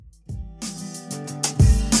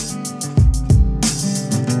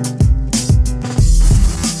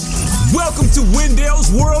to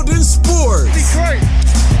Wendell's World in Sports. Be great.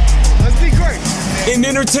 Let's be great. An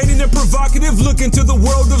entertaining and provocative look into the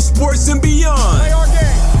world of sports and beyond. Play our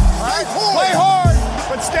game. All right? Play hard,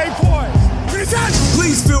 but stay poised.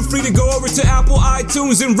 Please feel free to go over to Apple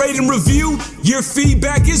iTunes and rate and review. Your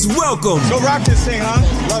feedback is welcome. Go rock this thing, huh?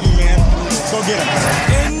 Love you, man. Go get him.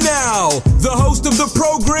 And now, the host of the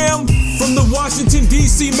program from the Washington,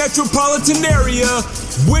 D.C. metropolitan area,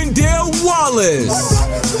 Wendell Wallace.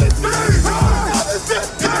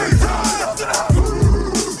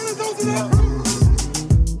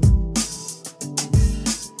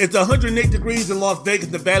 It's 108 degrees in Las Vegas,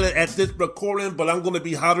 Nevada at this recording, but I'm going to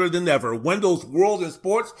be hotter than ever. Wendell's World in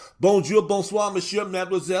Sports. Bonjour, bonsoir, monsieur,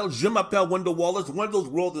 mademoiselle. Je m'appelle Wendell Wallace. Wendell's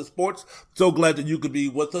World in Sports. So glad that you could be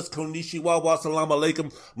with us. Konnichiwa, wa salam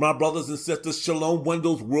alaikum, my brothers and sisters. Shalom,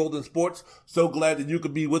 Wendell's World in Sports. So glad that you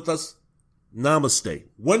could be with us. Namaste.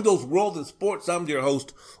 Wendell's World in Sports. I'm your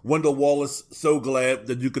host, Wendell Wallace. So glad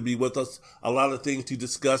that you could be with us. A lot of things to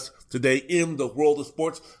discuss today in the world of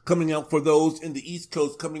sports, coming out for those in the East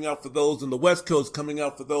Coast, coming out for those in the West Coast, coming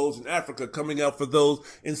out for those in Africa, coming out for those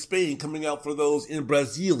in Spain, coming out for those in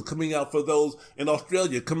Brazil, coming out for those in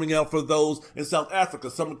Australia, coming out for those in South Africa,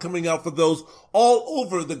 some coming out for those all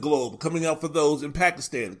over the globe, coming out for those in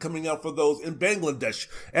Pakistan, coming out for those in Bangladesh.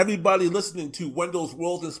 Everybody listening to Wendell's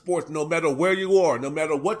World in Sports, no matter where you are, no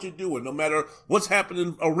matter what you're doing, no matter what's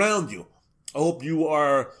happening around you. I hope you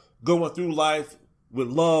are going through life with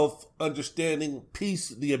love, understanding, peace,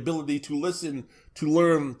 the ability to listen, to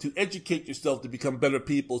learn, to educate yourself, to become better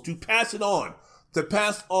people, to pass it on, to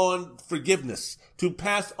pass on forgiveness, to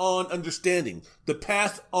pass on understanding, to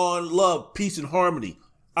pass on love, peace, and harmony,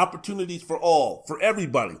 opportunities for all, for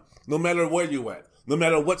everybody, no matter where you're at. No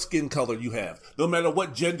matter what skin color you have, no matter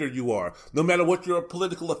what gender you are, no matter what your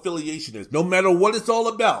political affiliation is, no matter what it's all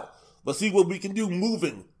about, let's see what we can do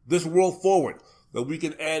moving this world forward, that we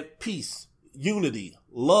can add peace, unity,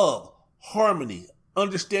 love, harmony,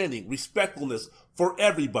 understanding, respectfulness for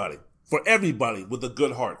everybody with a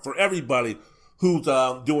good heart, for everybody who's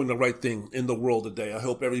doing the right thing in the world today. I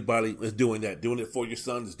hope everybody is doing that, doing it for your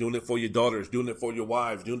sons, doing it for your daughters, doing it for your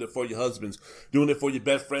wives, doing it for your husbands, doing it for your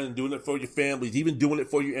best friends, doing it for your families, even doing it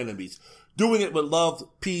for your enemies. Doing it with love,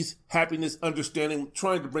 peace, happiness, understanding,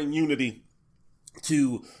 trying to bring unity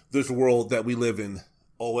to this world that we live in.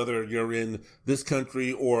 Or whether you're in this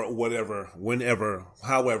country or whatever, whenever,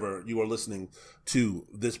 however you are listening to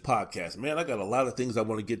this podcast. Man, I got a lot of things I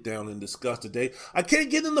want to get down and discuss today. I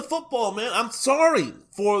can't get into football, man. I'm sorry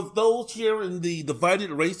for those here in the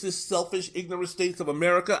divided, racist, selfish, ignorant states of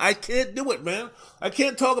America. I can't do it, man. I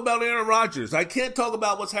can't talk about Aaron Rodgers. I can't talk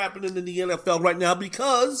about what's happening in the NFL right now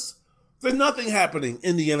because there's nothing happening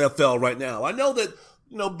in the NFL right now. I know that,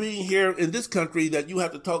 being here in this country, that you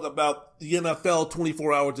have to talk about the NFL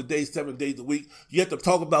 24 hours a day, 7 days a week. You have to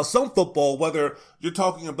talk about some football, whether you're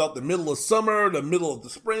talking about the middle of summer, the middle of the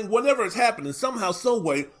spring, whatever is happening, somehow, some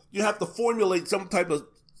way, you have to formulate some type of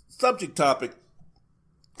subject topic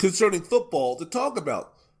concerning football to talk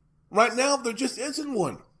about. Right now, there just isn't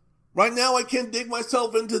one. Right now, I can't dig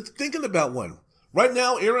myself into thinking about one. Right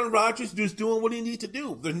now, Aaron Rodgers is just doing what he needs to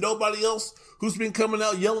do. There's nobody else who's been coming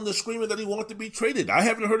out yelling and screaming that he wants to be traded. I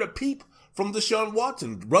haven't heard a peep from Deshaun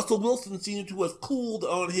Watson. Russell Wilson seems to have cooled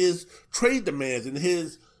on his trade demands and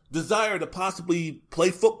his desire to possibly play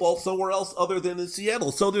football somewhere else other than in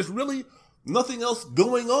Seattle. So there's really nothing else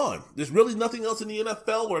going on. There's really nothing else in the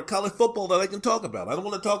NFL or college football that I can talk about. I don't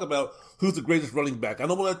want to talk about who's the greatest running back. I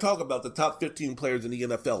don't want to talk about the top 15 players in the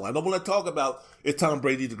NFL. I don't want to talk about if Tom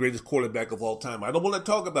Brady the greatest quarterback of all time. I don't want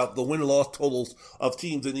to talk about the win-loss totals of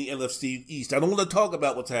teams in the NFC East. I don't want to talk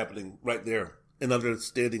about what's happening right there and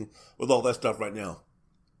understanding with all that stuff right now.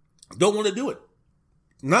 Don't want to do it.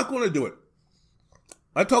 Not going to do it.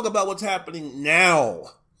 I talk about what's happening now.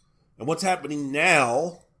 And what's happening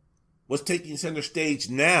now, what's taking center stage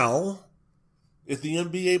now, is the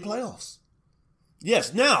NBA playoffs.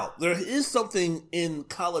 Yes, now, there is something in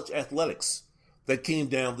college athletics that came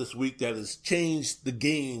down this week that has changed the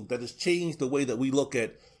game, that has changed the way that we look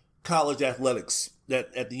at college athletics.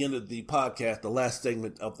 That at the end of the podcast, the last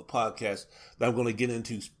segment of the podcast that I'm going to get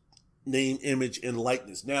into, name, image, and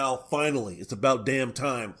likeness. Now, finally, it's about damn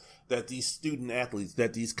time that these student athletes,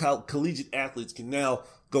 that these collegiate athletes can now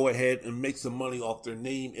go ahead and make some money off their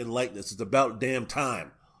name and likeness. It's about damn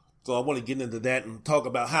time. So I want to get into that and talk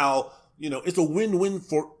about how, it's a win-win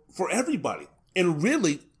for everybody. And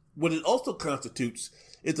really, what it also constitutes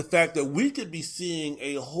is the fact that we could be seeing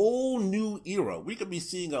a whole new era. We could be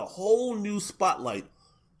seeing a whole new spotlight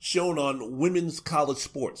shown on women's college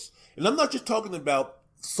sports. And I'm not just talking about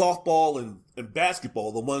softball and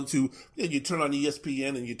basketball, the ones who, you turn on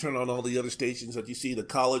ESPN and you turn on all the other stations that you see the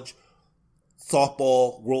college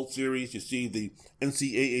softball World Series, you see the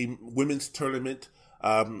NCAA women's tournament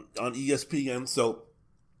on ESPN. So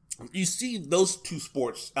you see those two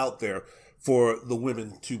sports out there for the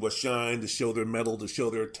women to shine, to show their mettle, to show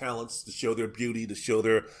their talents, to show their beauty, to show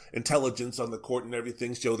their intelligence on the court and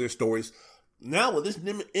everything, show their stories. Now with this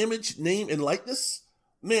image, name, and likeness,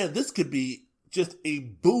 man, this could be just a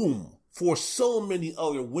boom for so many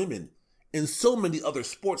other women in so many other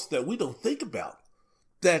sports that we don't think about.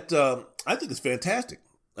 That I think is fantastic.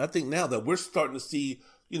 I think now that we're starting to see,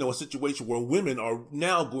 a situation where women are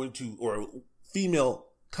now going to, or female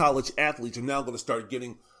college athletes are now going to start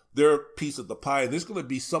getting their piece of the pie. And there's going to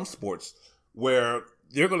be some sports where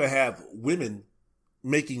they're going to have women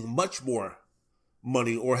making much more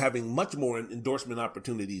money or having much more endorsement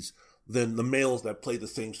opportunities than the males that play the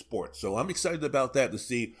same sport. So I'm excited about that, to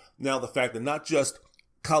see now the fact that not just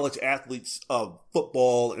college athletes of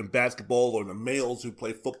football and basketball, or the males who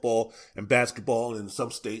play football and basketball in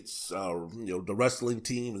some states, the wrestling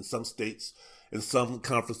team in some states, in some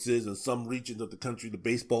conferences, in some regions of the country, the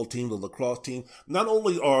baseball team, the lacrosse team. Not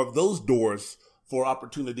only are those doors for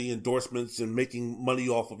opportunity, endorsements, and making money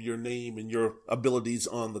off of your name and your abilities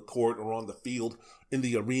on the court or on the field, in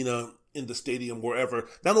the arena, in the stadium, wherever,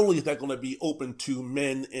 not only is that going to be open to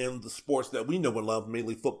men in the sports that we know and love,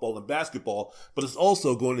 mainly football and basketball, but it's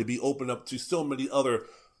also going to be open up to so many other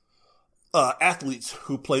athletes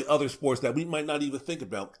who play other sports that we might not even think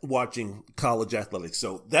about watching college athletics.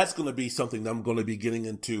 So that's going to be something that I'm going to be getting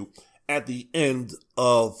into at the end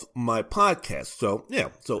of my podcast. So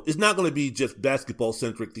it's not going to be just basketball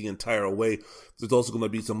centric the entire way. There's also going to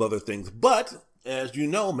be some other things, but as you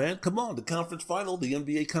know, man, come on, the conference final, the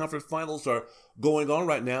NBA conference finals are going on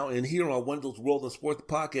right now. And here on Wendell's World of Sports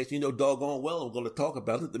podcast, doggone well, I'm going to talk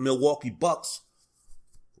about it. The Milwaukee Bucks,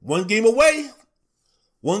 one game away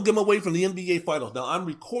from the NBA finals. Now, I'm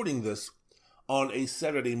recording this on a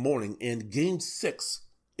Saturday morning, and game 6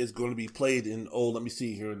 is going to be played in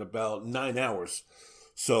in about 9 hours.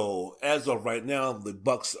 So as of right now, the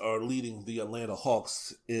Bucks are leading the Atlanta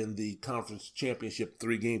Hawks in the conference championship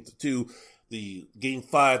 3-2. The game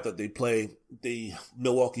 5 that they play, the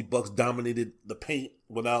Milwaukee Bucks dominated the paint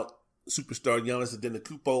without superstar Giannis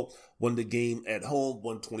Antetokounmpo, won the game at home,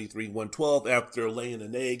 123-112 after laying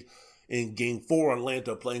an egg. In game 4,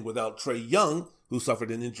 Atlanta playing without Trae Young, who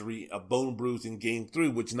suffered an injury, a bone bruise in game 3,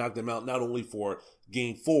 which knocked them out not only for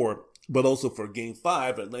game 4, but also for game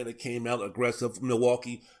 5. Atlanta came out aggressive.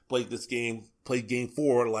 Milwaukee played game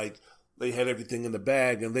 4 like they had everything in the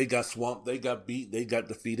bag, and they got swamped, they got beat, they got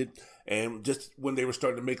defeated. And just when they were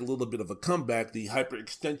starting to make a little bit of a comeback, the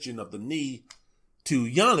hyperextension of the knee to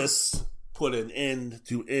Giannis put an end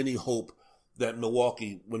to any hope that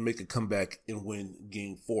Milwaukee would make a comeback and win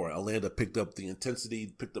game 4. Atlanta picked up the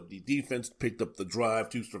intensity, picked up the defense, picked up the drive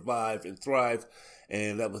to survive and thrive,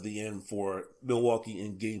 and that was the end for Milwaukee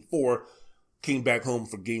in game 4. Came back home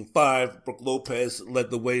for game 5. Brook Lopez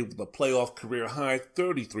led the way with a playoff career high,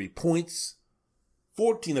 33 points,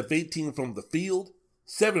 14 of 18 from the field,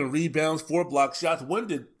 7 rebounds, 4 block shots. When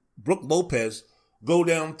did Brook Lopez go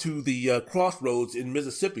down to the crossroads in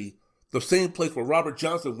Mississippi, the same place where Robert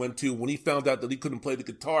Johnson went to when he found out that he couldn't play the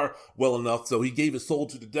guitar well enough, so he gave his soul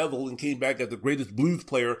to the devil and came back as the greatest blues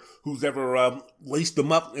player who's ever laced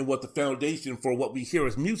them up in what the foundation for what we hear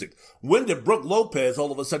as music? When did Brook Lopez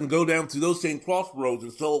all of a sudden go down to those same crossroads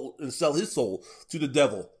and sell his soul to the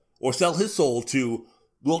devil, or sell his soul to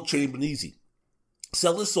Wilt Chamberlain,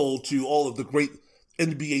 sell his soul to all of the great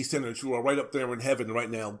NBA centers who are right up there in heaven right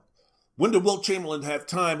now? When did Wilt Chamberlain have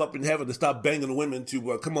time up in heaven to stop banging the women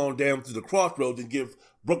to come on down to the crossroads and give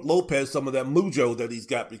Brook Lopez some of that mojo that he's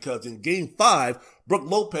got? Because in game 5, Brook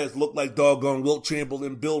Lopez looked like doggone Wilt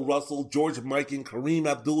Chamberlain, Bill Russell, George Mikan, Kareem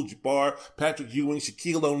Abdul-Jabbar, Patrick Ewing,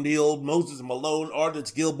 Shaquille O'Neal, Moses Malone,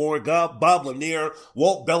 Ardis Gilmore, Bob Lanier,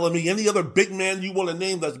 Walt Bellamy, any other big man you want to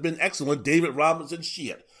name that's been excellent, David Robinson,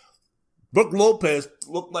 shit. Brook Lopez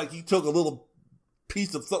looked like he took a little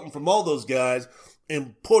piece of something from all those guys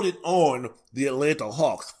and put it on the Atlanta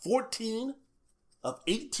Hawks. 14 of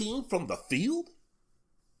 18 from the field,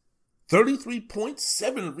 33 points,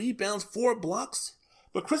 7 rebounds, 4 blocks.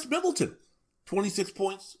 But Chris Middleton, 26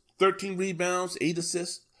 points, 13 rebounds, 8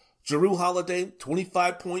 assists. Jrue Holiday,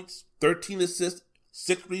 25 points, 13 assists,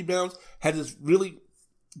 6 rebounds. Had his really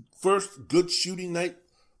first good shooting night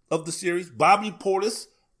of the series. Bobby Portis,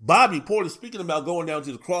 speaking about going down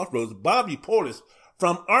to the crossroads, Bobby Portis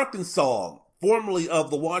from Arkansas, formerly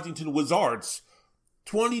of the Washington Wizards,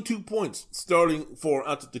 22 points starting for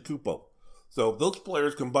Antetokounmpo. So those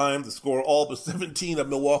players combined to score all but 17 of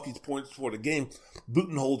Milwaukee's points for the game.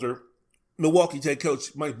 Milwaukee's head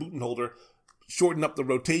coach Mike Budenholzer shortened up the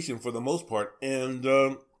rotation for the most part, and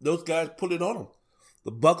those guys put it on them.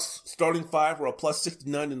 The Bucks starting five were a plus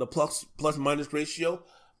 69 in the plus-minus ratio.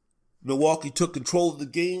 Milwaukee took control of the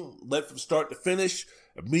game, led from start to finish,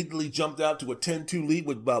 immediately jumped out to a 10-2 lead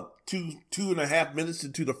with about two and a half minutes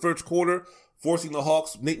into the first quarter, forcing the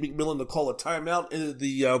Hawks, Nate McMillan, to call a timeout into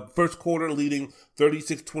the first quarter, leading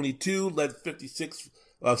 36-22, led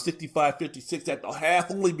 65-56 at the half,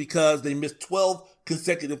 only because they missed 12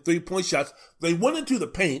 consecutive three-point shots. They went into the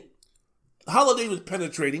paint. Holiday was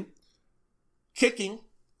penetrating, kicking,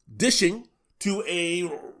 dishing to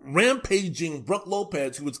a rampaging Brook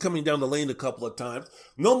Lopez, who was coming down the lane a couple of times.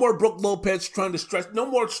 No more Brook Lopez trying to stretch. No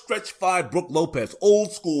more stretch five Brook Lopez.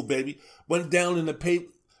 Old school, baby. Went down in the paint.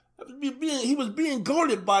 He was being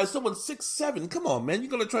guarded by someone 6'7". Come on, man.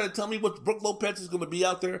 You're going to try to tell me what Brook Lopez is going to be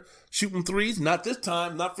out there shooting threes? Not this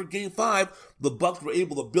time. Not for Game 5. The Bucks were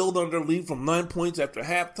able to build on their lead from 9 points after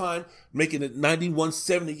halftime, making it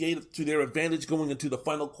 91-78 to their advantage going into the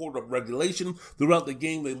final quarter of regulation. Throughout the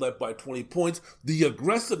game, they led by 20 points. The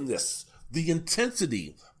aggressiveness, the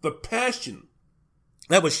intensity, the passion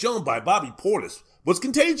that was shown by Bobby Portis was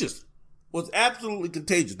contagious. Was absolutely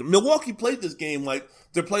contagious. Milwaukee played this game like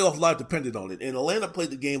their playoff life depended on it. And Atlanta played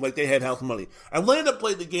the game like they had house money. Atlanta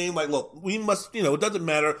played the game like, look, we must, it doesn't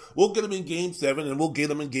matter. We'll get them in Game 7 and we'll get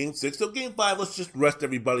them in Game 6. So Game 5, let's just rest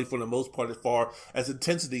everybody for the most part as far as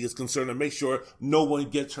intensity is concerned and make sure no one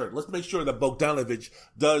gets hurt. Let's make sure that Bogdanovic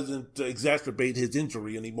doesn't exacerbate his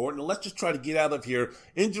injury anymore. And let's just try to get out of here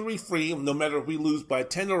injury-free, no matter if we lose by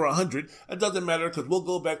 10 or 100. It doesn't matter because we'll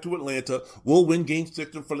go back to Atlanta. We'll win Game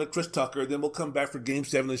 6 in front of Chris Tucker. Then we'll come back for Game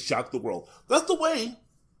 7 and shock the world. That's the way.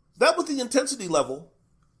 That was the intensity level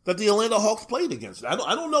that the Atlanta Hawks played against. I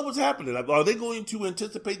don't know what's happening. Are they going to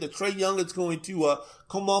anticipate that Trae Young is going to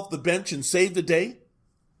come off the bench and save the day?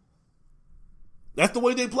 That's the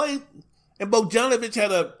way they played. And Bogdanovic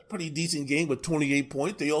had a pretty decent game with 28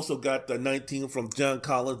 points. They also got 19 from John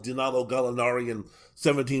Collins, Danilo Gallinari, and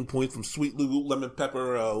 17 points from Sweet Lou, Lemon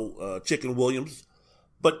Pepper, Chicken Williams.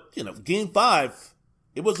 But, Game 5...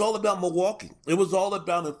 it was all about Milwaukee. It was all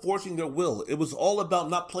about enforcing their will. It was all about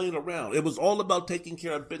not playing around. It was all about taking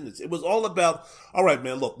care of business. It was all about, all right,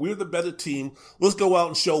 man, look, we're the better team. Let's go out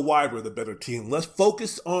and show why we're the better team. Let's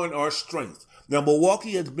focus on our strengths. Now,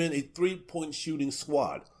 Milwaukee has been a three-point shooting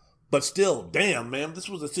squad. But still, damn, man, this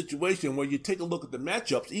was a situation where you take a look at the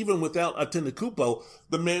matchups, even without Antetokounmpo,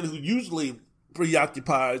 the man who usually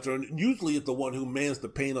preoccupies or usually is the one who mans the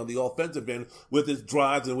paint on the offensive end with his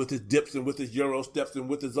drives and with his dips and with his Euro steps and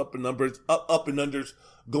with his up and unders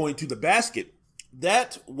going to the basket.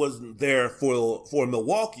 That wasn't there for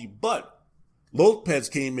Milwaukee, but Lopez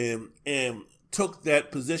came in and took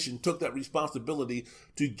that position, took that responsibility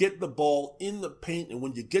to get the ball in the paint. And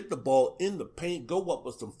when you get the ball in the paint, go up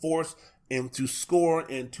with some force and to score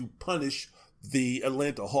and to punish the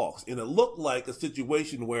Atlanta Hawks. And it looked like a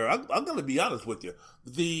situation where, I'm going to be honest with you,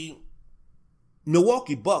 the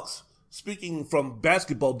Milwaukee Bucks, speaking from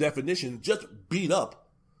basketball definition, just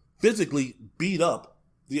physically beat up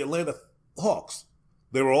the Atlanta Hawks.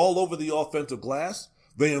 They were all over the offensive glass.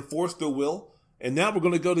 They enforced their will. And now we're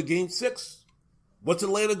going to go to Game 6. What's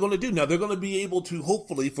Atlanta going to do? Now, they're going to be able to,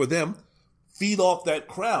 hopefully for them, feed off that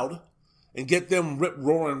crowd and get them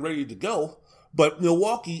rip-roaring ready to go. But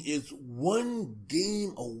Milwaukee is one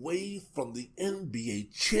game away from the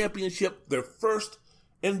NBA championship, their first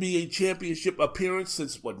NBA championship appearance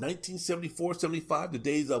since, 1974-75, the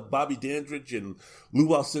days of Bobby Dandridge and Lou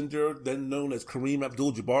Alcindor, then known as Kareem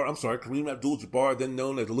Abdul-Jabbar, then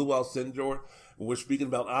known as Lou Alcindor. We're speaking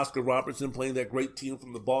about Oscar Robertson playing that great team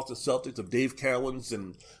from the Boston Celtics of Dave Cowens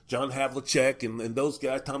and John Havlicek and those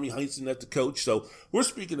guys, Tommy Heinsohn as the coach. So we're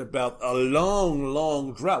speaking about a long,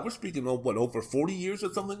 long drought. We're speaking of, over 40 years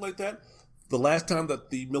or something like that? The last time that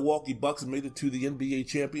the Milwaukee Bucks made it to the NBA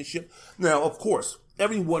championship. Now, of course,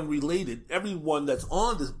 everyone that's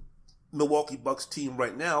on this Milwaukee Bucks team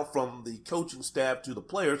right now, from the coaching staff to the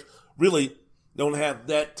players, really don't have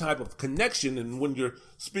that type of connection. And when you're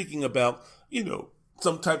speaking about,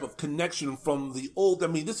 some type of connection from the old,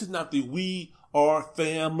 this is not the we are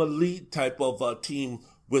family type of team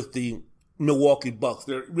with the Milwaukee Bucks.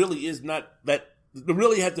 There really is not that, there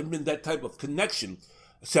really hasn't been that type of connection,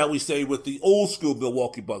 shall we say, with the old school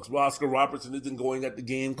Milwaukee Bucks. Oscar Robertson isn't going at the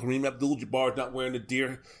game. Kareem Abdul-Jabbar is not wearing a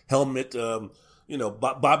deer helmet.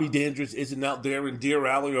 Bobby Dandridge isn't out there in Deer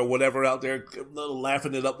Alley or whatever out there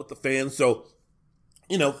laughing it up with the fans. So,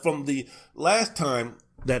 from the last time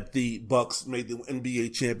that the Bucks made the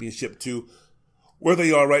NBA championship to where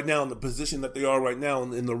they are right now, in the position that they are right now,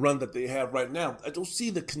 and in the run that they have right now, I don't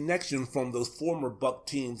see the connection from those former Buck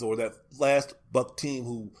teams or that last Buck team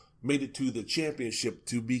who made it to the championship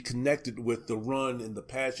to be connected with the run and the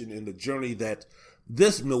passion and the journey that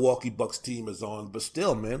this Milwaukee Bucks team is on. But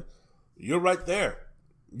still, man, you're right there.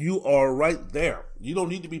 You are right there. You don't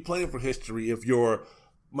need to be playing for history if you're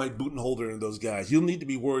Mike Budenholzer and those guys. You don't need to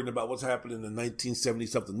be worried about what's happened in the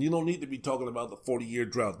 1970-something. You don't need to be talking about the 40-year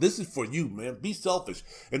drought. This is for you, man. Be selfish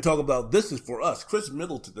and talk about this is for us. Chris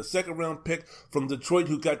Middleton, the second-round pick from Detroit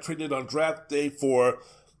who got traded on draft day for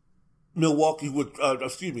Milwaukee,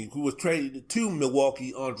 who was traded to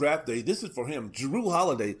Milwaukee on draft day. This is for him. Jrue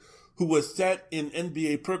Holiday, who was set in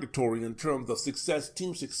NBA purgatory in terms of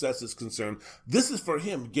team success is concerned. This is for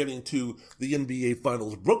him getting to the NBA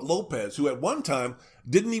Finals. Brook Lopez, who at one time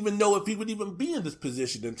didn't even know if he would even be in this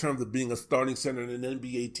position in terms of being a starting center in an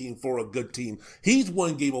NBA team for a good team. He's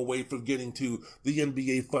one game away from getting to the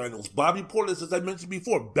NBA Finals. Bobby Portis, as I mentioned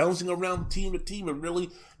before, bouncing around team to team and really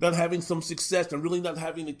not having some success and really not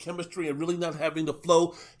having the chemistry and really not having the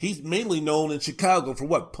flow. He's mainly known in Chicago for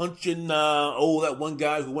what? Punching, that one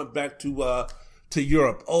guy who went back to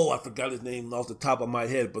Europe. I forgot his name off the top of my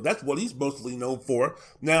head, but that's what he's mostly known for.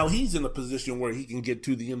 Now he's in a position where he can get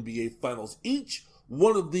to the NBA Finals. Each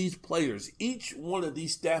one of these players, each one of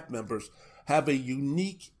these staff members have a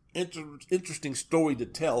unique, interesting story to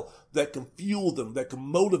tell that can fuel them, that can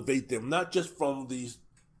motivate them, not just from these,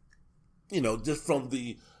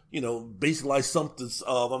 basic assumptions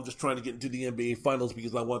of I'm just trying to get into the NBA Finals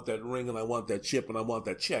because I want that ring and I want that chip and I want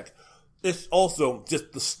that check. It's also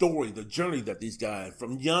just the story, the journey that these guys,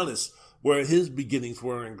 from Giannis, where his beginnings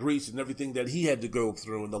were in Greece and everything that he had to go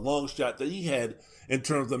through and the long shot that he had in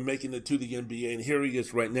terms of making it to the NBA. And here he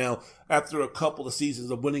is right now after a couple of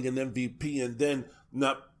seasons of winning an MVP and then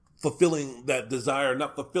not fulfilling that desire,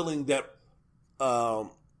 not fulfilling that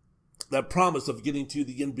promise of getting to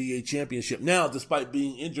the NBA championship. Now, despite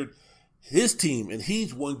being injured, his team, and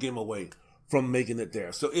he's one game away from making it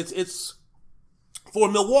there. So it's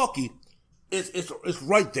for Milwaukee, it's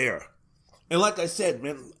right there. And like I said,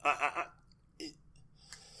 man,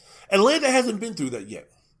 Atlanta hasn't been through that yet.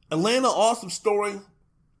 Atlanta, awesome story.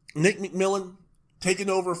 Nick McMillan taking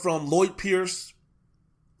over from Lloyd Pierce.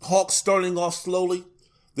 Hawks starting off slowly,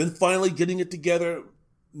 then finally getting it together.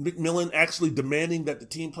 McMillan actually demanding that the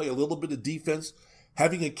team play a little bit of defense,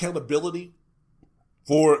 having accountability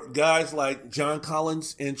for guys like John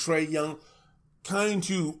Collins and Trae Young, kind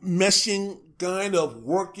of meshing, kind of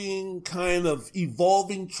working, kind of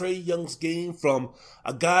evolving Trae Young's game from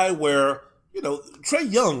a guy where,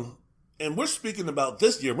 Trae Young, and we're speaking about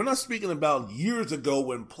this year, we're not speaking about years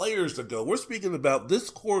ago and players ago, we're speaking about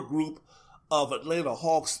this core group of Atlanta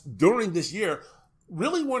Hawks during this year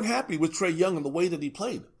really weren't happy with Trae Young and the way that he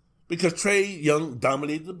played. Because Trae Young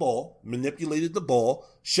dominated the ball, manipulated the ball,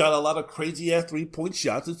 shot a lot of crazy-ass three-point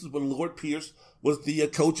shots. This is when Lloyd Pierce was the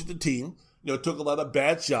coach of the team. Took a lot of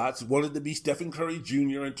bad shots, wanted to be Stephen Curry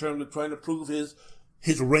Jr. in terms of trying to prove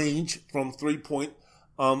his range from three-point.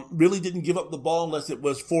 Really didn't give up the ball unless it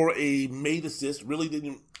was for a made assist. Really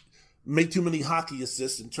didn't make too many hockey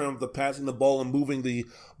assists in terms of passing the ball and moving the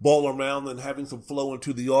ball around and having some flow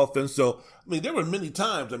into the offense. So, there were many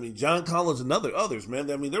times, John Collins and others, man.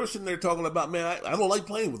 They were sitting there talking about, man, I don't like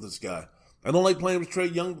playing with this guy. I don't like playing with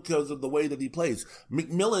Trae Young because of the way that he plays.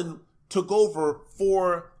 McMillan took over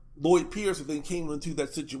for Lloyd Pierce and then came into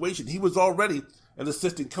that situation. He was already an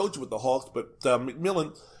assistant coach with the Hawks, but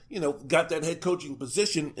McMillan, got that head coaching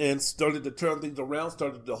position and started to turn things around,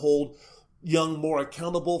 started to hold Young more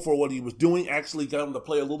accountable for what he was doing, actually got him to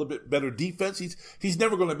play a little bit better defense. He's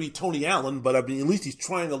never going to be Tony Allen, but at least he's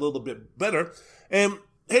trying a little bit better. And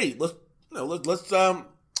hey, let's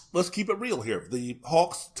keep it real here. The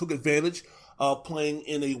Hawks took advantage of playing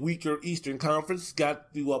in a weaker Eastern Conference,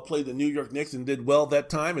 got to play the New York Knicks and did well that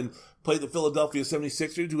time, and played the Philadelphia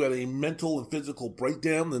 76ers, who had a mental and physical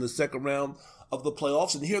breakdown in the second round of the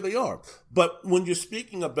playoffs, and here they are. But when you're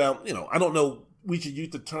speaking about, I don't know, we should use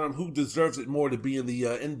the term who deserves it more to be in the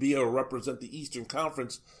NBA or represent the Eastern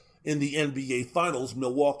Conference in the NBA Finals,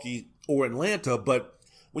 Milwaukee or Atlanta. But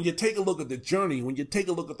when you take a look at the journey, when you take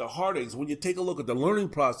a look at the heartaches, when you take a look at the learning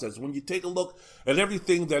process, when you take a look at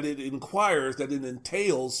everything that it inquires, that it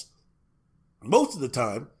entails, most of the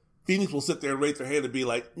time, Phoenix will sit there and raise their hand and be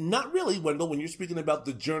like, not really, Wendell, when you're speaking about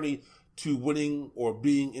the journey to winning or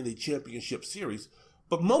being in a championship series.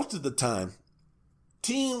 But most of the time,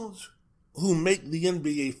 teams who make the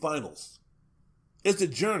NBA Finals, it's a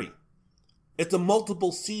journey. It's a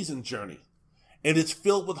multiple season journey. And it's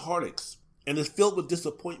filled with heartaches. And it's filled with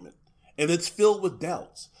disappointment. And it's filled with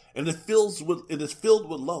doubts. And it is filled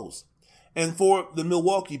with lows. And for the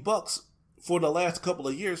Milwaukee Bucks, for the last couple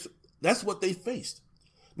of years, that's what they faced.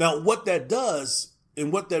 Now, what that does,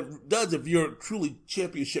 and what that does if you're truly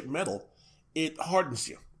championship metal, it hardens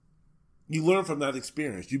you. You learn from that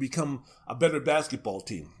experience. You become a better basketball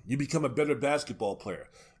team. You become a better basketball player.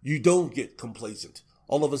 You don't get complacent.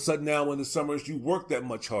 All of a sudden now in the summers, you work that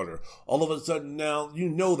much harder. All of a sudden now, you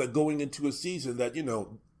know that going into a season that,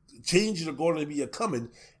 changes are going to be coming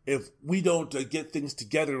if we don't get things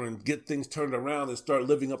together and get things turned around and start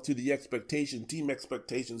living up to the team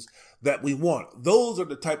expectations that we want. Those are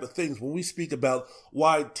the type of things when we speak about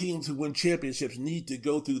why teams who win championships need to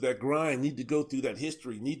go through that grind, need to go through that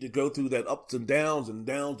history, need to go through that ups and downs and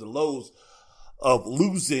lows of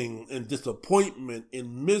losing and disappointment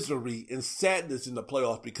and misery and sadness in the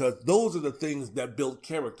playoffs, because those are the things that build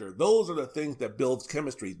character. Those are the things that build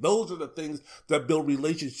chemistry. Those are the things that build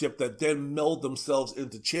relationships that then meld themselves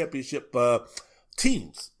into championship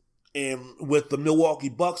teams. And with the Milwaukee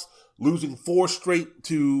Bucks losing 4 straight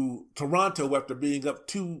to Toronto after being up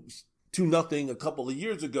 2-0 a couple of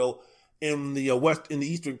years ago in the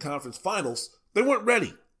Eastern Conference Finals, they weren't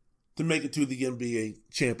ready to make it to the NBA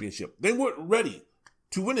championship. They weren't ready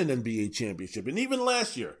to win an NBA championship. And even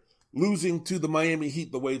last year, losing to the Miami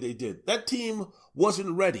Heat the way they did, that team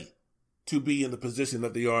wasn't ready to be in the position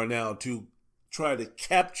that they are now to try to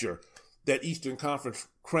capture that Eastern Conference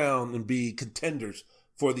crown and be contenders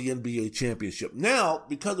for the NBA championship. Now,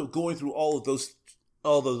 because of going through all of those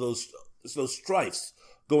strifes,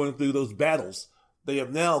 going through those battles, they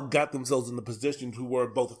have now got themselves in the position to where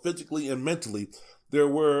both physically and mentally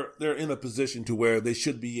they're in a position to where they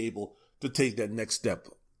should be able to take that next step.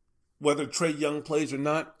 Whether Trae Young plays or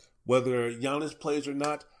not, whether Giannis plays or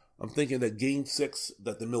not, I'm thinking that Game 6,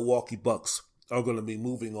 that the Milwaukee Bucks are going to be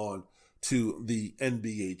moving on to the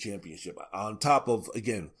NBA championship. On top of,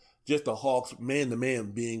 again, just the Hawks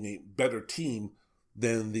man-to-man being a better team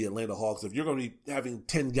than the Atlanta Hawks. If you're going to be having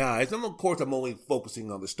 10 guys, and of course I'm only focusing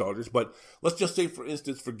on the starters, but let's just say, for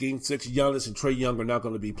instance, for Game 6, Giannis and Trae Young are not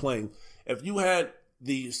going to be playing. If you had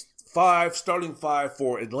the starting 5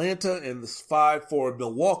 for Atlanta and the 5 for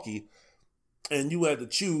Milwaukee, and you had to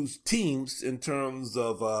choose teams in terms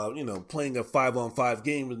of, playing a 5-on-5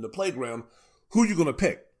 game in the playground, who are you going to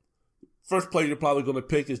pick? First player you're probably going to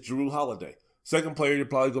pick is Jrue Holiday. Second player you're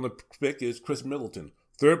probably going to pick is Chris Middleton.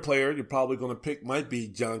 Third player you're probably going to pick might be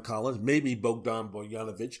John Collins, maybe Bogdan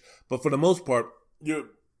Bogdanovic. But for the most part, the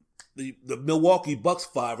Milwaukee Bucks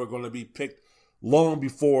 5 are going to be picked long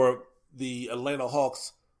before the Atlanta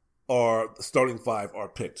Hawks starting 5 are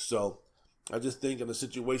picked. So I just think in a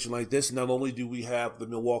situation like this, not only do we have the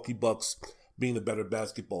Milwaukee Bucks being the better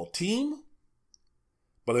basketball team,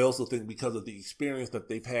 but I also think because of the experience that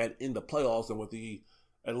they've had in the playoffs and with the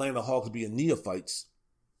Atlanta Hawks being neophytes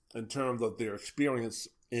in terms of their experience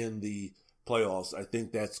in the playoffs, I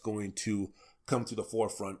think that's going to come to the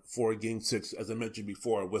forefront for Game 6, as I mentioned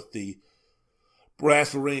before, with the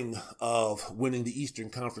brass ring of winning the Eastern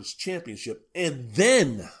Conference Championship and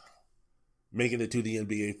then making it to the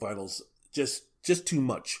NBA Finals. Just too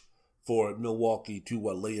much for Milwaukee to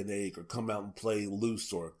lay an egg or come out and play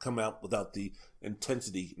loose or come out without the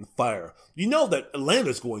intensity and fire. You know that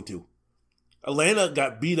Atlanta's going to. Atlanta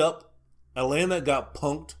got beat up. Atlanta got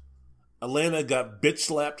punked. Atlanta got bitch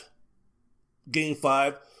slapped Game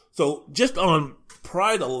 5. So just on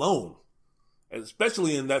pride alone,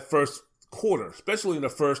 especially in that first quarter, especially in the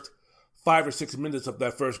first 5 or 6 minutes of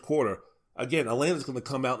that first quarter, again, Atlanta's going to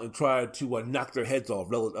come out and try to knock their heads off,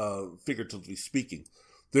 figuratively speaking.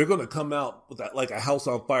 They're going to come out with that, like a house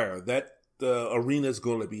on fire. That arena is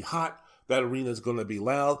going to be hot. That arena is going to be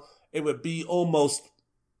loud. It would be almost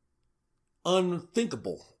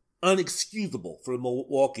unthinkable, unexcusable for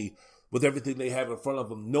Milwaukee, with everything they have in front of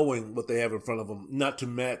them, knowing what they have in front of them, not to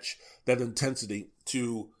match that intensity,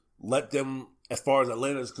 to let them, as far as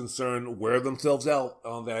Atlanta is concerned, wear themselves out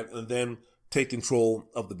on that and then take control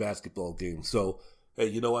of the basketball game. So,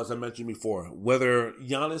 hey, as I mentioned before, whether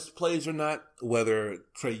Giannis plays or not, whether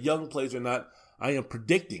Trae Young plays or not, I am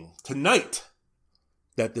predicting tonight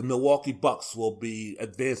that the Milwaukee Bucks will be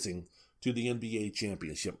advancing to the NBA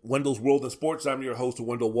championship. Wendell's World in Sports. I'm your host,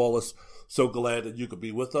 Wendell Wallace. So glad that you could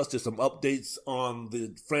be with us. Just some updates on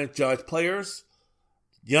the franchise players.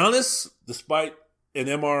 Giannis, despite an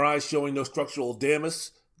MRI showing no structural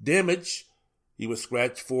damage, he was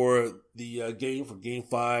scratched for the game, for Game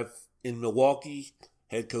 5 in Milwaukee.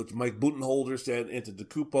 Head coach Mike Budenholzer said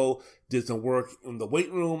Antetokounmpo did some work in the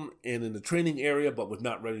weight room and in the training area, but was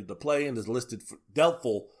not ready to play and is listed for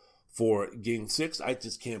doubtful for Game 6. I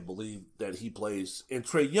just can't believe that he plays. And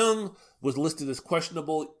Trae Young was listed as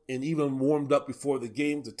questionable and even warmed up before the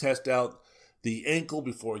game to test out the ankle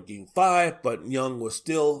before Game 5, but Young was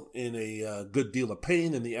still in a good deal of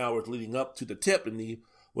pain in the hours leading up to the tip, and he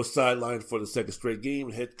was sidelined for the second straight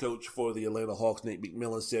game. Head coach for the Atlanta Hawks, Nate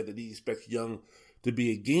McMillan, said that he expects Young to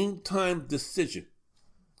be a game-time decision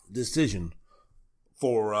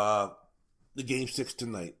for the Game 6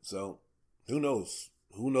 tonight. So who knows?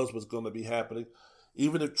 Who knows what's going to be happening?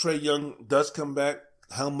 Even if Trae Young does come back,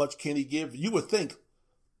 how much can he give? You would think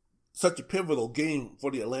such a pivotal game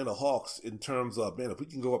for the Atlanta Hawks in terms of, man, if we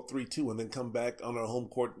can go up 3-2 and then come back on our home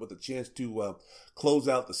court with a chance to close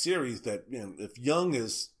out the series, that, man, if Young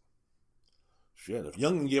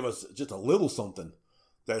can give us just a little something,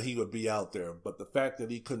 that he would be out there. But the fact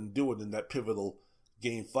that he couldn't do it in that pivotal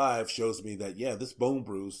Game 5 shows me that, yeah, this bone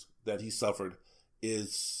bruise that he suffered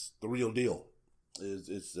is the real deal.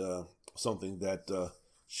 It's something that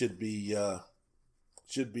should be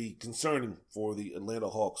concerning for the Atlanta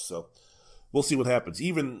Hawks. So we'll see what happens.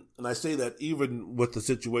 And I say that even with the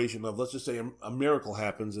situation of, let's just say a miracle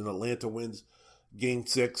happens and Atlanta wins Game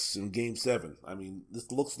 6 and Game 7. I mean,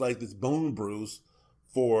 this looks like this bone bruise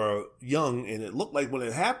for Young, and it looked like when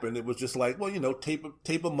it happened, it was just like, well, tape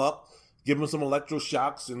him up, give him some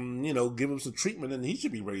electroshocks, and, give him some treatment, and he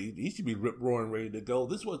should be ready. He should be rip-roaring ready to go.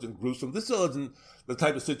 This wasn't gruesome. This wasn't the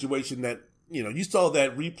type of situation that, you saw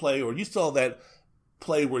that replay, or you saw that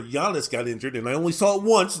play where Giannis got injured, and I only saw it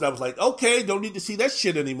once, and I was like, okay, don't need to see that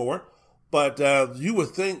shit anymore. But you would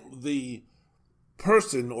think the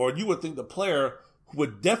person, or you would think the player who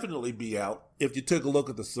would definitely be out, if you took a look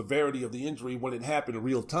at the severity of the injury when it happened in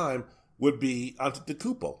real time, would be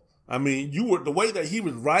Antetokounmpo. I mean, the way that he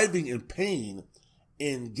was writhing in pain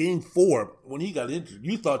in Game 4 when he got injured,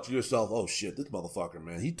 you thought to yourself, oh shit, this motherfucker,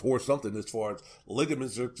 man, he tore something as far as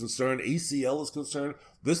ligaments are concerned, ACL is concerned.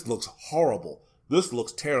 This looks horrible. This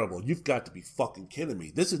looks terrible. You've got to be fucking kidding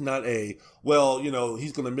me. This is not he's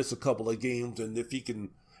going to miss a couple of games, and if he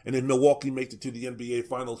can, and if Milwaukee makes it to the NBA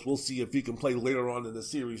Finals, we'll see if he can play later on in the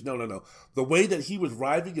series. No. The way that he was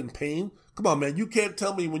writhing in pain, come on, man, you can't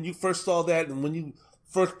tell me when you first saw that and when you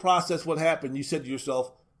first processed what happened, you said to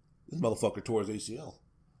yourself, this motherfucker tore his ACL.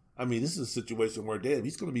 I mean, this is a situation where, damn,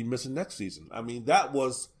 he's going to be missing next season. I mean, that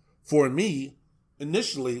was, for me,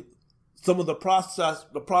 initially, some of the thought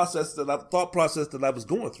process that I was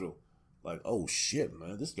going through. Like, oh shit,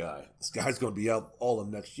 man, this guy's going to be out all of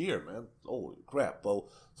next year, man. Holy crap, Bo.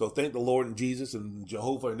 So thank the Lord and Jesus and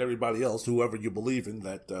Jehovah and everybody else, whoever you believe in,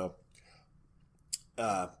 that,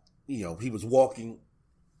 he was walking,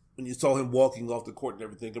 when you saw him walking off the court and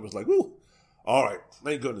everything, it was like, woo, all right,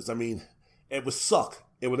 thank goodness. I mean, it would suck.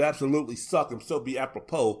 It would absolutely suck and still be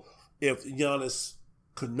apropos if Giannis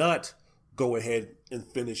could not go ahead and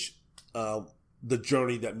finish the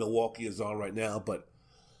journey that Milwaukee is on right now. But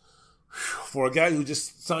for a guy who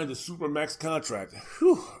just signed a Supermax contract,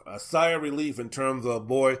 a sigh of relief in terms of,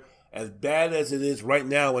 boy, as bad as it is right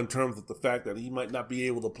now in terms of the fact that he might not be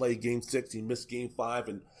able to play Game 6, he missed Game 5,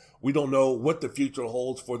 and we don't know what the future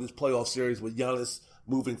holds for this playoff series with Giannis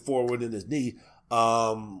moving forward in his knee.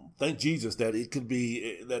 Thank Jesus that it could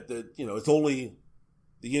be that it's only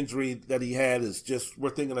the injury that he had is just, we're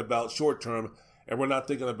thinking about short term, and we're not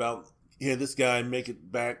thinking about, this guy make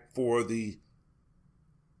it back for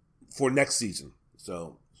next season.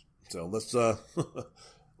 So let's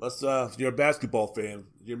if you're a basketball fan,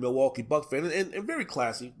 you're a Milwaukee Bucks fan, and very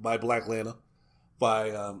classy by Black Atlanta,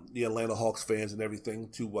 by the Atlanta Hawks fans and everything,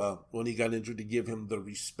 to when he got injured, to give him the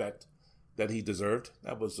respect that he deserved.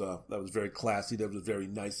 That was very classy. That was very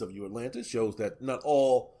nice of you, Atlanta. It shows that not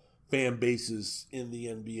all fan bases in the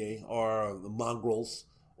NBA are the mongrels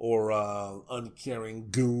or uncaring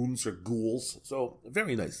goons or ghouls. So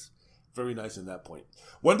very nice. Very nice in that point.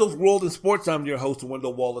 Wendell's World in Sports. I'm your host,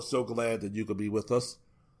 Wendell Wallace. So glad that you could be with us.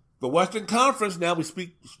 The Western Conference. Now we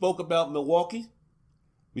spoke about Milwaukee.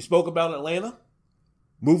 We spoke about Atlanta.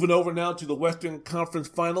 Moving over now to the Western Conference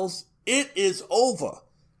Finals. It is over.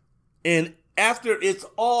 And after it's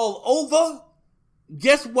all over,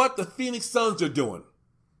 guess what the Phoenix Suns are doing?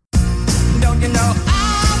 Don't you know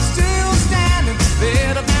I'm still standing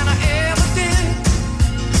better than I ever did.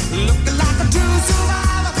 Looking like a true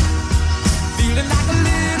survivor, feeling like a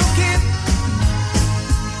little kid.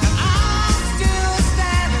 And I'm still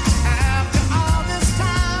standing after all this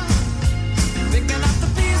time, picking up the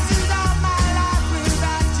pieces of my life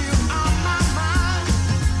without you on my mind.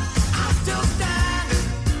 I'm still standing.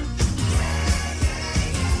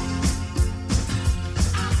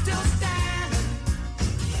 I'm still standing.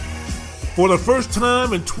 For the first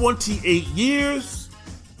time in 28 years,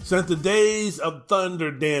 since the days of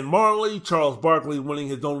Thunder Dan Marley, Charles Barkley winning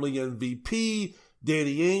his only MVP,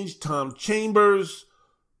 Danny Ainge, Tom Chambers,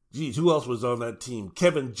 Geez, who else was on that team?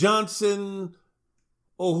 Kevin Johnson.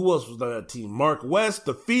 Oh, who else was on that team? Mark West.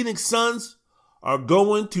 The Phoenix Suns are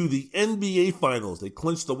going to the NBA Finals. They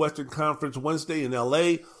clinched the Western Conference Wednesday in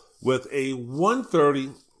LA with a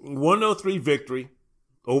 130-103 victory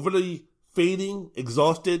over the fading,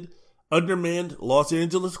 exhausted, undermanned Los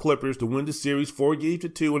Angeles Clippers to win the series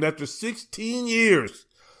 4-2. And after 16 years,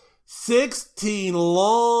 16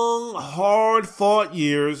 long, hard-fought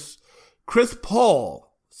years, Chris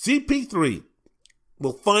Paul, CP3,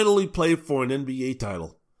 will finally play for an NBA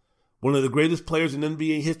title. One of the greatest players in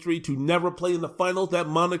NBA history to never play in the finals. That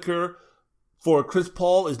moniker for Chris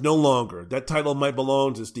Paul is no longer. That title might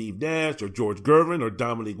belong to Steve Nash or George Gervin or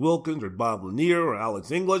Dominique Wilkins or Bob Lanier or Alex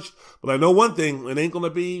English. But I know one thing, it ain't going to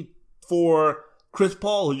be for Chris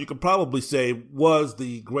Paul, who you could probably say was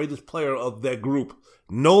the greatest player of that group.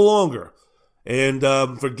 No longer. And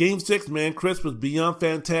for Game 6, man, Chris was beyond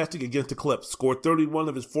fantastic against the Clips. Scored 31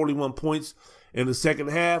 of his 41 points in the second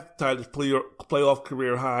half, tied his playoff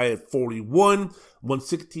career high at 41, won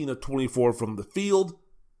 16 of 24 from the field,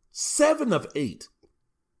 7 of 8.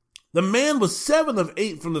 The man was 7 of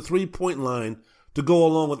 8 from the three-point line to go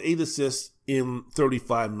along with 8 assists in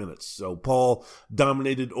 35 minutes. So Paul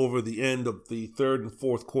dominated over the end of the third and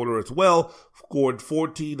fourth quarter as well, scored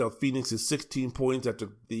 14 of Phoenix's 16 points after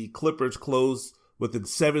the Clippers closed within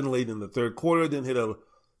 7 late in the third quarter, then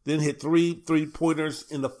hit 3 3-pointers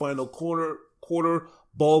in the final quarter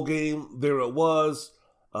ball game. There it was.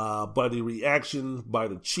 By the reaction, by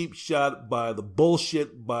the cheap shot, by the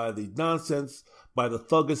bullshit, by the nonsense, by the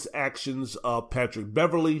thuggish actions of Patrick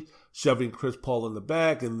Beverley, shoving Chris Paul in the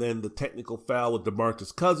back, and then the technical foul with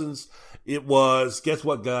DeMarcus Cousins. It was, guess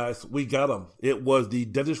what, guys? We got him. It was the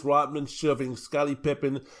Dennis Rodman shoving Scottie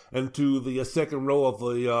Pippen into the second row of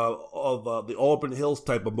the Auburn Hills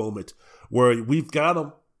type of moment, where we've got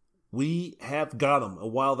him. We have got him.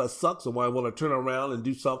 And while that sucks, and while I want to turn around and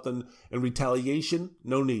do something in retaliation,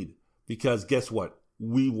 no need. Because guess what?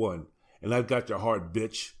 We won. And I've got your heart,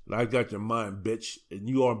 bitch. And I've got your mind, bitch. And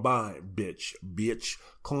you are mine, bitch. Bitch.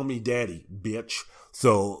 Call me daddy, bitch.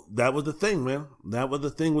 So that was the thing, man. That was the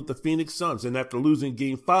thing with the Phoenix Suns. And after losing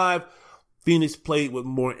Game 5, Phoenix played with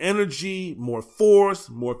more energy, more force,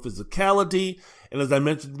 more physicality. And as I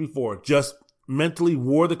mentioned before, just mentally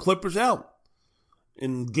wore the Clippers out.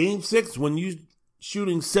 In Game 6, when you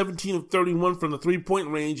shooting 17 of 31 from the three-point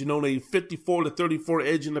range and on a 54-34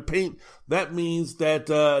 edge in the paint, that means that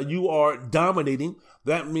you are dominating.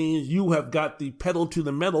 That means you have got the pedal to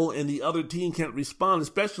the metal and the other team can't respond,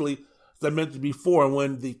 especially, as I mentioned before,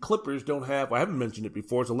 when the Clippers don't have, I haven't mentioned it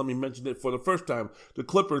before, so let me mention it for the first time. The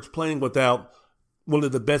Clippers playing without one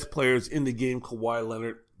of the best players in the game, Kawhi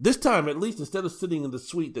Leonard. This time, at least, instead of sitting in the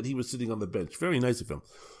suite, that he was sitting on the bench. Very nice of him.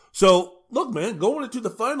 So, look, man, going into the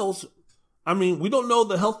finals, I mean, we don't know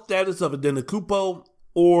the health status of Antetokounmpo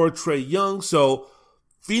or Trae Young, so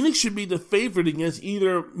Phoenix should be the favorite against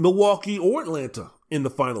either Milwaukee or Atlanta in the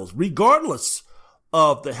finals, regardless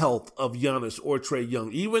of the health of Giannis or Trae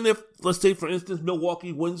Young. Even if, let's say, for instance,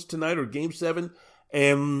 Milwaukee wins tonight or Game 7,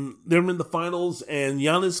 and they're in the finals, and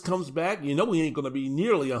Giannis comes back, you know he ain't going to be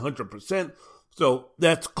nearly 100%. So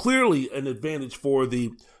that's clearly an advantage for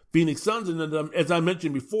the Phoenix Suns. And then, as I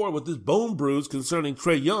mentioned before, with this bone bruise concerning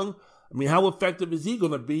Trae Young, I mean, how effective is he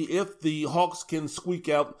going to be if the Hawks can squeak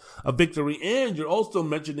out a victory? And you're also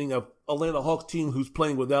mentioning a Atlanta Hawks team who's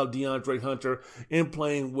playing without DeAndre Hunter and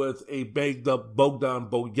playing with a banged up Bogdan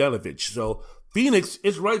Bogdanovic. So Phoenix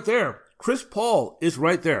is right there. Chris Paul is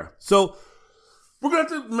right there. So we're going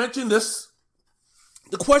to have to mention this.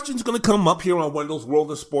 The question's going to come up here on Wendell's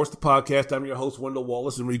World of Sports, the podcast. I'm your host, Wendell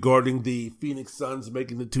Wallace, and regarding the Phoenix Suns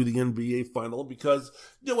making it to the NBA final, because,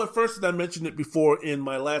 you know, at first, and I mentioned it before in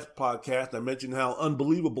my last podcast, I mentioned how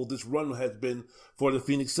unbelievable this run has been for the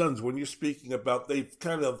Phoenix Suns. When you're speaking about, they've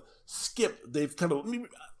kind of skipped, let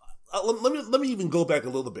me even go back a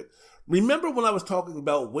little bit. Remember when I was talking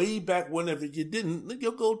about way back whenever you didn't,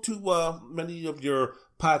 you'll go to many of your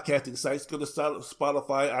podcasting sites, go to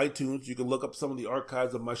Spotify, iTunes. You can look up some of the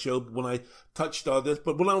archives of my show when I touched on this.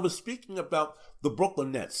 But when I was speaking about the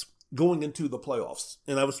Brooklyn Nets going into the playoffs,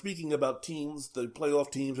 and I was speaking about teams, the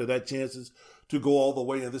playoff teams that had chances to go all the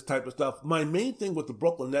way and this type of stuff, my main thing with the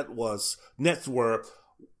Brooklyn Nets were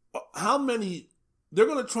how many, they're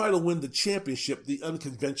going to try to win the championship the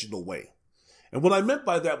unconventional way. And what I meant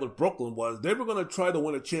by that with Brooklyn was they were going to try to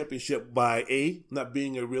win a championship by not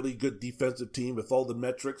being a really good defensive team, with all the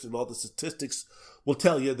metrics and all the statistics will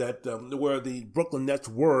tell you that where the Brooklyn Nets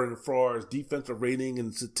were as far as defensive rating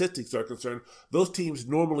and statistics are concerned, those teams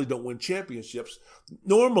normally don't win championships.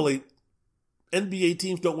 Normally, NBA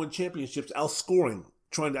teams don't win championships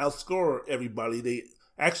trying to outscore everybody.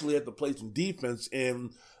 actually had to play some defense,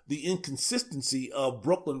 and the inconsistency of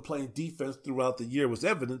Brooklyn playing defense throughout the year was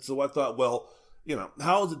evident. So I thought, well,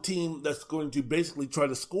 how is a team that's going to basically try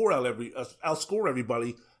to outscore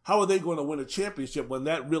everybody, how are they going to win a championship when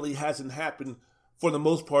that really hasn't happened for the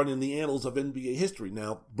most part in the annals of NBA history?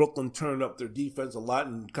 Now, Brooklyn turned up their defense a lot,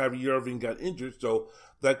 and Kyrie Irving got injured, so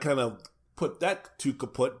that kind of put that to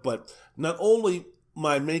kaput. But not only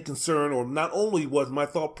my main concern, or not only was my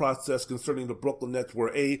thought process concerning the Brooklyn Nets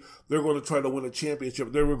were they're going to try to win a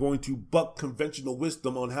championship, they were going to buck conventional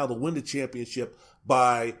wisdom on how to win the championship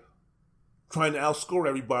by trying to outscore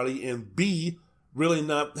everybody, and B, really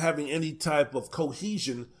not having any type of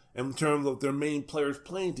cohesion in terms of their main players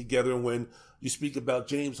playing together. When you speak about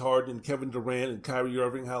James Harden and Kevin Durant and Kyrie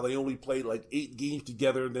Irving, how they only played like 8 games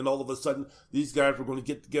together, and then all of a sudden these guys were going to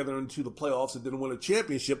get together into the playoffs and then win a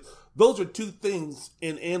championship. Those are two things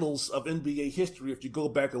in annals of NBA history, if you go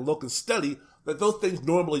back and look and study, that those things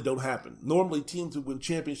normally don't happen. Normally teams who win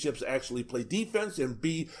championships actually play defense, and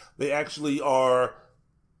B, they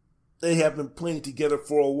have been playing together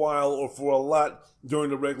for a while or for a lot during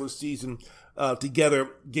the regular season together,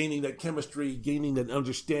 gaining that chemistry, gaining that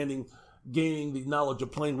understanding, gaining the knowledge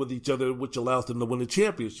of playing with each other, which allows them to win a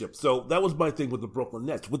championship. So that was my thing with the Brooklyn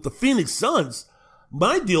Nets. With the Phoenix Suns,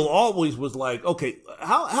 my deal always was like, okay,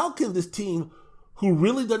 how can this team, who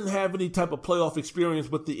really doesn't have any type of playoff experience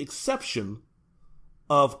with the exception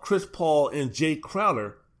of Chris Paul and Jay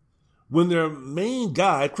Crowder, when their main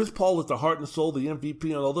guy, Chris Paul is the heart and soul, the MVP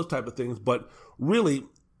and all those type of things, but really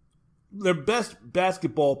their best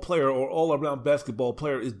basketball player or all-around basketball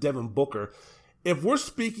player is Devin Booker. If we're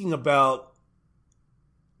speaking about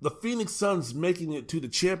the Phoenix Suns making it to the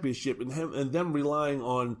championship and them relying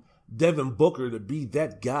on Devin Booker to be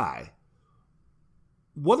that guy,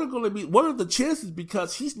 what are the chances?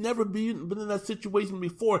 Because he's never been in that situation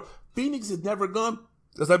before. Phoenix has never gone,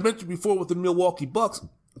 as I mentioned before with the Milwaukee Bucks,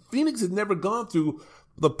 Phoenix has never gone through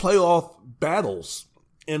the playoff battles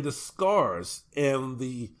and the scars and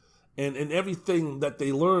and everything that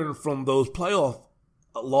they learned from those playoff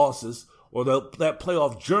losses or that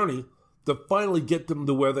playoff journey to finally get them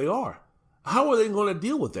to where they are. How are they going to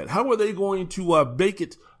deal with that? How are they going to make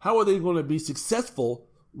it? How are they going to be successful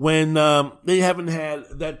when they haven't had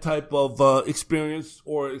that type of experience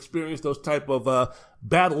or experienced those type of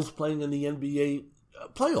battles playing in the NBA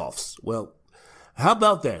playoffs? Well, how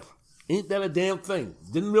about that? Ain't that a damn thing?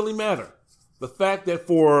 Didn't really matter. The fact that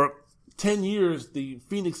for 10 years, the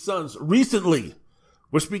Phoenix Suns recently,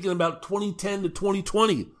 we're speaking about 2010 to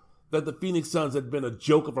 2020, that the Phoenix Suns had been a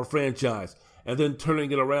joke of a franchise and then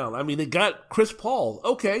turning it around. I mean, they got Chris Paul.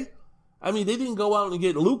 Okay. I mean, they didn't go out and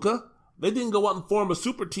get Luka. They didn't go out and form a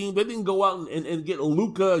super team. They didn't go out and get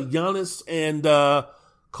Luka, Giannis, and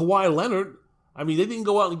Kawhi Leonard. I mean, they didn't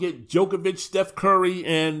go out and get Djokovic, Steph Curry,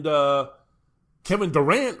 and Kevin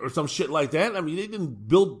Durant or some shit like that. I mean, they didn't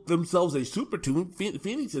build themselves a super team.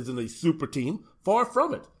 Phoenix isn't a super team. Far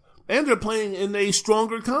from it. And they're playing in a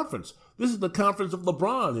stronger conference. This is the conference of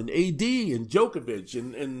LeBron and AD and Djokovic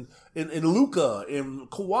and Luka and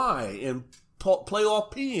Kawhi and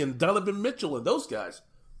Playoff P and Donovan Mitchell and those guys.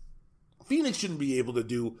 Phoenix shouldn't be able to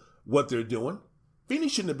do what they're doing.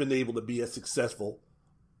 Phoenix shouldn't have been able to be as successful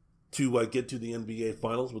to get to the NBA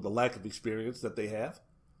Finals with the lack of experience that they have.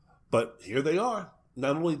 But here they are.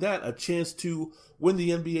 Not only that, a chance to win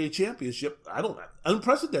the NBA championship.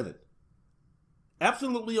 Unprecedented.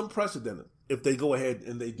 Absolutely unprecedented if they go ahead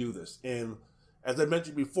and they do this. And as I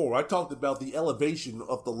mentioned before, I talked about the elevation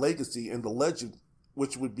of the legacy and the legend,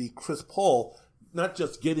 which would be Chris Paul, not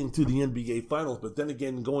just getting to the NBA Finals, but then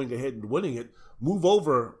again going ahead and winning it, move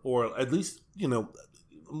over, or at least,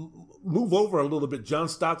 move over a little bit John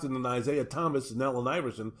Stockton and Isaiah Thomas and Allen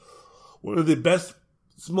Iverson, one of the best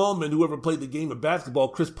small men who ever played the game of basketball.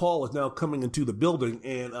 Chris Paul is now coming into the building,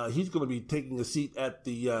 and he's going to be taking a seat at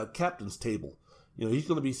the captain's table. He's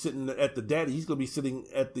going to be sitting at he's going to be sitting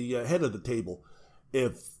at the head of the table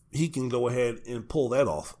if he can go ahead and pull that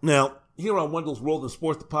off. Now, here on Wendell's World in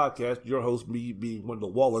Sports, the podcast, your host, me being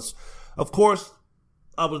Wendell Wallace. Of course,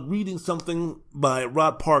 I was reading something by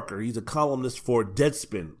Rob Parker. He's a columnist for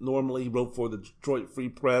Deadspin. Normally, he wrote for the Detroit Free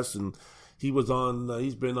Press, and he's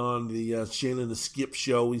been on the Shannon the Skip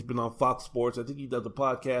show. He's been on Fox Sports. I think he does a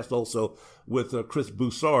podcast also with Chris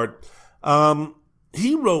Broussard.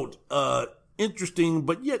 He wrote interesting,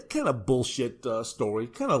 but yet kind of bullshit story,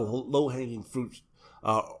 kind of low-hanging fruit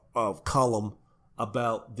column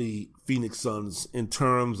about the Phoenix Suns in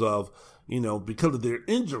terms of, because of their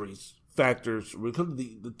injuries factors, because of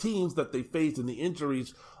the teams that they faced and the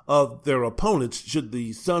injuries of their opponents, should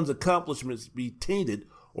the Suns' accomplishments be tainted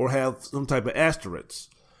or have some type of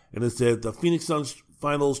asterisk. And it said the Phoenix Suns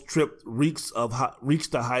finals trip reeks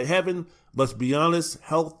to high heaven. Let's be honest,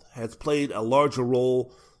 health has played a larger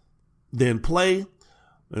role than play.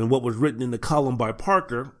 And what was written in the column by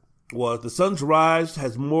Parker was the Suns' rise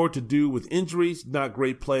has more to do with injuries, not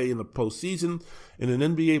great play in the postseason. In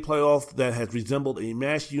an NBA playoff that has resembled a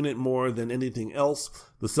mass unit more than anything else,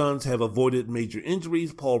 the Suns have avoided major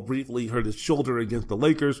injuries. Paul briefly hurt his shoulder against the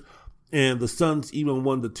Lakers, and the Suns even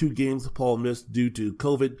won the 2 games Paul missed due to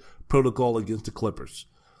COVID protocol against the Clippers.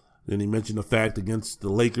 Then he mentioned the fact against the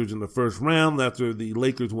Lakers in the first round, after the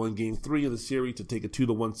Lakers won Game 3 of the series to take a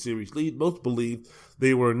 2-1 series lead. Most believed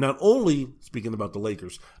they were not only, speaking about the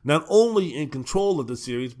Lakers, not only in control of the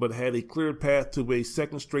series, but had a clear path to a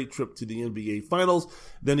second straight trip to the NBA Finals.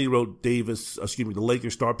 Then he wrote the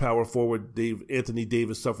Lakers star power forward Anthony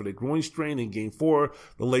Davis suffered a groin strain in Game 4.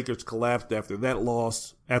 The Lakers collapsed after that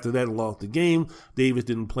lost the game. Davis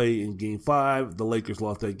didn't play in Game 5. The Lakers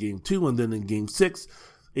lost that Game 2, and then in Game 6,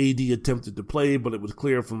 AD attempted to play, but it was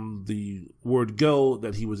clear from the word go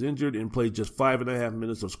that he was injured and played just 5.5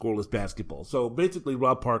 minutes of scoreless basketball. So basically,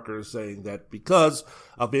 Rob Parker is saying that because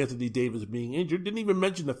of Anthony Davis being injured, didn't even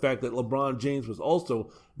mention the fact that LeBron James was also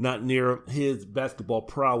not near his basketball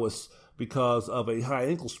prowess because of a high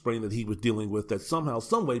ankle sprain that he was dealing with, that somehow,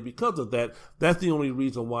 someway, because of that, that's the only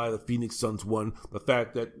reason why the Phoenix Suns won. The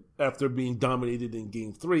fact that after being dominated in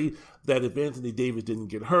Game 3, that if Anthony Davis didn't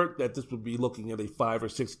get hurt, that this would be looking at a 5 or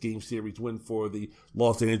 6 game series win for the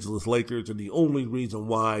Los Angeles Lakers, and the only reason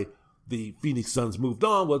why the Phoenix Suns moved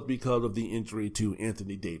on was because of the injury to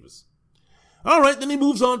Anthony Davis. All right, then he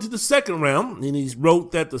moves on to the second round, and he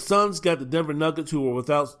wrote that the Suns got the Denver Nuggets, who were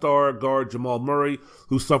without star guard Jamal Murray,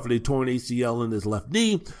 who suffered a torn ACL in his left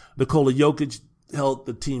knee. Nikola Jokic held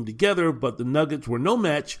the team together, but the Nuggets were no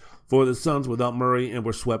match for the Suns without Murray and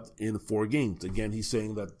were swept in 4 games. Again, he's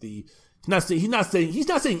saying that he's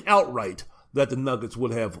not saying outright that the Nuggets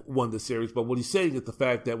would have won the series, but what he's saying is the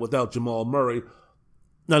fact that without Jamal Murray,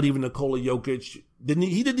 not even Nikola Jokic,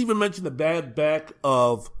 he didn't even mention the bad back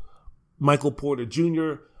of Michael Porter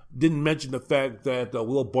Jr., didn't mention the fact that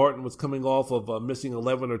Will Barton was coming off of missing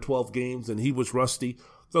 11 or 12 games and he was rusty.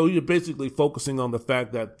 So he was basically focusing on the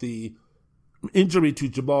fact that the injury to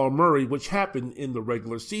Jamal Murray, which happened in the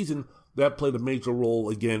regular season, that played a major role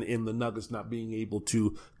again in the Nuggets not being able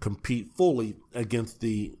to compete fully against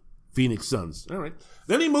the Phoenix Suns. All right.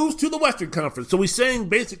 Then he moves to the Western Conference. So he's saying,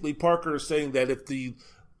 basically, Parker is saying that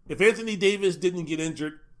if Anthony Davis didn't get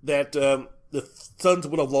injured, that the Suns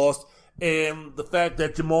would have lost. And the fact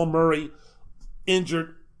that Jamal Murray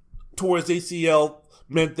injured towards ACL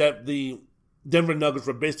meant that the Denver Nuggets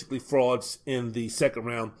were basically frauds in the second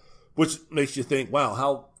round, which makes you think, wow,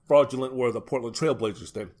 how fraudulent were the Portland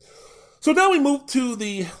Trailblazers then? So now we move to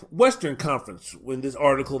the Western Conference, when this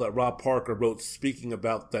article that Rob Parker wrote speaking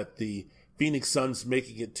about that the Phoenix Suns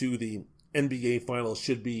making it to the NBA Finals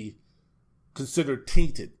should be considered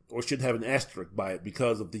tainted, or should have an asterisk by it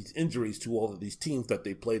because of these injuries to all of these teams that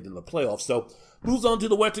they played in the playoffs. So moves on to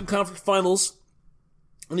the Western Conference Finals,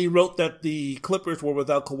 and he wrote that the Clippers were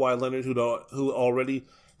without Kawhi Leonard, who already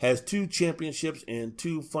has 2 championships and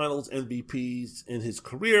 2 Finals MVPs in his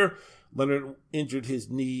career. Leonard injured his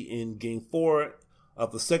knee in Game 4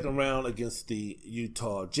 of the second round against the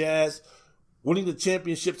Utah Jazz. Winning the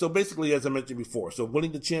championship, so basically, as I mentioned before, so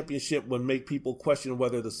winning the championship would make people question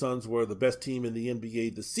whether the Suns were the best team in the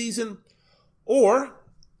NBA this season, or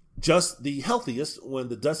just the healthiest when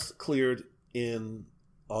the dust cleared on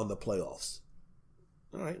the playoffs.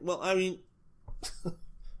 All right, well, I mean,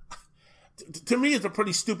 to me, it's a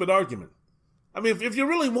pretty stupid argument. I mean, if you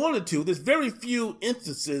really wanted to, there's very few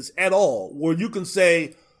instances at all where you can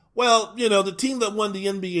say, well, you know, the team that won the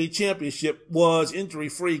NBA championship was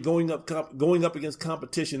injury-free going up against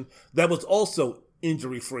competition that was also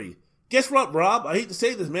injury-free. Guess what, Rob? I hate to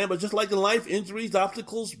say this, man, but just like in life, injuries,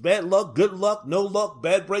 obstacles, bad luck, good luck, no luck,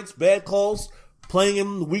 bad breaks, bad calls, playing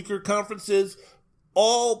in weaker conferences,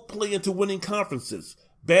 all play into winning conferences.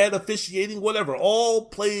 Bad officiating, whatever, all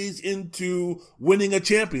plays into winning a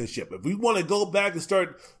championship. If we want to go back and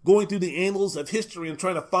start going through the annals of history and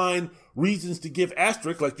trying to find reasons to give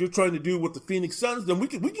asterisk like you're trying to do with the Phoenix Suns, then we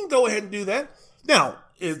can go ahead and do that. Now,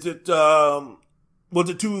 was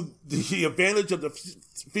it to the advantage of the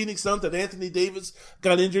Phoenix Suns that Anthony Davis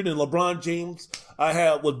got injured and LeBron James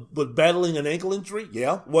was battling an ankle injury?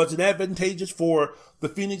 Yeah. Was it advantageous for the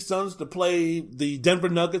Phoenix Suns to play the Denver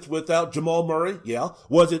Nuggets without Jamal Murray? Yeah.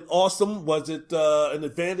 Was it awesome? Was it an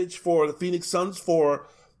advantage for the Phoenix Suns for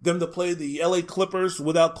them to play the LA Clippers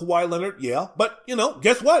without Kawhi Leonard? Yeah. But, you know,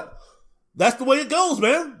 guess what? That's the way it goes,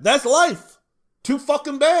 man. That's life. Too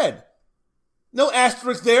fucking bad. No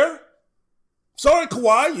asterisk there. Sorry,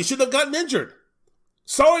 Kawhi, you should have gotten injured.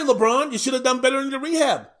 Sorry, LeBron, you should have done better in your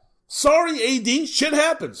rehab. Sorry, AD, shit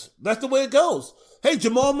happens. That's the way it goes. Hey,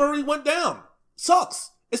 Jamal Murray went down.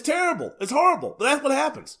 Sucks. It's terrible. It's horrible. But that's what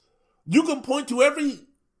happens. You can point to every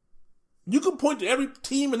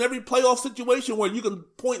team and every playoff situation where you can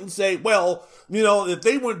point and say, well, if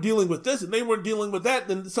they weren't dealing with this and they weren't dealing with that,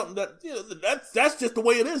 then something that's just the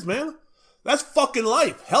way it is, man. That's fucking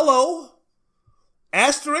life. Hello.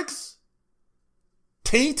 Asterisks.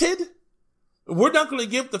 Tainted. We're not going to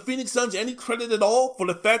give the Phoenix Suns any credit at all for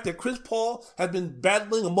the fact that Chris Paul has been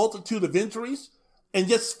battling a multitude of injuries, and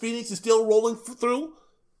yes, Phoenix is still rolling through.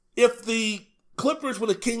 If the Clippers would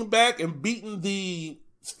have came back and beaten the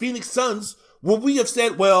Phoenix Suns, would we have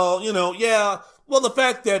said, the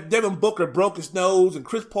fact that Devin Booker broke his nose and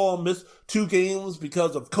Chris Paul missed 2 games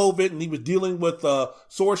because of COVID and he was dealing with a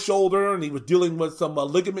sore shoulder and he was dealing with some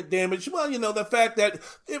ligament damage. Well, the fact that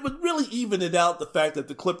it would really even it out, the fact that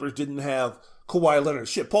the Clippers didn't have Kawhi Leonard.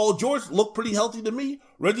 Shit, Paul George looked pretty healthy to me.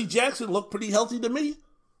 Reggie Jackson looked pretty healthy to me.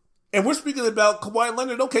 And we're speaking about Kawhi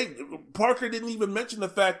Leonard. Okay, Parker didn't even mention the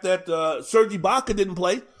fact that Serge Ibaka didn't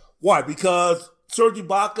play. Why? Because Serge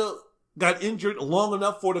Ibaka got injured long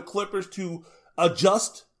enough for the Clippers to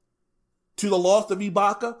adjust to the loss of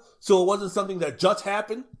Ibaka. So it wasn't something that just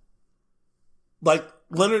happened. Like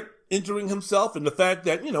Leonard injuring himself, and the fact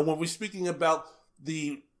that, when we're speaking about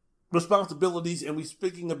the responsibilities and we're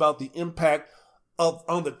speaking about the impact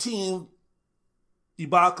on the team,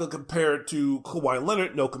 Ibaka compared to Kawhi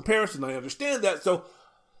Leonard, no comparison. I understand that. So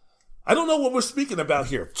I don't know what we're speaking about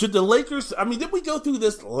here. Should the Lakers, did we go through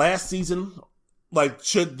this last season? Like,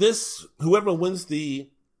 should whoever wins the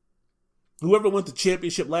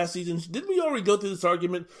championship last season, didn't we already go through this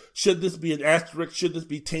argument? Should this be an asterisk? Should this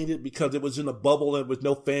be tainted because it was in a bubble and with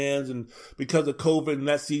no fans, and because of COVID and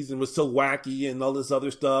that season was so wacky and all this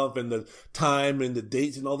other stuff and the time and the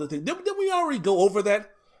dates and all the things? Didn't we already go over that?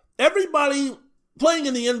 Everybody playing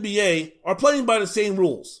in the NBA are playing by the same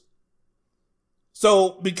rules.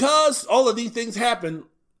 So because all of these things happen,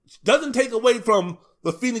 doesn't take away from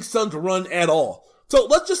the Phoenix Suns run at all. So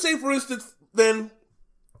let's just say, for instance, then,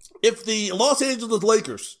 if the Los Angeles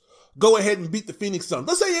Lakers go ahead and beat the Phoenix Suns,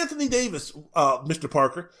 let's say Anthony Davis, Mr.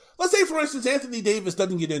 Parker, let's say, for instance, Anthony Davis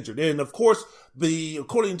doesn't get injured. And of course,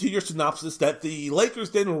 according to your synopsis, that the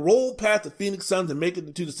Lakers then roll past the Phoenix Suns and make it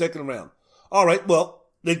into the second round. All right, well,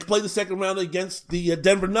 they play the second round against the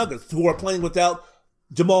Denver Nuggets, who are playing without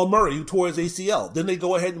Jamal Murray, who tore his ACL. Then they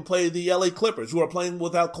go ahead and play the LA Clippers, who are playing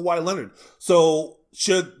without Kawhi Leonard. So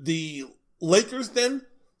should the Lakers then,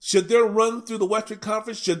 should their run through the Western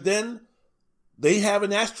Conference, should then they have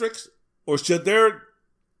an asterisk? Or should their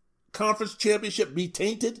conference championship be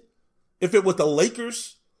tainted if it was the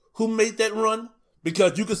Lakers who made that run?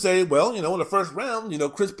 Because you could say, well, in the first round,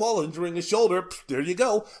 Chris Paul injuring his shoulder, there you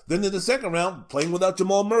go. Then in the second round, playing without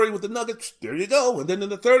Jamal Murray with the Nuggets, there you go. And then in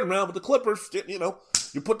the third round with the Clippers,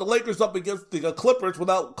 you put the Lakers up against the Clippers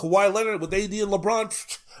without Kawhi Leonard, with AD and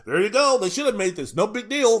LeBron, there you go. They should have made this. No big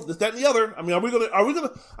deal. This, that, and the other.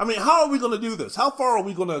 how are we gonna do this? How far are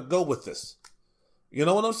we gonna go with this? You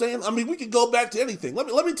know what I'm saying? We could go back to anything. Let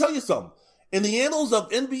me tell you something. In the annals of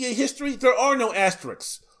NBA history, there are no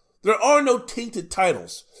asterisks. There are no tainted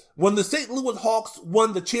titles. When the St. Louis Hawks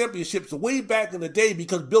won the championships way back in the day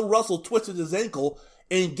because Bill Russell twisted his ankle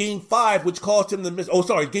in Game 5, which caused him to miss,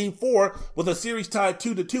 Game 4 with a series tied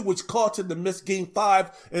 2-2, which caused him to miss Game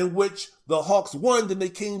 5, in which the Hawks won. Then they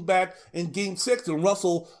came back in Game 6 and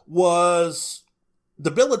Russell was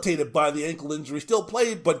debilitated by the ankle injury, still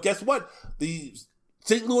played, but guess what? The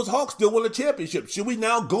St. Louis Hawks still won a championship. Should we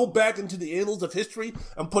now go back into the annals of history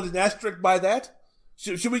and put an asterisk by that?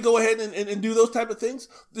 Should we go ahead and do those type of things?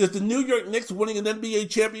 Is the New York Knicks winning an NBA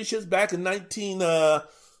championship back in when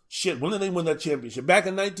did they win that championship? Back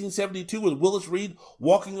in 1972 with Willis Reed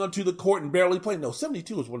walking onto the court and barely playing. No,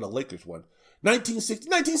 72 was when the Lakers won.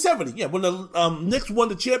 1970, yeah, when the Knicks won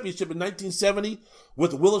the championship in 1970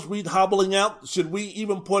 with Willis Reed hobbling out. Should we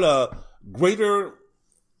even put a greater,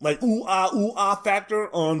 ooh ah factor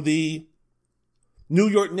on the New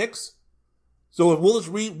York Knicks? So if Willis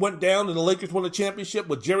Reed went down and the Lakers won a championship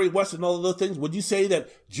with Jerry West and all of those things, would you say that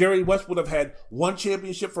Jerry West would have had one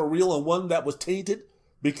championship for real and one that was tainted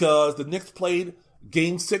because the Knicks played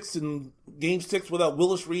Game 6 without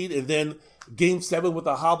Willis Reed and then Game 7 with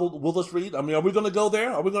a hobbled Willis Reed? Are we going to go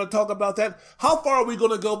there? Are we going to talk about that? How far are we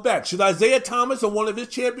going to go back? Should Isaiah Thomas and one of his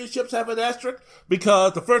championships have an asterisk?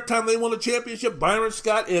 Because the first time they won a championship, Byron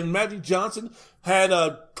Scott and Magic Johnson had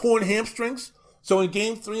torn hamstrings. So in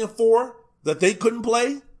Game 3 and 4, that they couldn't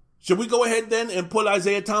play? Should we go ahead then and put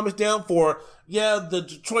Isaiah Thomas down for, the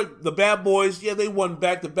Detroit, the Bad Boys, they won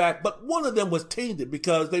back-to-back, but one of them was tainted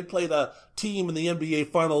because they played a team in the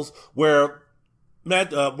NBA Finals where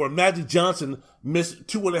Magic Johnson missed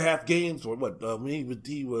 2.5 games, or what? He missed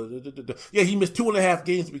 2.5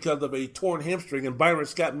 games because of a torn hamstring, and Byron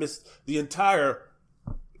Scott missed the entire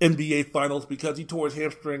NBA Finals because he tore his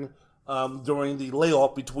hamstring during the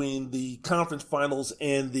layoff between the conference finals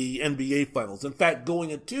and the NBA Finals. In fact,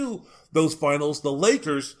 going into those finals, the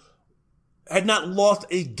Lakers had not lost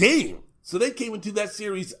a game, so they came into that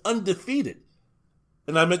series undefeated.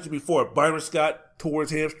 And I mentioned before, Byron Scott tore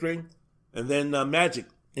his hamstring. And then Magic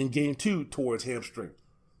in Game 2 tore his hamstring.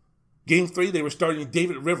 Game 3, they were starting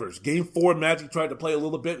David Rivers. Game 4, Magic tried to play a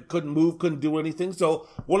little bit, couldn't move, couldn't do anything. So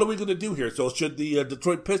what are we going to do here? So should the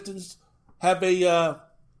Detroit Pistons have a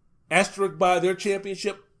asterisk by their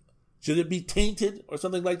championship? Should it be tainted or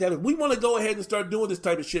something like that? If we want to go ahead and start doing this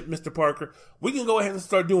type of shit, Mr. Parker, we can go ahead and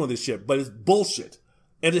start doing this shit. But it's bullshit.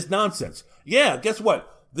 And it's nonsense. Yeah, guess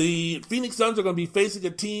what? The Phoenix Suns are going to be facing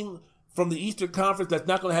a team from the Eastern Conference that's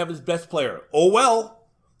not going to have its best player. Oh well,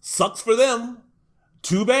 sucks for them.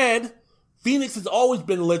 Too bad. Phoenix has always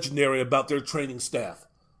been legendary about their training staff.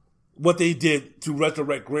 What they did to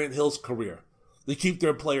resurrect Grant Hill's career. They keep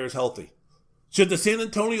their players healthy. Should the San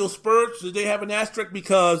Antonio Spurs, should they have an asterisk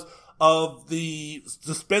because of the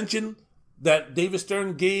suspension that David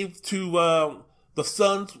Stern gave to the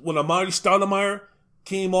Suns when Amari Stoudemire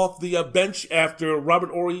came off the bench after Robert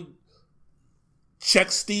Horry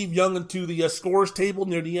checked Steve Young into the scorers table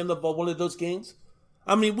near the end of one of those games?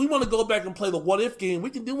 I mean, we want to go back and play the what-if game.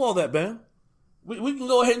 We can do all that, man. We can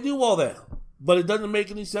go ahead and do all that. But it doesn't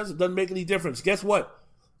make any sense. It doesn't make any difference. Guess what?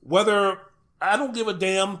 I don't give a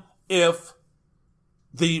damn if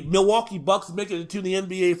the Milwaukee Bucks make it into the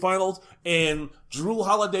NBA Finals and Jrue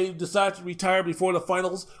Holiday decides to retire before the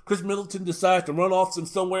finals. Chris Middleton decides to run off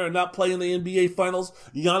somewhere and not play in the NBA Finals.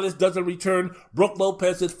 Giannis doesn't return. Brook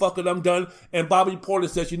Lopez says, fuck it, I'm done. And Bobby Portis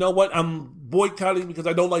says, you know what? I'm boycotting because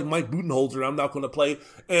I don't like Mike Budenholzer. I'm not going to play.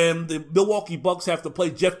 And the Milwaukee Bucks have to play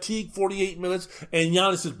Jeff Teague 48 minutes and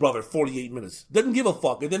Giannis' brother 48 minutes. Doesn't give a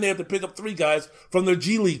fuck. And then they have to pick up 3 guys from their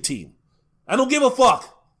G League team. I don't give a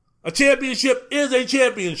fuck. A championship is a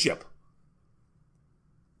championship.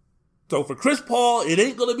 So for Chris Paul, it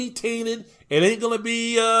ain't going to be tainted. It ain't going to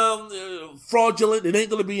be fraudulent. It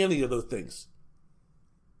ain't going to be any of those things.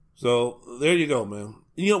 So there you go, man.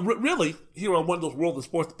 You know, really, here on Wendell's World of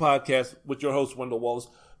Sports podcast with your host, Wendell Wallace,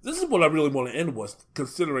 this is what I really want to end with,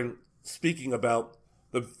 considering speaking about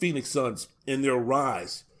the Phoenix Suns and their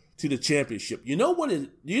rise to the championship. You know what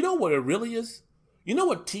it really is? You know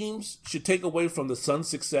what teams should take away from the Suns'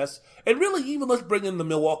 success? And really, even let's bring in the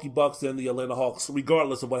Milwaukee Bucks and the Atlanta Hawks,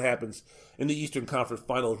 regardless of what happens in the Eastern Conference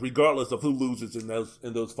Finals, regardless of who loses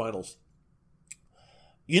in those finals.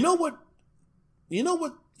 You know what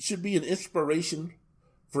should be an inspiration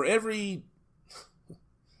for every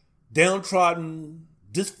downtrodden,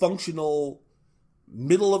 dysfunctional,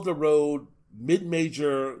 middle-of-the-road,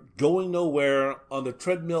 mid-major, going nowhere on the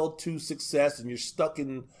treadmill to success, and you're stuck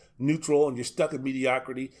in neutral and you're stuck in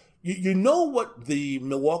mediocrity. You know what the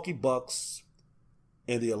Milwaukee Bucks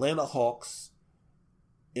and the Atlanta Hawks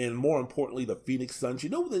and more importantly the Phoenix Suns,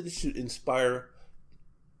 you know what they should inspire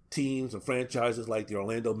teams and franchises like the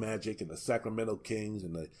Orlando Magic and the Sacramento Kings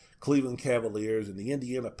and the Cleveland Cavaliers and the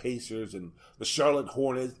Indiana Pacers and the Charlotte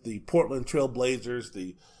Hornets, the Portland Trail Blazers,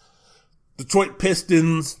 the Detroit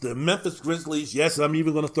Pistons, the Memphis Grizzlies. Yes, I'm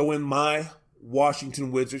even going to throw in my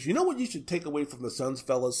Washington Wizards. You know what you should take away from the Suns,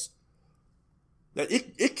 fellas? That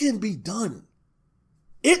it can be done.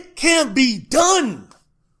 It can be done.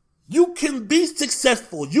 You can be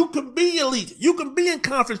successful. You can be elite. You can be in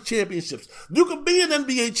conference championships. You can be in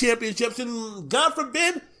NBA championships. And God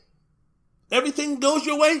forbid, everything goes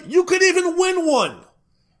your way. You could even win one.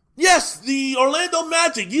 Yes, the Orlando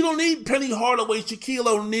Magic. You don't need Penny Hardaway, Shaquille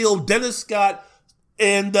O'Neal, Dennis Scott,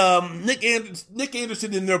 and Nick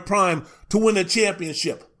Anderson in their prime to win a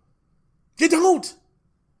championship. You don't.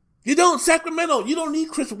 Sacramento, you don't need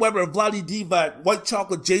Chris Webber, Vlade Divac, White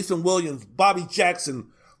Chocolate, Jason Williams, Bobby Jackson,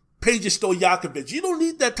 Peja Stojakovic. You don't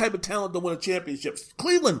need that type of talent to win a championship.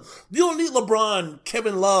 Cleveland, you don't need LeBron,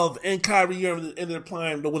 Kevin Love, and Kyrie Irving in their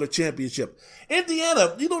prime to win a championship.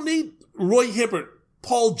 Indiana, you don't need Roy Hibbert,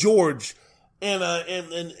 Paul George, and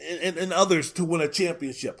others to win a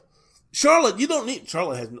championship. Charlotte, you don't need,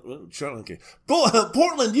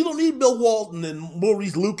 Portland, you don't need Bill Walton and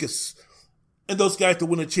Maurice Lucas and those guys to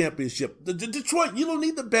win a championship. Detroit, you don't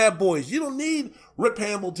need the bad boys. You don't need Rip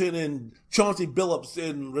Hamilton and Chauncey Billups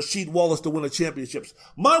and Rasheed Wallace to win a championship.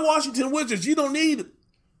 My Washington Wizards, you don't need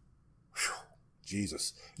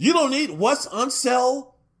Jesus. You don't need Wes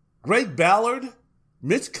Unseld, Greg Ballard,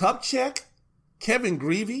 Mitch Kupchak, Kevin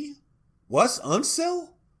Greavy, Wes Unseld,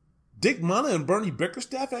 Dick Mana, and Bernie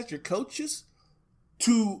Bickerstaff as your coaches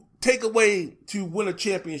to take away to win a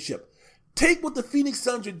championship. Take what the Phoenix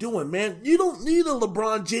Suns are doing, man. You don't need a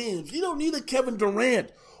LeBron James. You don't need a Kevin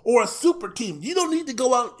Durant or a super team. You don't need to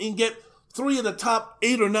go out and get 3 of the top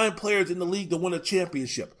 8 or 9 players in the league to win a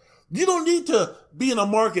championship. You don't need to be in a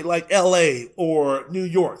market like LA or New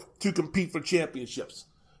York to compete for championships.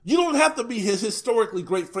 You don't have to be his historically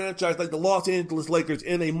great franchise like the Los Angeles Lakers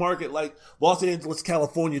in a market like Los Angeles,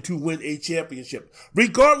 California to win a championship.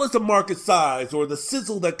 Regardless of market size or the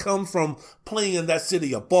sizzle that comes from playing in that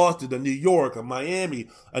city of Boston, or New York, or Miami,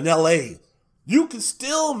 and LA, you can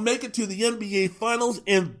still make it to the NBA Finals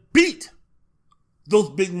and beat those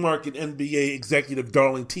big market NBA executive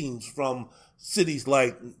darling teams from cities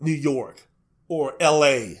like New York or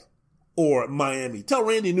LA or Miami. Tell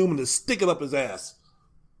Randy Newman to stick it up his ass.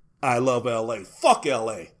 I love LA. Fuck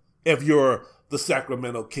LA. If you're the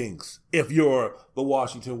Sacramento Kings, if you're the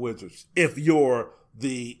Washington Wizards, if you're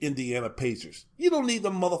the Indiana Pacers. You don't need the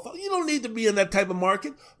motherfucker. You don't need to be in that type of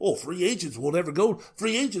market. Oh, free agents will never go.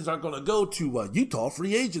 Free agents aren't going to go to Utah.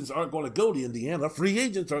 Free agents aren't going to go to Indiana. Free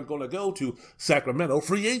agents aren't going to go to Sacramento.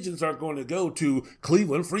 Free agents aren't going to go to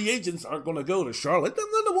Cleveland. Free agents aren't going to go to Charlotte.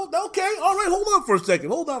 Okay, all right, hold on for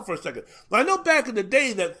a second. I know back in the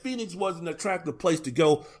day that Phoenix was an attractive place to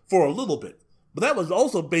go for a little bit. But that was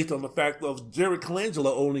also based on the fact of Jerry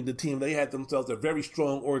Colangelo owning the team. They had themselves a very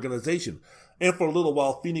strong organization. And for a little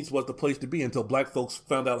while, Phoenix was the place to be until black folks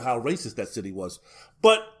found out how racist that city was.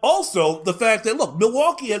 But also the fact that, look,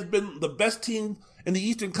 Milwaukee has been the best team in the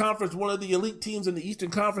Eastern Conference, one of the elite teams in the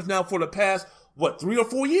Eastern Conference now for the past, 3 or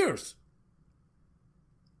 4 years.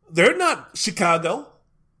 They're not Chicago.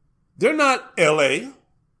 They're not LA.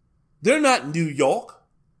 They're not New York.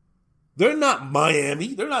 They're not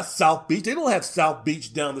Miami. They're not South Beach. They don't have South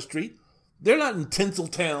Beach down the street. They're not in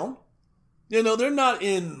Tinseltown. They're not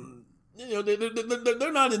in,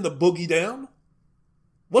 they're not in the Boogie Down.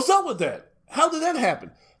 What's up with that? How did that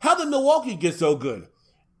happen? How did Milwaukee get so good?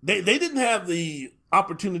 They didn't have the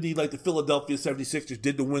opportunity like the Philadelphia 76ers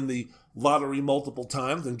did to win the lottery multiple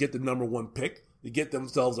times and get the number 1 pick, to get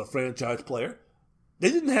themselves a franchise player.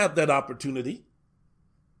 They didn't have that opportunity.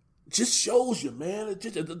 Just shows you, man.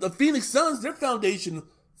 The Phoenix Suns, their foundation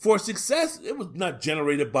for success, it was not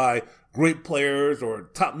generated by great players or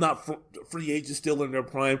top-notch free agents still in their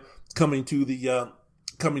prime coming to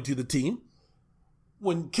the team.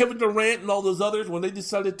 When Kevin Durant and all those others, when they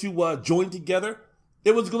decided to join together,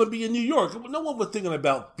 it was going to be in New York. No one was thinking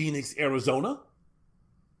about Phoenix, Arizona.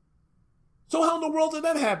 So how in the world did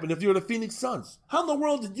that happen if you're the Phoenix Suns? How in the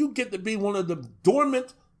world did you get to be one of the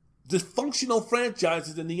dormant, dysfunctional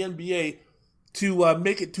franchises in the NBA to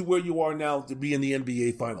make it to where you are now to be in the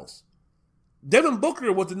NBA Finals? Devin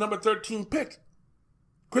Booker was the number 13 pick.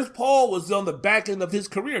 Chris Paul was on the back end of his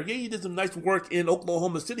career. Yeah, he did some nice work in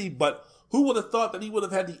Oklahoma City, but who would have thought that he would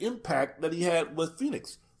have had the impact that he had with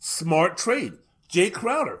Phoenix? Smart trade. Jay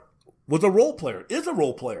Crowder was a role player, is a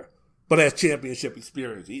role player, but has championship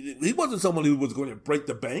experience. He wasn't someone who was going to break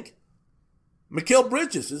the bank. Mikal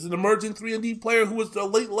Bridges is an emerging 3-and-D player who was a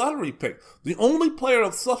late lottery pick. The only player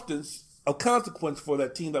of substance, of consequence for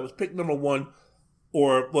that team that was picked number 1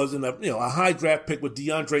 or was in a high draft pick with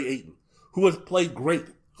DeAndre Ayton, who has played great,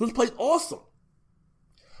 who has played awesome.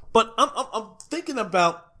 But I'm thinking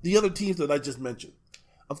about the other teams that I just mentioned.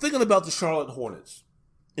 I'm thinking about the Charlotte Hornets,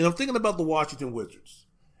 and I'm thinking about the Washington Wizards,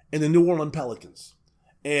 and the New Orleans Pelicans,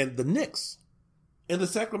 and the Knicks, and the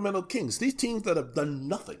Sacramento Kings. These teams that have done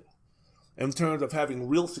nothing in terms of having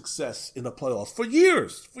real success in the playoffs for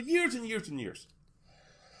years and years and years.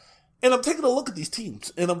 And I'm taking a look at these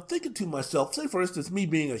teams, and I'm thinking to myself, say for instance, me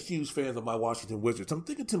being a huge fan of my Washington Wizards, I'm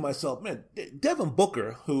thinking to myself, man, Devin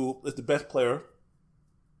Booker, who is the best player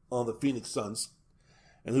on the Phoenix Suns,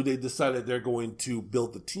 and who they decided they're going to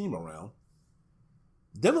build the team around,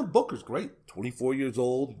 Devin Booker's great, 24 years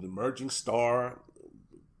old, an emerging star,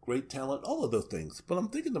 great talent, all of those things. But I'm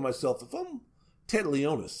thinking to myself, if I'm Ted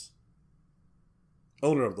Leonsis,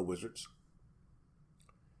 owner of the Wizards,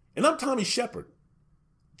 and I'm Tommy Shepard,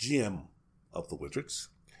 GM of the Wizards,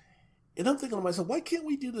 and I'm thinking to myself, why can't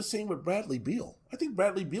we do the same with Bradley Beal? I think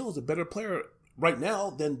Bradley Beal is a better player right now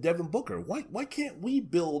than Devin Booker. Why can't we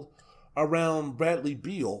build around Bradley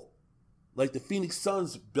Beal like the Phoenix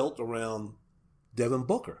Suns built around Devin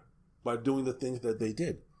Booker by doing the things that they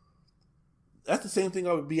did? That's the same thing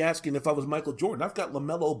I would be asking if I was Michael Jordan. I've got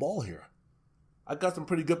LaMelo Ball here. I got some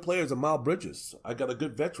pretty good players in Miles Bridges. I got a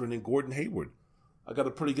good veteran in Gordon Hayward. I got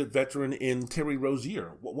a pretty good veteran in Terry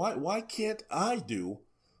Rozier. Why can't I do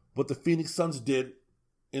what the Phoenix Suns did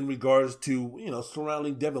in regards to,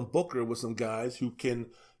 surrounding Devin Booker with some guys who can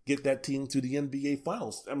get that team to the NBA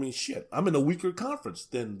Finals? I mean, shit, I'm in a weaker conference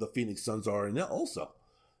than the Phoenix Suns are in that also.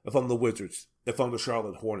 If I'm the Wizards, if I'm the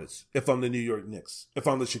Charlotte Hornets, if I'm the New York Knicks, if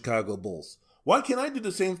I'm the Chicago Bulls. Why can't I do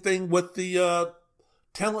the same thing with the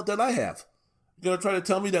talent that I have? You're going to try to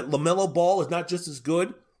tell me that LaMelo Ball is not just as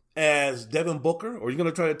good as Devin Booker? Or you're going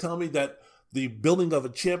to try to tell me that the building of a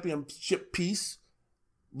championship piece,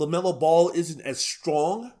 LaMelo Ball isn't as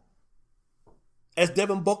strong as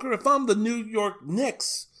Devin Booker? If I'm the New York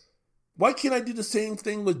Knicks, why can't I do the same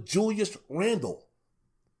thing with Julius Randle?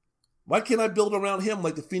 Why can't I build around him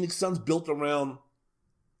like the Phoenix Suns built around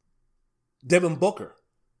Devin Booker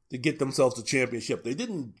to get themselves a championship? They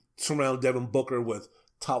didn't surround Devin Booker with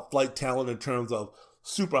top flight talent in terms of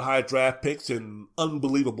super high draft picks and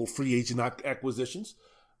unbelievable free agent acquisitions.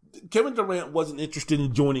 Kevin Durant wasn't interested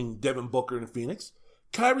in joining Devin Booker in Phoenix.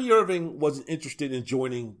 Kyrie Irving wasn't interested in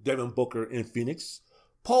joining Devin Booker in Phoenix.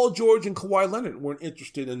 Paul George and Kawhi Leonard weren't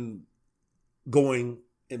interested in going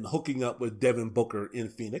and hooking up with Devin Booker in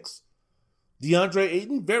Phoenix. DeAndre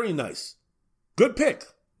Ayton, very nice. Good pick.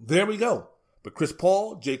 There we go. But Chris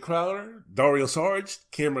Paul, Jay Crowder, Dario Saric,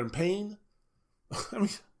 Cameron Payne. I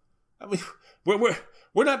mean,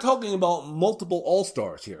 we're not talking about multiple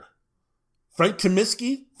all-stars here. Frank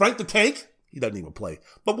Kaminsky, Frank the Tank, he doesn't even play.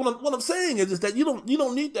 But what I'm saying is that you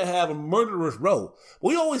don't need to have a murderer's row.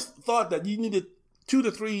 We always thought that you needed 2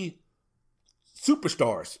 to 3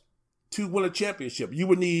 superstars to win a championship. You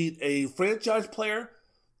would need a franchise player,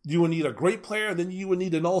 you would need a great player, and then you would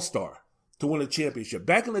need an all-star to win a championship.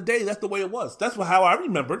 Back in the day, that's the way it was. That's how I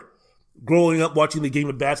remembered growing up watching the game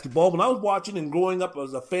of basketball. When I was watching and growing up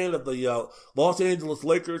as a fan of the Los Angeles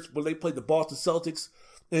Lakers, when they played the Boston Celtics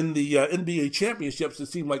in the NBA championships, it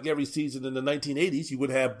seemed like every season in the 1980s, you would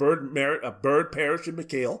have Bird, Parrish, and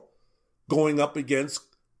McHale going up against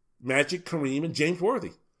Magic, Kareem, and James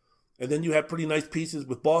Worthy. And then you had pretty nice pieces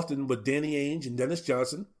with Boston with Danny Ainge and Dennis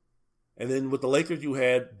Johnson. And then with the Lakers, you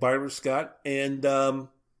had Byron Scott and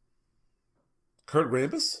Kurt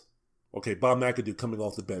Rambis. Okay, Bob McAdoo coming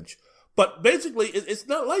off the bench. But basically, it's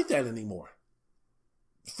not like that anymore.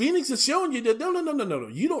 Phoenix is showing you that no.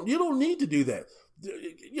 You don't need to do that.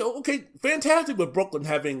 Okay, fantastic with Brooklyn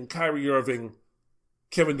having Kyrie Irving,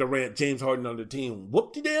 Kevin Durant, James Harden on the team.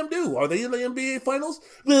 Whoop-de-damn-do. Are they in the NBA Finals?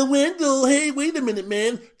 Well, Wendell, hey, wait a minute,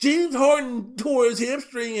 man. James Harden tore his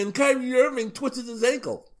hamstring and Kyrie Irving twisted his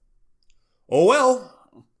ankle. Oh,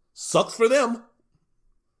 well. Sucks for them.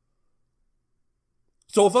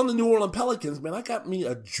 So if I'm the New Orleans Pelicans, man, I got me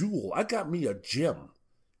a jewel. I got me a gem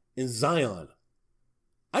in Zion.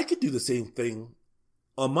 I could do the same thing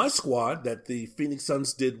on my squad that the Phoenix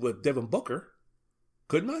Suns did with Devin Booker.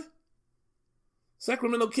 Couldn't I?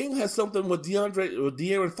 Sacramento King has something with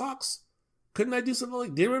De'Aaron Fox. Couldn't I do something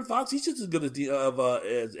like De'Aaron Fox? He's just as good as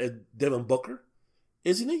Devin Booker,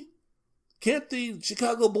 isn't he? Can't the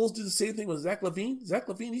Chicago Bulls do the same thing with Zach LaVine? Zach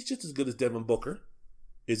LaVine, he's just as good as Devin Booker,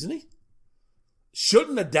 isn't he?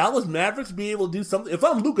 Shouldn't the Dallas Mavericks be able to do something? If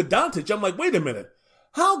I'm Luka Doncic, I'm like, wait a minute.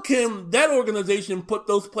 How can that organization put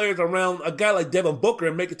those players around a guy like Devin Booker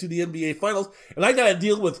and make it to the NBA Finals? And I got to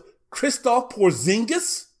deal with Kristaps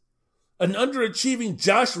Porzingis, an underachieving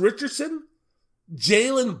Josh Richardson,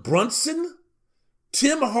 Jalen Brunson,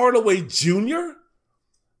 Tim Hardaway Jr.,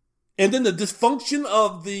 and then the dysfunction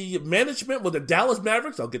of the management with the Dallas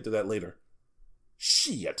Mavericks. I'll get to that later.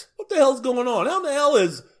 Shit. What the hell's going on? How the hell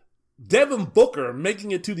is Devin Booker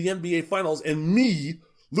making it to the NBA Finals and me,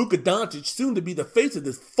 Luka Doncic, soon to be the face of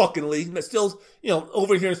this fucking league that's still,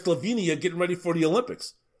 over here in Slovenia getting ready for the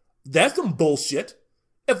Olympics? That's some bullshit.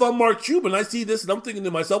 If I'm Mark Cuban, I see this and I'm thinking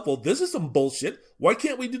to myself, well, this is some bullshit. Why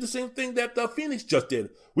can't we do the same thing that Phoenix just did?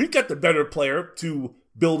 We've got the better player to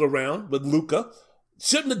build around with Luka.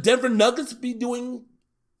 Shouldn't the Denver Nuggets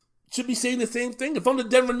should be saying the same thing? If I'm the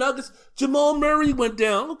Denver Nuggets, Jamal Murray went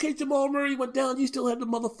down. Okay, Jamal Murray went down. You still have the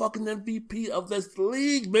motherfucking MVP of this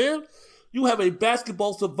league, man. You have a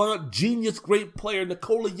basketball savant, genius, great player,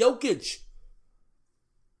 Nikola Jokic.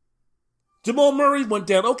 Jamal Murray went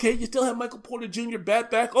down. Okay, you still have Michael Porter Jr.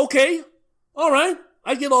 back. Okay, all right.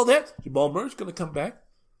 I get all that. Jamal Murray's going to come back.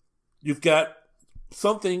 You've got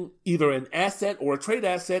something, either an asset or a trade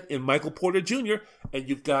asset in Michael Porter Jr., and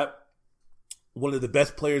you've got one of the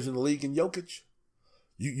best players in the league in Jokic.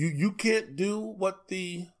 You can't do what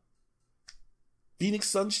the Phoenix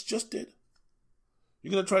Suns just did.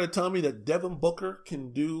 You're going to try to tell me that Devin Booker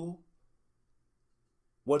can do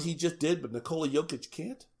what he just did, but Nikola Jokic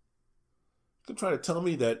can't? You're going to try to tell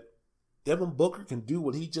me that Devin Booker can do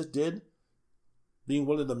what he just did, being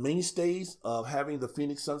one of the mainstays of having the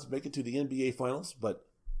Phoenix Suns make it to the NBA Finals, but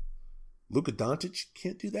Luka Doncic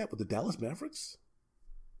can't do that with the Dallas Mavericks?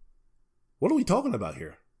 What are we talking about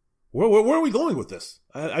here? Where are we going with this?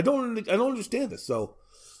 I don't understand this. So,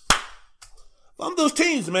 I'm those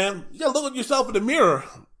teams, man. You gotta look at yourself in the mirror.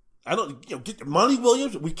 Get Monty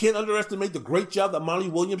Williams. We can't underestimate the great job that Monty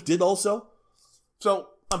Williams did also. So,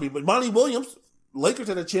 with Monty Williams, Lakers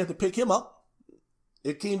had a chance to pick him up.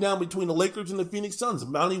 It came down between the Lakers and the Phoenix Suns.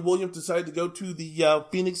 Monty Williams decided to go to the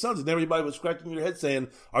Phoenix Suns, and everybody was scratching their head saying,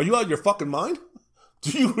 are you out of your fucking mind?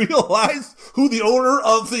 Do you realize who the owner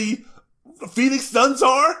of the Phoenix Suns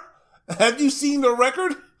are? Have you seen their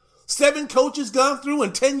record? 7 coaches gone through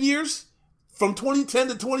in 10 years from 2010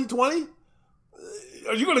 to 2020?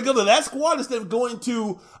 Are you going to go to that squad instead of going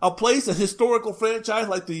to a place, a historical franchise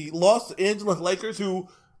like the Los Angeles Lakers, who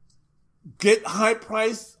get high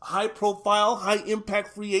price, high profile, high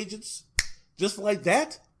impact free agents just like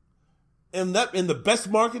that? And that in the best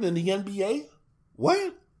market in the NBA?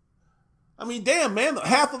 What? Damn, man,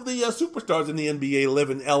 half of the superstars in the NBA live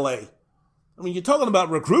in LA. You're talking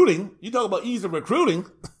about recruiting. You talk about ease of recruiting.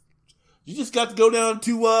 You just got to go down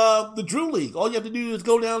to the Drew League. All you have to do is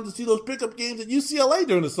go down to see those pickup games at UCLA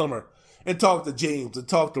during the summer and talk to James and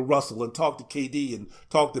talk to Russell and talk to KD and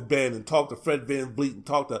talk to Ben and talk to Fred VanVleet and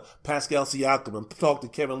talk to Pascal Siakam and talk to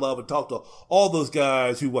Kevin Love and talk to all those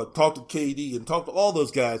guys who talk to KD and talk to all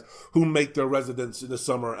those guys who make their residence in the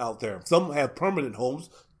summer out there. Some have permanent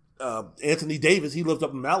homes. Anthony Davis, he lives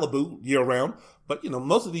up in Malibu year round. But,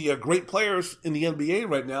 most of the great players in the NBA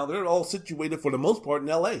right now, they're all situated for the most part in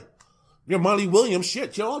LA. You're Monty Williams,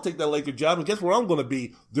 shit, I'll take that Laker job, and guess where I'm going to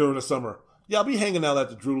be during the summer? Yeah, I'll be hanging out at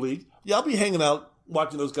the Drew League. Yeah, I'll be hanging out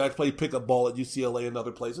watching those guys play pickup ball at UCLA and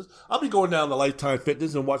other places. I'll be going down to Lifetime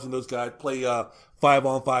Fitness and watching those guys play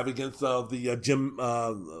 5-on-5 against the gym,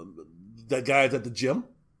 the guys at the gym.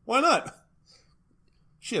 Why not?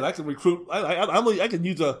 Shit, I can recruit.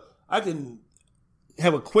 I can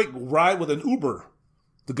have a quick ride with an Uber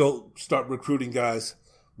to go start recruiting guys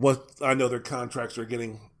once I know their contracts are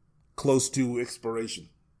getting close to expiration.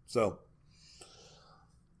 So,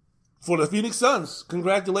 for the Phoenix Suns,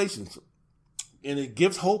 congratulations. And it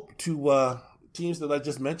gives hope to teams that I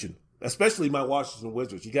just mentioned, especially my Washington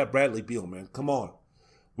Wizards. You got Bradley Beal, man. Come on.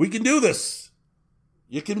 We can do this.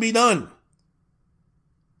 It can be done.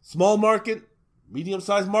 Small market,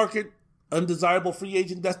 medium-sized market, undesirable free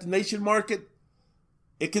agent destination market.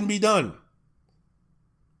 It can be done.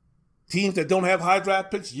 Teams that don't have high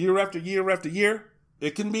draft picks year after year after year,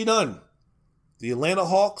 it can be done. The Atlanta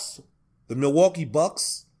Hawks, the Milwaukee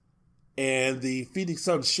Bucks, and the Phoenix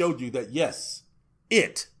Suns showed you that, yes,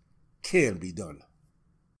 it can be done.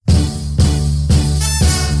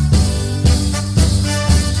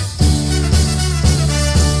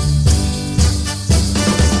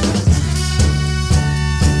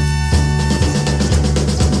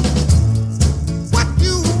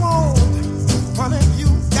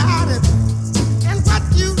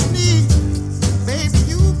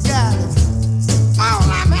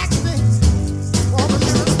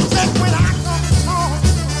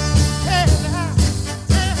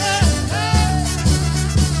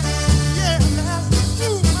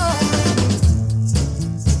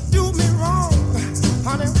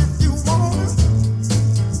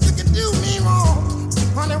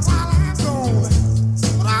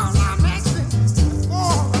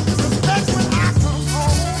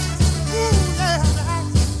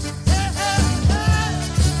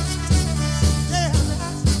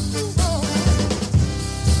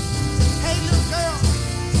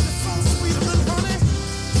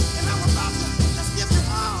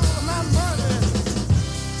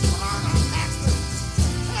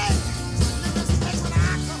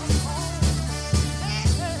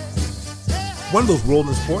 Wendell's World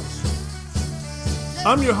in Sports.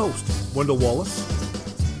 I'm your host, Wendell Wallace.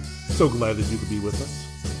 So glad that you could be with us.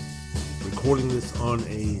 Recording this on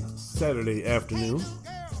a Saturday afternoon.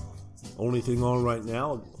 Only thing on right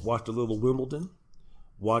now, watched a little Wimbledon,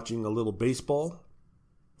 watching a little baseball,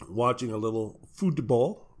 watching a little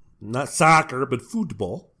football. Not soccer, but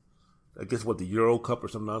football. I guess the Euro Cup or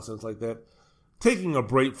some nonsense like that. Taking a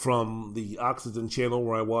break from the Oxygen channel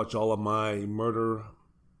where I watch all of my murder,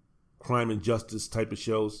 crime and justice type of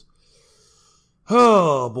shows.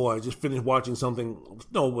 Oh boy, I just finished watching something.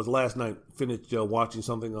 No, it was last night. Finished watching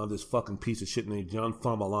something on this fucking piece of shit named John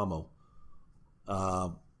Famulamo.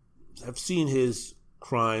 I've seen his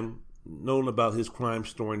crime, known about his crime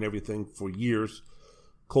story and everything for years.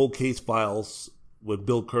 Cold Case Files with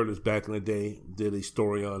Bill Curtis back in the day did a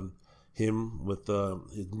story on him with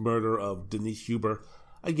his murder of Denise Huber.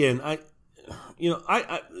 Again, I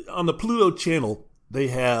on the Pluto channel, they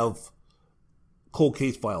have Cold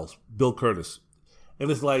Case Files, Bill Curtis. And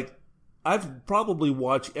it's like, I've probably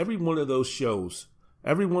watched every one of those shows,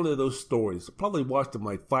 every one of those stories. Probably watched them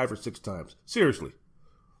like 5 or 6 times. Seriously,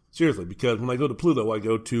 because when I go to Pluto, I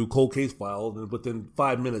go to Cold Case Files, and within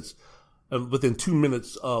 5 minutes, within 2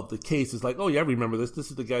 minutes of the case, it's like, oh yeah, I remember this. This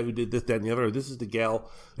is the guy who did this, that, and the other. Or this is the gal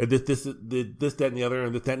that did this, that, and the other,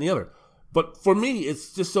 and this, that, and the other. But for me,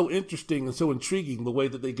 it's just so interesting and so intriguing the way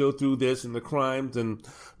that they go through this and the crimes and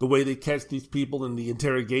the way they catch these people and the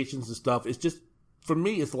interrogations and stuff. It's just, for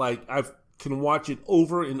me, it's like I can watch it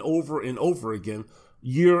over and over and over again,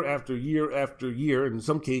 year after year after year, and in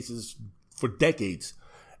some cases for decades.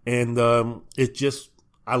 And it just,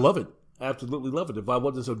 I love it. Absolutely love it. If I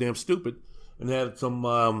wasn't so damn stupid and had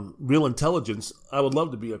some real intelligence, I would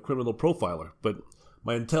love to be a criminal profiler. But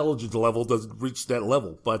my intelligence level doesn't reach that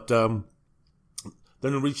level. But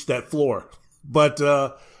doesn't reach that floor. But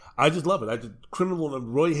I just love it. Criminal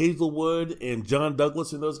and Roy Hazelwood and John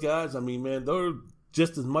Douglas and those guys, I mean, man, they're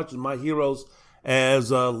just as much as my heroes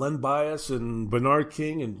as Len Bias and Bernard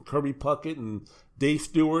King and Kirby Puckett and Dave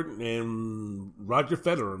Stewart and Roger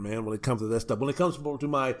Federer, man, when it comes to that stuff. When it comes to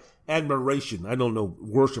my admiration, I don't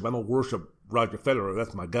worship Roger Federer.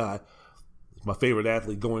 That's my guy. It's my favorite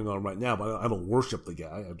athlete going on right now, but I don't worship the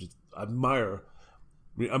guy. I just admire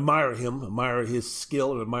him, admire his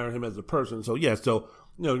skill, and admire him as a person. So, yeah,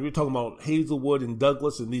 you're talking about Hazelwood and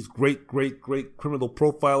Douglas and these great, great, great criminal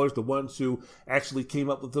profilers, the ones who actually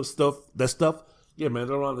came up with that stuff. Yeah, man,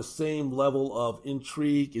 they're on the same level of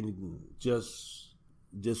intrigue and just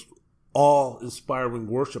awe-inspiring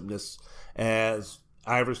worshipness as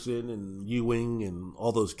Iverson and Ewing and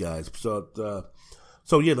all those guys. So the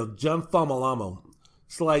John Famulamo.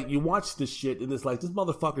 It's like you watch this shit and it's like this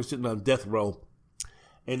motherfucker's sitting on death row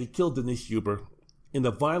and he killed Denise Huber in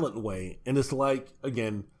a violent way. And it's like,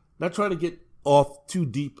 again, not trying to get off too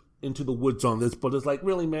deep into the woods on this, but it's like,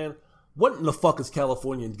 really, man, what in the fuck is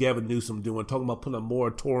California and Gavin Newsom doing talking about putting a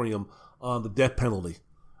moratorium on the death penalty?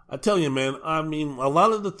 I tell you, man, I mean, a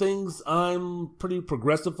lot of the things I'm pretty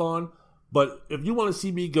progressive on, but if you want to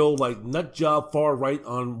see me go like nut job far right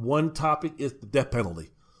on one topic, it's the death penalty.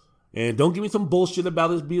 And don't give me some bullshit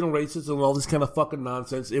about us being racist and all this kind of fucking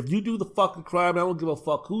nonsense. If you do the fucking crime, I don't give a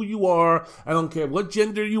fuck who you are. I don't care what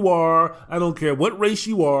gender you are. I don't care what race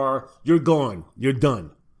you are. You're gone. You're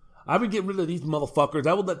done. I would get rid of these motherfuckers.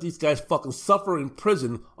 I would let these guys fucking suffer in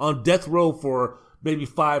prison on death row for maybe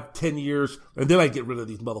 5-10 years, and then I get rid of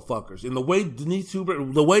these motherfuckers. And the way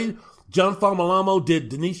John Famulamo did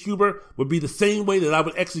Denise Huber would be the same way that I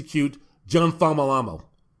would execute John Famulamo.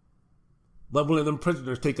 Let one of them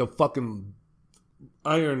prisoners take a fucking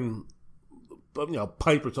iron,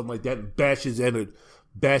 pipe or something like that and bash his head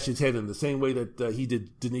in the same way that he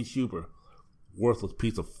did Denise Huber. Worthless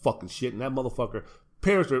piece of fucking shit. And that motherfucker,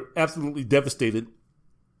 parents are absolutely devastated.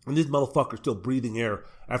 And this motherfucker's still breathing air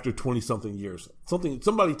after 20-something years.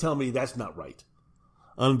 Somebody tell me that's not right.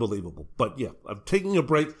 Unbelievable. But yeah, I'm taking a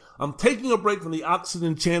break. I'm taking a break from the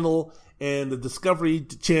Oxygen Channel and the Discovery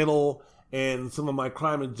Channel and some of my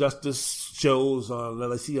crime and justice shows that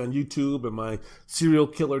I see on YouTube and my serial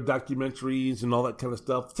killer documentaries and all that kind of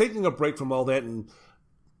stuff. Taking a break from all that and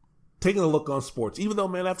taking a look on sports. Even though,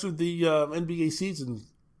 man, after the NBA season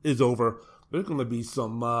is over, there's going to be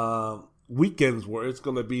some weekends where it's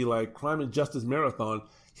going to be like crime and justice marathon.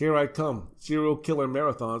 Here I come. Serial killer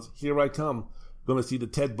marathons. Here I come. Going to see the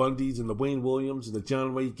Ted Bundys and the Wayne Williams and the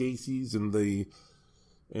John Wayne Gacy's and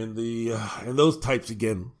those types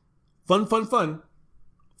again. Fun.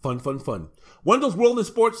 Wendell's World in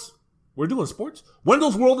Sports. We're doing sports.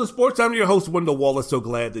 Wendell's World in Sports. I'm your host, Wendell Wallace. So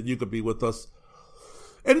glad that you could be with us.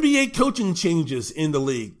 NBA coaching changes in the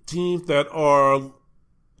league. Teams that are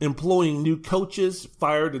employing new coaches,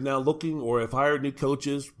 fired and now looking, or have hired new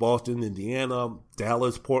coaches. Boston, Indiana,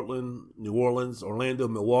 Dallas, Portland, New Orleans, Orlando,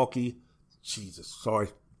 Milwaukee. Jesus, sorry.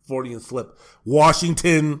 Freudian slip.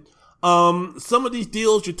 Washington. Some of these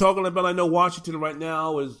deals you're talking about, I know Washington right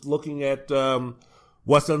now is looking at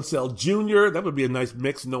Wes Unseld Jr. That would be a nice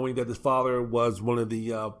mix, knowing that his father was one of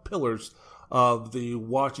the pillars of the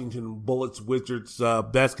Washington Bullets Wizards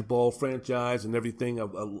basketball franchise and everything, a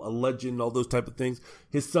legend, all those type of things.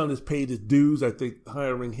 His son has paid his dues. I think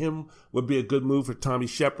hiring him would be a good move for Tommy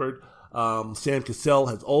Shepard. Sam Cassell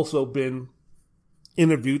has also been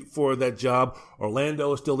interviewed for that job.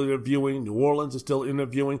 Orlando is still interviewing. New Orleans is still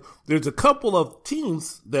interviewing. There's a couple of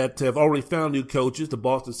teams that have already found new coaches. The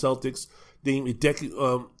Boston Celtics, Ime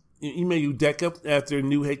Udoka, as their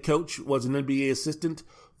new head coach, was an NBA assistant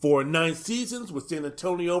for 9 seasons with San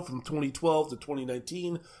Antonio from 2012 to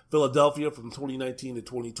 2019, Philadelphia from 2019 to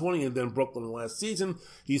 2020, and then Brooklyn last season.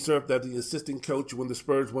 He served as the assistant coach when the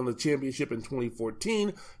Spurs won the championship in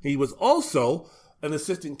 2014. He was also an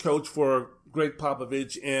assistant coach for Greg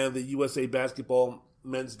Popovich and the USA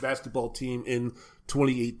men's basketball team in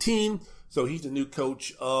 2018. So he's the new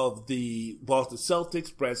coach of the Boston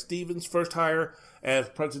Celtics, Brad Stevens' first hire as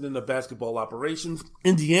president of basketball operations.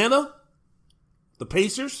 Indiana, the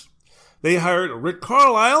Pacers, they hired Rick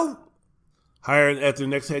Carlisle, hired as their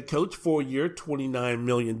next head coach, 4-year, $29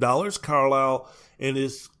 million. Carlisle, in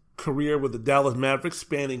his career with the Dallas Mavericks,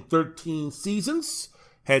 spanning 13 seasons,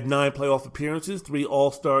 had 9 playoff appearances, 3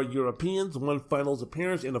 All-Star Europeans, 1 Finals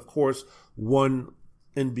appearance, and, of course, 1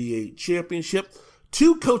 NBA championship.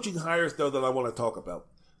 2 coaching hires, though, that I want to talk about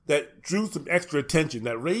that drew some extra attention,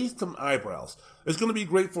 that raised some eyebrows. It's going to be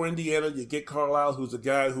great for Indiana. You get Carlisle, who's a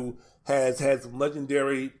guy who has had some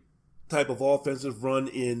legendary type of offensive run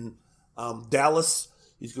in Dallas.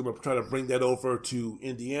 He's going to try to bring that over to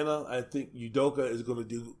Indiana. I think Udoka is going to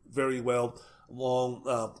do very well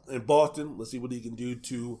along in Boston. Let's see what he can do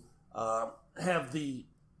to have the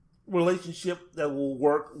relationship that will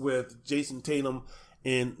work with Jason Tatum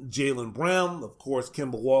and Jaylen Brown. Of course,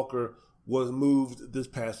 Kemba Walker was moved this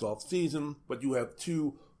past off season, but you have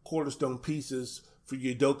 2 cornerstone pieces for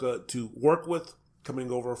Udoka to work with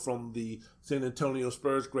coming over from the San Antonio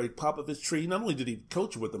Spurs, Greg Popovich tree. Not only did he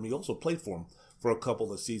coach with them, he also played for him for a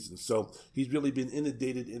couple of seasons. So he's really been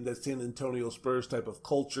inundated in that San Antonio Spurs type of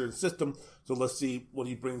culture and system. So let's see what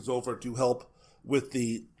he brings over to help with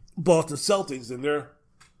the Boston Celtics and their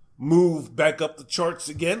move back up the charts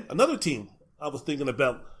again. Another team I was thinking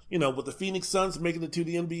about, with the Phoenix Suns making it to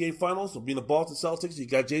the NBA Finals, being the Boston Celtics, you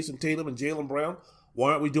got Jason Tatum and Jaylen Brown.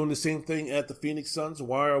 Why aren't we doing the same thing at the Phoenix Suns?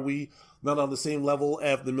 Why are we not on the same level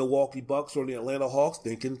as the Milwaukee Bucks or the Atlanta Hawks?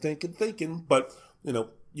 Thinking. But,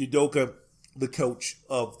 Udoka, the coach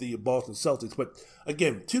of the Boston Celtics. But,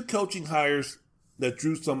 again, 2 coaching hires that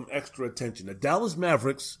drew some extra attention. The Dallas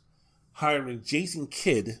Mavericks hiring Jason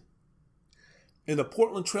Kidd and the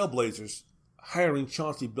Portland Trailblazers hiring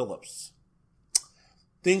Chauncey Billups.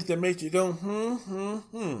 Things that make you go,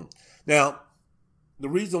 Now, the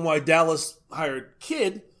reason why Dallas hired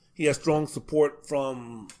Kidd, he has strong support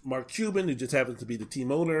from Mark Cuban, who just happens to be the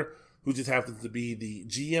team owner, who just happens to be the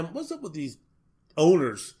GM. What's up with these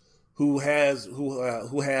owners who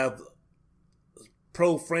have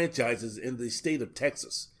pro franchises in the state of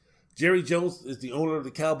Texas? Jerry Jones is the owner of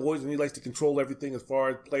the Cowboys, and he likes to control everything as far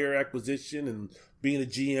as player acquisition and being a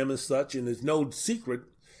GM and such. And there's no secret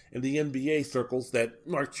in the NBA circles that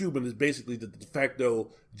Mark Cuban is basically the de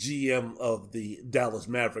facto GM of the Dallas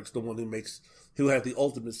Mavericks, the one who has the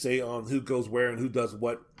ultimate say on who goes where and who does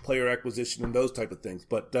what, player acquisition and those type of things.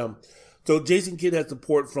 But so Jason Kidd has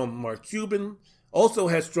support from Mark Cuban, also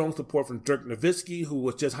has strong support from Dirk Nowitzki, who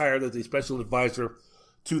was just hired as a special advisor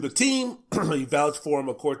to the team. He vouched for him.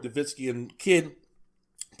 Of course, Nowitzki and Kidd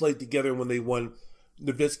played together when they won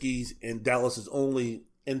Nowitzki's and Dallas's only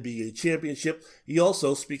NBA championship. He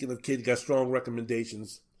also, speaking of Kidd, got strong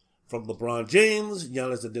recommendations from LeBron James,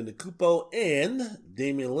 Giannis Antetokounmpo, and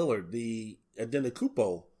Damian Lillard. The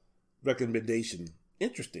Antetokounmpo recommendation.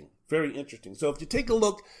 Interesting. Very interesting. So if you take a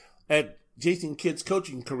look at Jason Kidd's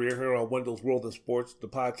coaching career here on Wendell's World in Sports, the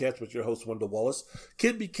podcast with your host, Wendell Wallace,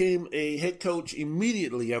 Kidd became a head coach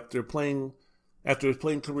immediately after his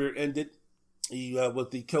playing career ended. He was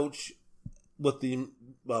the coach with the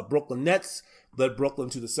Brooklyn Nets, led Brooklyn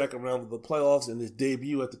to the second round of the playoffs in his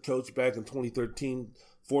debut at the coach back in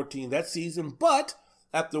 2013-14 that season. But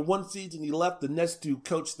after one season, he left the Nets to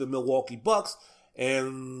coach the Milwaukee Bucks,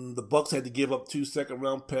 and the Bucks had to give up 2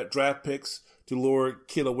 second-round draft picks to lure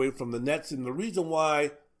Kidd away from the Nets. And the reason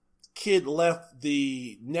why Kidd left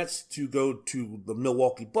the Nets to go to the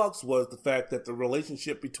Milwaukee Bucks was the fact that the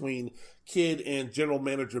relationship between Kidd and general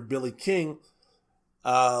manager Billy King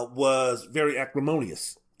was very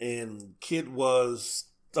acrimonious. And Kidd was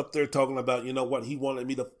up there talking about, he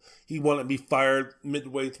wanted me fired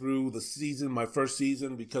midway through the season, my first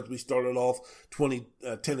season, because we started off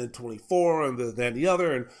 10-24 and that and the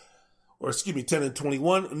other,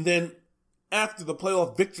 10-21. And then after the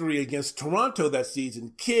playoff victory against Toronto that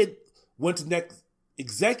season, Kidd went to next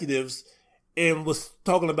executives and was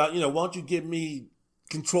talking about, why don't you give me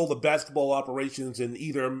control the basketball operations and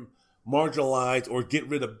either marginalize or get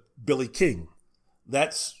rid of Billy King.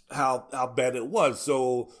 That's how bad it was.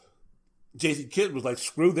 So Jason Kidd was like,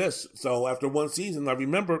 screw this. So after one season, I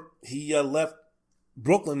remember he left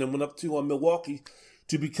Brooklyn and went up to Milwaukee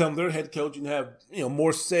to become their head coach and have,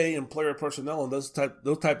 more say in player personnel and those type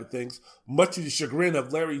of things, much to the chagrin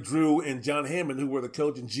of Larry Drew and John Hammond, who were the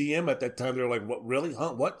coach and GM at that time. They were like, what, really?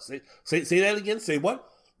 Huh? What? Say that again? Say what?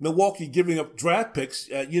 Milwaukee giving up draft picks.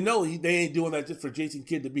 They ain't doing that just for Jason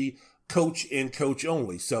Kidd to be coach and coach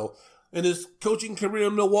only. So in his coaching career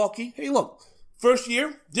in Milwaukee, hey, look, first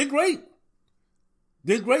year, did great.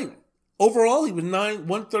 Overall, he was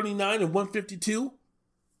 139 and 152.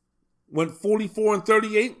 Went 44 and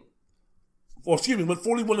 38. Went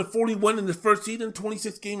 41 and 41 in the first season,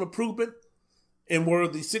 26 game improvement. And were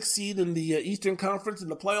the 6th seed in the Eastern Conference in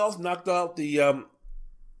the playoffs, knocked out the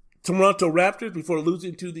Toronto Raptors before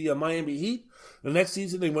losing to the Miami Heat. The next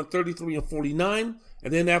season, they went 33 and 49.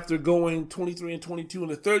 And then after going 23 and 22 in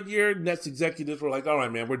the third year, Nets executives were like, all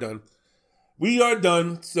right, man, we're done. We are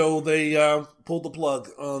done. So they pulled the plug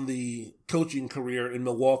on the coaching career in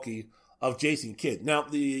Milwaukee of Jason Kidd. Now,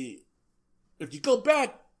 if you go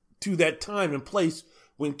back to that time and place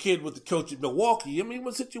when Kidd was the coach at Milwaukee, it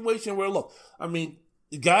was a situation where,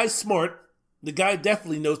 the guy's smart. The guy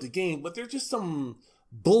definitely knows the game, but there's just some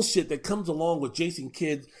bullshit that comes along with Jason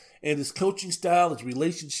Kidd and his coaching style, his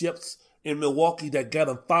relationships in Milwaukee that got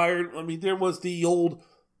him fired. There was the old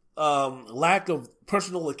lack of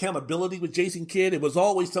personal accountability with Jason Kidd. It was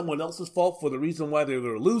always someone else's fault for the reason why they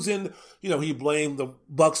were losing. He blamed the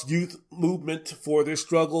Bucks youth movement for their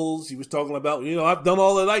struggles. He was talking about, I've done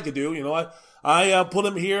all that I could do. I put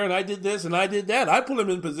him here and I did this and I did that. I put him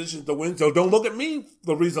in positions to win. So don't look at me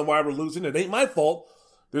the reason why we're losing. It ain't my fault.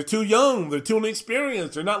 They're too young. They're too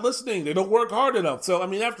inexperienced. They're not listening. They don't work hard enough. So,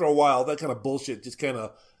 after a while, that kind of bullshit just kind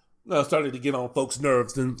of started to get on folks'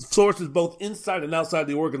 nerves. And sources both inside and outside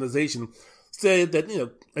the organization said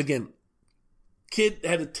that, again, Kidd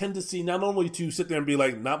had a tendency not only to sit there and be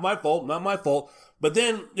like, not my fault, but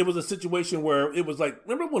then it was a situation where it was like,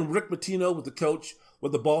 remember when Rick Pitino was the coach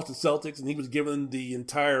with the Boston Celtics and he was given the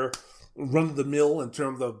entire run of the mill in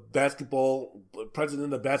terms of basketball,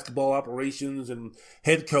 president of basketball operations and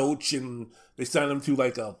head coach, and they signed him to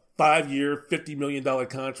like a 5-year, $50 million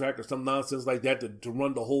contract or some nonsense like that to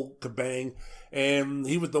run the whole kabang. And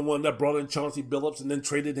he was the one that brought in Chauncey Billups and then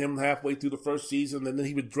traded him halfway through the first season. And then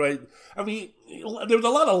he would trade. There was a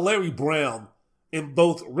lot of Larry Brown in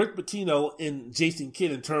both Rick Pitino and Jason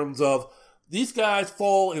Kidd in terms of these guys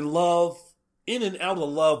fall in and out of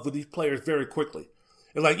love with these players very quickly.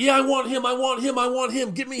 They're like, yeah, I want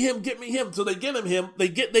him. Give me him. So they get him. They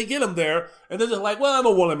get him there. And then they're like, well, I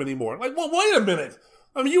don't want him anymore. Like, well, wait a minute.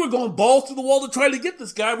 You were going balls to the wall to try to get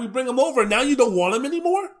this guy. We bring him over, and now you don't want him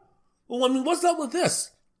anymore? Well, what's up with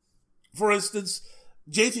this? For instance,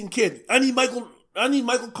 Jason Kidd. I need Michael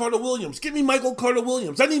Carter-Williams. Give me Michael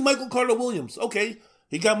Carter-Williams. I need Michael Carter-Williams. Okay,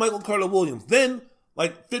 he got Michael Carter-Williams. Then,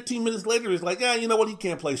 15 minutes later, he's like, you know what? He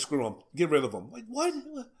can't play. Screw him. Get rid of him. Like, what?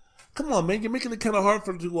 Come on, man. You're making it kind of hard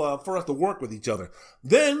for us to work with each other.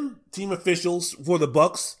 Then, team officials for the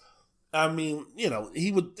Bucks. Jason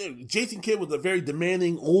Kidd was a very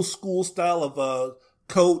demanding, old school style of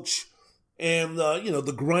coach. And,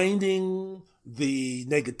 the grinding, the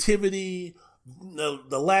negativity,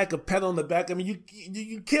 the lack of pat on the back.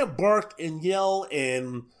 You can't bark and yell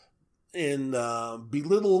and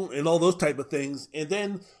belittle and all those type of things. And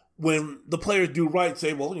then when the players do right,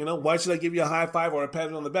 say, well, why should I give you a high five or a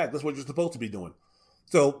pat on the back? That's what you're supposed to be doing.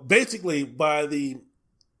 So basically, by the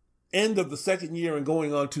end of the second year and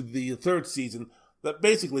going on to the third season, that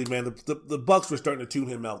basically, man, the Bucks were starting to tune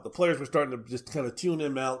him out. The players were starting to just kind of tune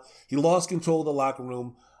him out. He lost control of the locker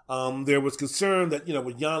room. There was concern that,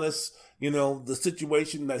 with Giannis, the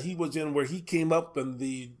situation that he was in where he came up and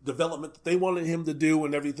the development that they wanted him to do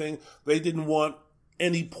and everything, they didn't want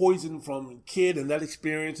any poison from Kidd and that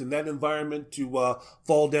experience and that environment to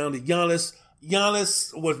fall down to Giannis.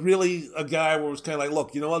 Giannis was really a guy where it was kind of like,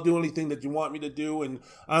 look, I'll do anything that you want me to do, and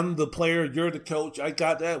I'm the player, you're the coach, I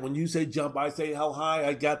got that. When you say jump, I say how high,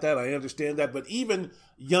 I got that, I understand that. But even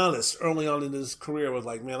Giannis, early on in his career, was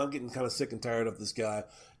like, man, I'm getting kind of sick and tired of this guy.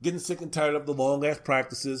 Getting sick and tired of the long-ass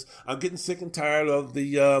practices. I'm getting sick and tired of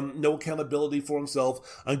the no accountability for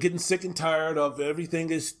himself. I'm getting sick and tired of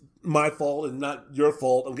everything is my fault and not your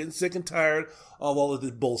fault. I'm getting sick and tired of all of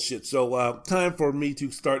this bullshit. So time for me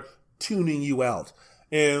to start tuning you out.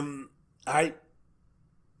 And I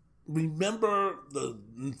remember the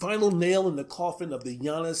final nail in the coffin of the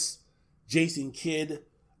Giannis Jason Kidd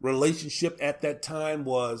relationship at that time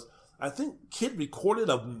was, I think Kidd recorded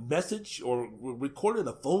a message or recorded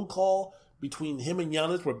a phone call between him and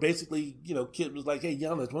Giannis where basically, Kidd was like, hey,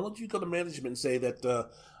 Giannis, why don't you go to management and say that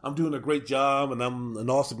I'm doing a great job and I'm an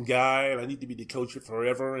awesome guy and I need to be the coach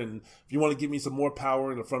forever. And if you want to give me some more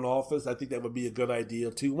power in the front office, I think that would be a good idea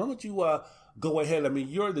too. Why don't you go ahead. I mean,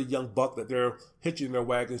 you're the young buck that they're hitching their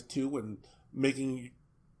wagons to and making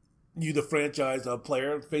you the franchise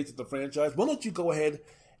player, face of the franchise. Why don't you go ahead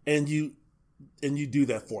and you do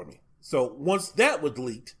that for me? So once that was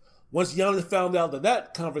leaked, once Giannis found out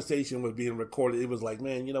that conversation was being recorded, it was like,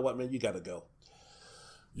 man, you know what, man, you got to go.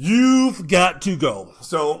 You've got to go.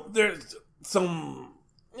 So there's some,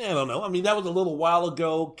 I don't know. I mean, that was a little while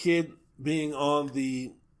ago. Kidd being on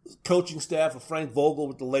the coaching staff of Frank Vogel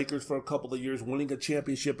with the Lakers for a couple of years, winning a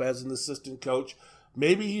championship as an assistant coach.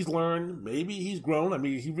 Maybe he's learned, maybe he's grown. I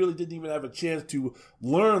mean, he really didn't even have a chance to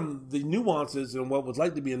learn the nuances and what it was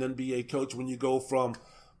like to be an NBA coach when you go from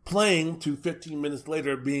playing to 15 minutes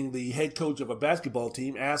later being the head coach of a basketball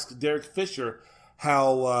team. Ask Derek Fisher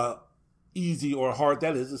how easy or hard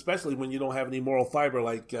that is, especially when you don't have any moral fiber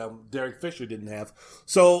like Derek Fisher didn't have.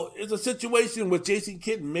 So it's a situation with Jason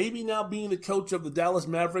Kidd maybe now being the coach of the Dallas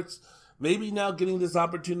Mavericks, maybe now getting this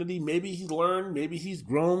opportunity. Maybe he's learned, maybe he's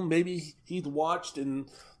grown, maybe he's watched and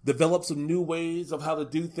developed some new ways of how to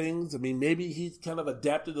do things. I mean, maybe he's kind of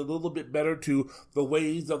adapted a little bit better to the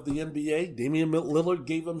ways of the NBA. Damian Lillard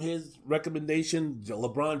gave him his recommendation.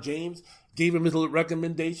 LeBron James gave him his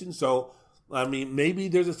recommendation. So, I mean, maybe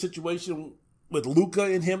there's a situation with Luka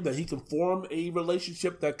and him that he can form a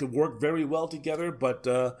relationship that could work very well together. But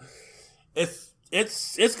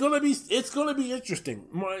it's gonna be interesting.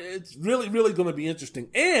 It's really gonna be interesting.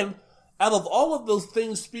 And out of all of those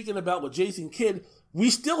things, speaking about with Jason Kidd, we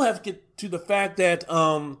still have to get to the fact that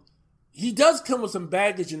he does come with some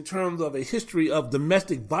baggage in terms of a history of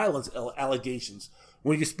domestic violence allegations.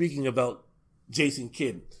 When you're speaking about Jason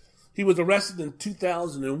Kidd. He was arrested in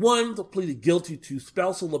 2001, pleaded guilty to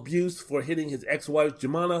spousal abuse for hitting his ex-wife,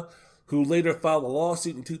 Jemana, who later filed a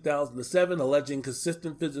lawsuit in 2007 alleging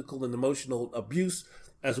consistent physical and emotional abuse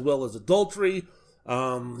as well as adultery.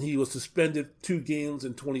 He was suspended 2 games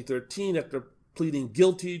in 2013 after pleading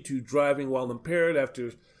guilty to driving while impaired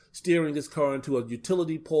after steering his car into a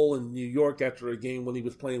utility pole in New York after a game when he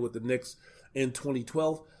was playing with the Knicks in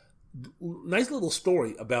 2012. Nice little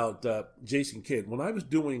story about Jason Kidd. When I was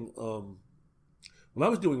doing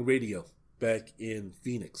radio back in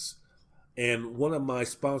Phoenix, and one of my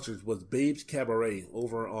sponsors was Babe's Cabaret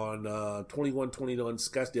over on 2121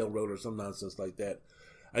 Scottsdale Road or some nonsense like that.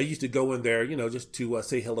 I used to go in there, just to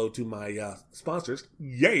say hello to my sponsors.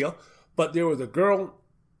 Yeah. But there was a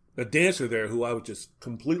dancer there who I was just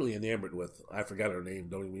completely enamored with. I forgot her name.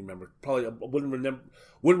 Don't even remember. Probably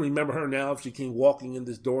wouldn't remember her now if she came walking in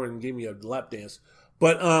this door and gave me a lap dance.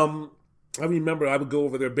 But I remember I would go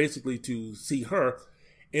over there basically to see her.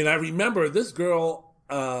 And I remember this girl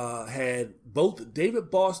had both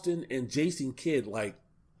David Boston and Jason Kidd like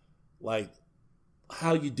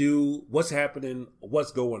how you do, what's happening,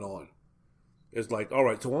 what's going on. It's like, all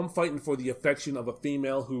right, so I'm fighting for the affection of a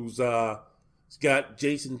female who's got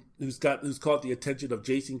Jason, who's caught the attention of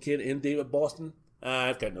Jason Kidd and David Boston.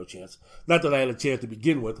 I've got no chance. Not that I had a chance to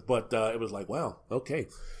begin with, but it was like, wow, okay.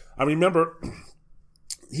 I remember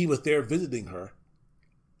he was there visiting her,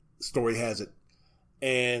 story has it,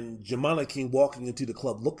 and Jemana came walking into the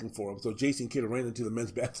club looking for him, so Jason Kidd ran into the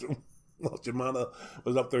men's bathroom while Jemana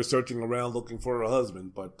was up there searching around looking for her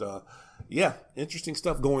husband. But yeah, interesting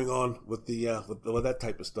stuff going on with the with that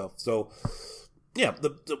type of stuff. So yeah,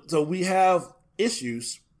 so we have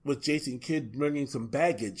issues with Jason Kidd bringing some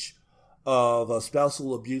baggage of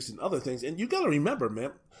spousal abuse and other things. And you got to remember,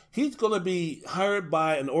 man, he's going to be hired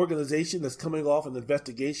by an organization that's coming off an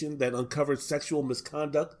investigation that uncovered sexual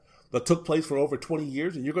misconduct that took place for over 20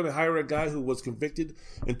 years. And you're going to hire a guy who was convicted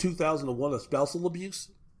in 2001 of spousal abuse?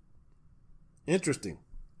 Interesting.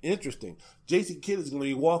 Jason Kidd is going to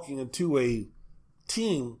be walking into a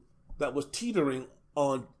team that was teetering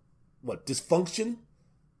on dysfunction?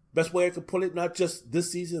 Best way I could put it, not just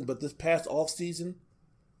this season, but this past off season.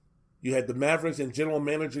 You had the Mavericks and general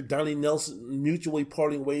manager Donnie Nelson mutually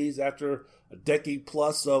parting ways after a decade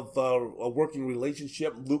plus of a working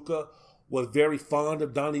relationship. Luka was very fond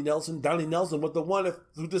of Donnie Nelson. Donnie Nelson was the one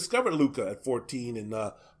who discovered Luka at 14 and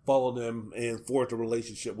followed him and forged a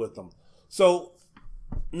relationship with him. So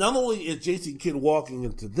not only is Jason Kidd walking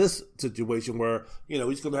into this situation where,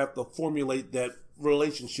 he's going to have to formulate that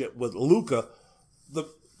relationship with Luka, the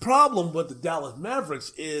problem with the Dallas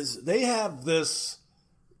Mavericks is they have this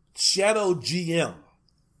shadow GM.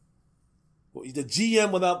 The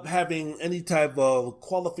GM without having any type of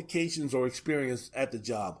qualifications or experience at the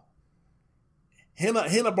job.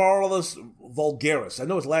 Hannibals Vulgaris. I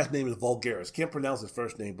know his last name is Vulgaris. Can't pronounce his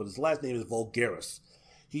first name, but his last name is Vulgaris.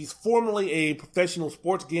 He's formerly a professional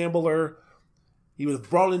sports gambler. He was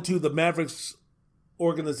brought into the Mavericks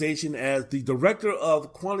organization as the director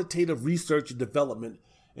of quantitative research and development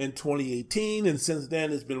in 2018. And since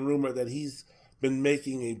then, it's been rumored that he's been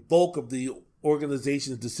making a bulk of the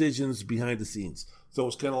organization's decisions behind the scenes. So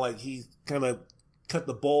it's kind of like he kind of cut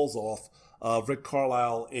the balls off Rick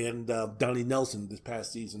Carlisle and Donnie Nelson this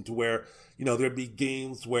past season, to where, there'd be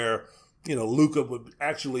games where, Luka would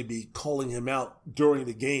actually be calling him out during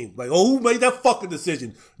the game. Like, oh, who made that fucking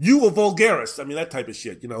decision? You or Vulgaris? I mean, that type of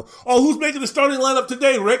shit, Oh, who's making the starting lineup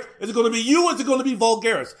today, Rick? Is it going to be you or is it going to be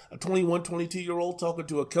Vulgaris? A 21, 22-year-old talking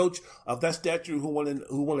to a coach of that stature who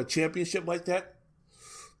won a championship like that?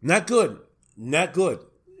 Not good. Not good.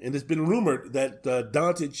 And it's been rumored that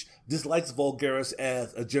Doncic dislikes Vulgaris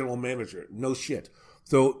as a general manager. No shit.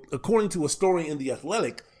 So, according to a story in The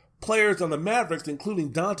Athletic, players on the Mavericks,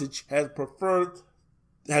 including Doncic,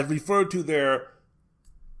 have referred to their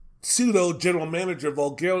pseudo general manager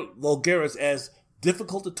Vulgaris as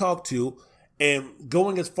difficult to talk to, and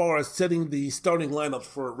going as far as setting the starting lineups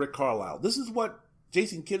for Rick Carlisle. This is what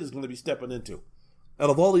Jason Kidd is going to be stepping into,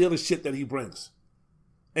 out of all the other shit that he brings.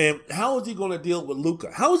 And how is he going to deal with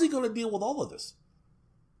Luka? How is he going to deal with all of this?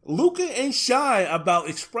 Luka ain't shy about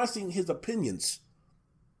expressing his opinions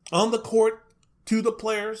on the court, to the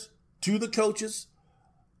players, to the coaches.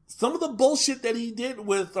 Some of the bullshit that he did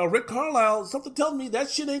with Rick Carlisle, something tells me that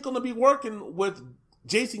shit ain't going to be working with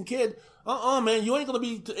Jason Kidd. Man, you ain't going to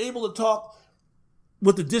be able to talk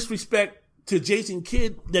with the disrespect to Jason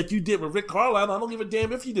Kidd that you did with Rick Carlisle. I don't give a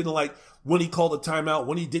damn if you didn't like when he called a timeout,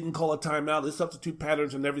 when he didn't call a timeout, his substitute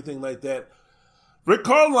patterns and everything like that. Rick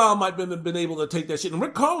Carlisle might have been able to take that shit. And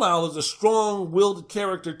Rick Carlisle is a strong-willed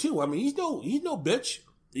character, too. I mean, he's no bitch.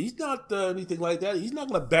 He's not anything like that. He's not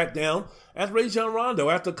going to back down. As Rajon Rondo,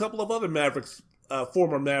 after a couple of other Mavericks,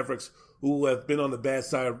 former Mavericks, who have been on the bad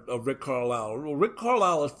side of Rick Carlisle. Rick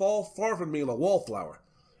Carlisle is far from being a wallflower.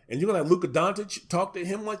 And you're going to have Luka Doncic talk to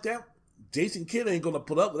him like that? Jason Kidd ain't going to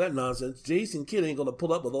put up with that nonsense. Jason Kidd ain't going to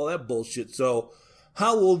put up with all that bullshit. So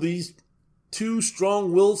how will these two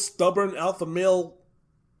strong-willed, stubborn, alpha male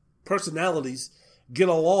personalities get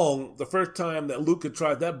along the first time that Luka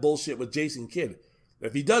tried that bullshit with Jason Kidd?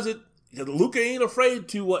 If he does it, Luka ain't afraid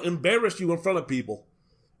to embarrass you in front of people.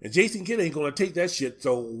 And Jason Kidd ain't going to take that shit.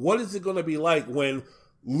 So what is it going to be like when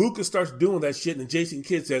Luka starts doing that shit and Jason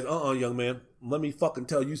Kidd says, young man, let me fucking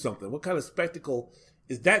tell you something. What kind of spectacle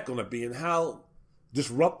is that going to be? And how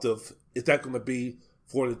disruptive is that going to be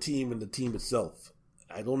for the team and the team itself?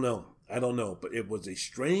 I don't know. But it was a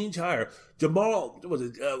strange hire. Jamal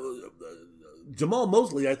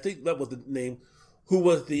Mosley, I think that was the name, who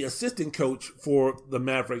was the assistant coach for the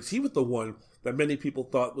Mavericks. He was the one that many people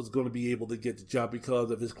thought was going to be able to get the job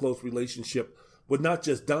because of his close relationship with not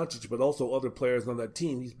just Doncic, but also other players on that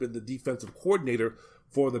team. He's been the defensive coordinator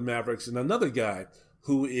for the Mavericks, and another guy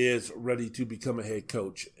who is ready to become a head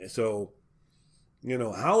coach. So,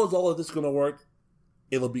 how is all of this going to work?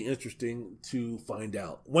 It'll be interesting to find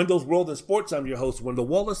out. Wendell's World in Sports. I'm your host, Wendell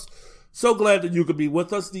Wallace. So glad that you could be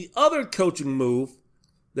with us. The other coaching move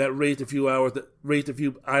that raised a few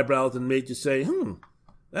eyebrows and made you say,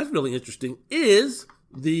 that's really interesting, is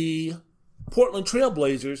the Portland Trail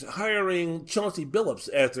Blazers hiring Chauncey Billups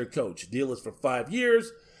as their coach. Deal is for 5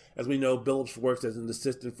 years. As we know, Billups works as an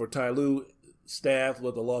assistant for Ty Lue staff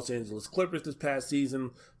with the Los Angeles Clippers this past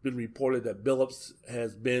season. It's been reported that Billups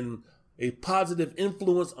has been a positive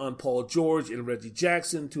influence on Paul George and Reggie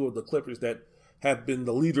Jackson, two of the Clippers that have been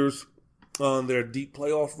the leaders on their deep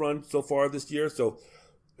playoff run so far this year. So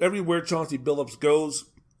everywhere Chauncey Billups goes,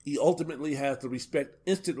 he ultimately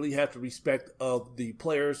instantly has the respect of the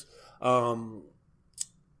players. Has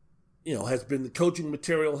been the coaching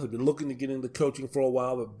material, has been looking to get into coaching for a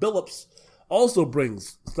while. But Billups also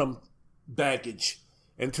brings some baggage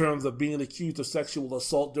in terms of being accused of sexual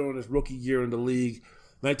assault during his rookie year in the league.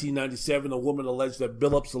 1997, a woman alleged that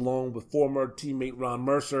Billups, along with former teammate Ron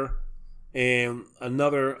Mercer and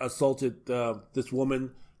another, assaulted this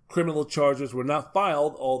woman. Criminal charges were not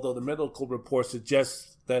filed, although the medical report suggests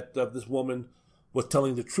that this woman was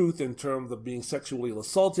telling the truth in terms of being sexually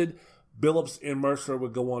assaulted. Billups and Mercer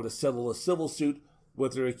would go on to settle a civil suit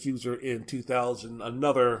with their accuser in 2000.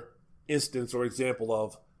 Another instance or example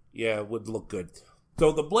of, would look good.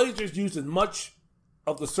 So the Blazers used as much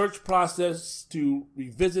of the search process to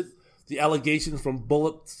revisit the allegations from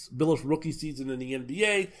Billups' rookie season in the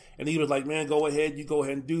NBA. And he was like, man, go ahead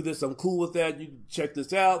and do this. I'm cool with that. You can check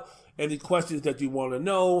this out. Any questions that you want to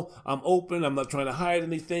know, I'm open. I'm not trying to hide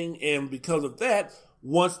anything. And because of that,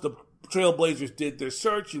 once the Trailblazers did their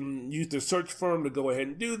search and used their search firm to go ahead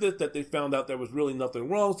and do this, that they found out there was really nothing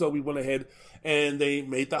wrong. So we went ahead and they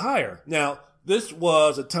made the hire. Now, This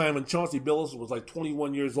was a time when Chauncey Billups was like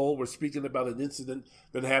 21 years old. We're speaking about an incident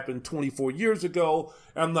that happened 24 years ago.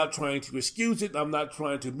 I'm not trying to excuse it. I'm not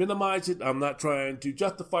trying to minimize it. I'm not trying to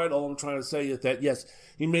justify it. All I'm trying to say is that, yes,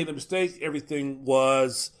 he made a mistake. Everything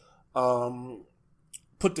was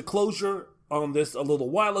put to closure on this a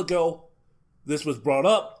little while ago. This was brought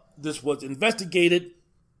up. This was investigated.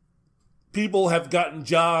 People have gotten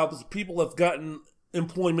jobs. People have gotten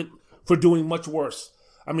employment for doing much worse.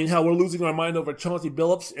 I mean, how we're losing our mind over Chauncey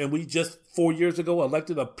Billups, and we just 4 years ago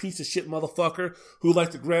elected a piece of shit motherfucker who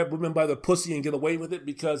likes to grab women by the pussy and get away with it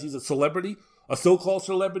because he's a celebrity, a so-called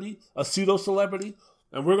celebrity, a pseudo-celebrity,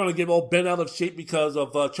 and we're going to get all bent out of shape because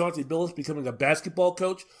of Chauncey Billups becoming a basketball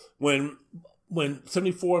coach when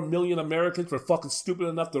 74 million Americans were fucking stupid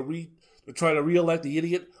enough to try to reelect the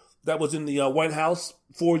idiot that was in the White House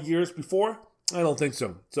 4 years before? I don't think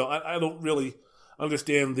so. So I don't really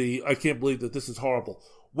understand I can't believe that this is horrible.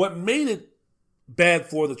 What made it bad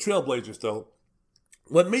for the Trailblazers, though,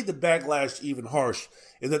 what made the backlash even harsh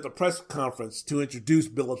is that the press conference to introduce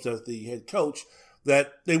Billups as the head coach,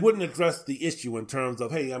 that they wouldn't address the issue in terms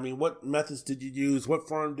of, hey, I mean, what methods did you use? What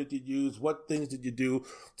firm did you use? What things did you do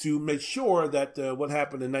to make sure that what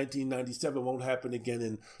happened in 1997 won't happen again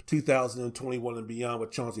in 2021 and beyond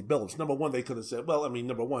with Chauncey Billups? Number one, they could have said, well, I mean,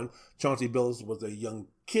 number one, Chauncey Billups was a young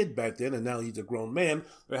kid back then, and now he's a grown man.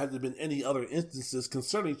 There hasn't been any other instances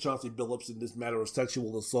concerning Chauncey Billups in this matter of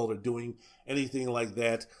sexual assault or doing anything like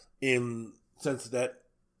that since that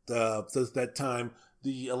time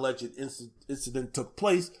the alleged incident took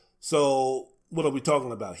place. So what are we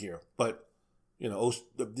talking about here? But, you know,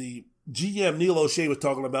 the GM Neil O'Shea was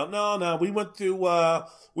talking about, no, we went through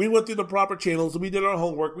the proper channels, we did our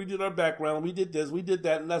homework, we did our background, we did this, we did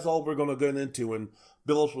that, and that's all we're going to get into. And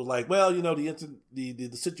Billups was like, well, you know, the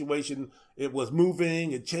situation, it was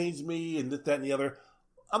moving, it changed me, and this, that, and the other.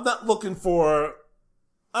 I'm not looking for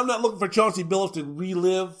Chauncey Billups to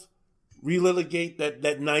relitigate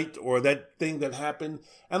that night or that thing that happened.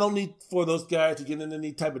 I don't need for those guys to get into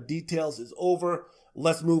any type of details. It's over.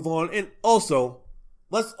 Let's move on. And also,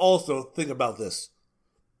 let's also think about this.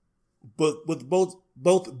 But with both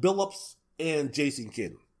Billups and Jason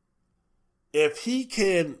Kidd, if he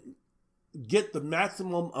can get the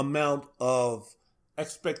maximum amount of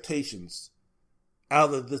expectations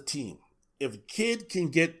out of the team, if Kidd can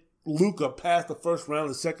get Luka past the first round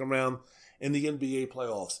and second round in the NBA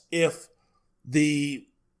playoffs, if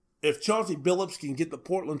Chauncey Billups can get the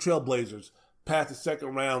Portland Trailblazers past the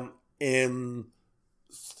second round and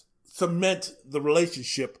cement the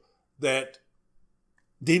relationship that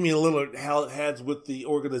Damian Lillard has with the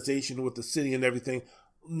organization, with the city and everything,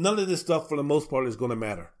 none of this stuff for the most part is going to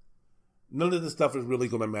matter. None of this stuff is really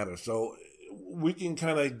going to matter. So we can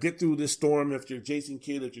kind of get through this storm if you're Jason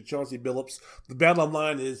Kidd, if you're Chauncey Billups. The bottom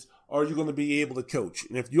line is, are you going to be able to coach?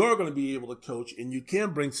 And if you are going to be able to coach and you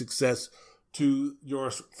can bring success to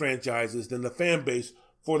your franchises, then the fan base,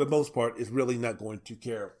 for the most part, is really not going to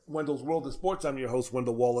care. Wendell's World of Sports. I'm your host,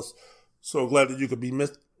 Wendell Wallace. So glad that you could be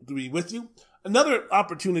with you. Another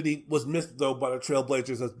opportunity was missed, though, by the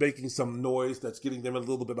Trailblazers that's making some noise, that's getting them a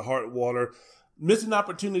little bit of hot water. Missed an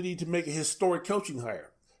opportunity to make a historic coaching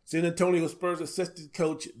hire. San Antonio Spurs assistant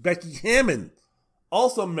coach Becky Hammon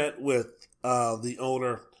also met with the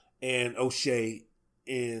owner and O'Shea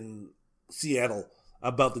in Seattle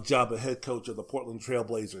about the job of head coach of the Portland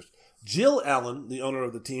Trailblazers. Jill Allen, the owner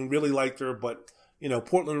of the team, really liked her, but, you know,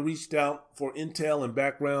 Portland reached out for intel and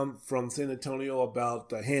background from San Antonio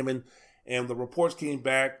about Hammon, and the reports came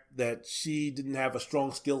back that she didn't have a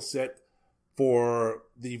strong skill set for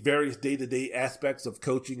the various day-to-day aspects of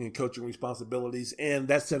coaching and coaching responsibilities, and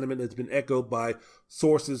that sentiment has been echoed by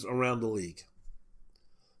sources around the league.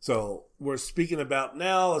 So we're speaking about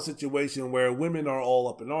now a situation where women are all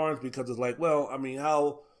up in arms because it's like, well, I mean,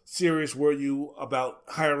 how serious were you about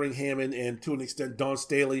hiring Hammon and, to an extent, Dawn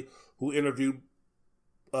Staley, who interviewed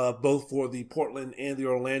both for the Portland and the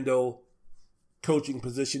Orlando coaching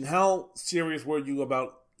position? How serious were you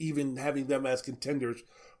about even having them as contenders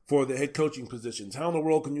for the head coaching positions? How in the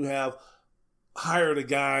world can you have hired a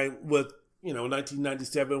guy with,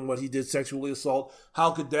 1997, what he did sexually assault? How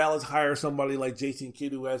could Dallas hire somebody like Jason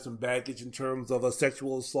Kidd who has some baggage in terms of a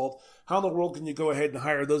sexual assault? How in the world can you go ahead and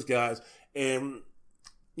hire those guys and,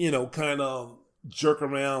 kind of jerk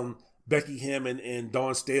around Becky Hammon and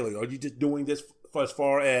Dawn Staley? Are you just doing this as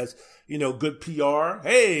far as, good PR?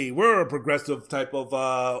 Hey, we're a progressive type of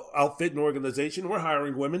outfit and organization. We're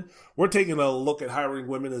hiring women. We're taking a look at hiring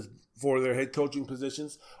women for their head coaching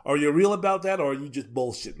positions. Are you real about that, or are you just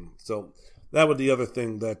bullshitting? So that was the other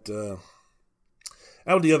thing that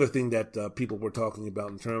people were talking about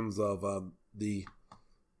in terms of the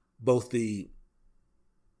both the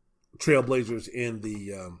Trailblazers and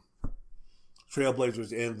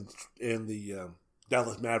the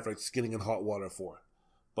Dallas Mavericks getting in hot water for.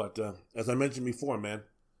 But as I mentioned before, man,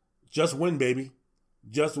 just win, baby.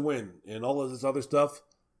 Just win. And all of this other stuff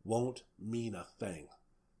won't mean a thing.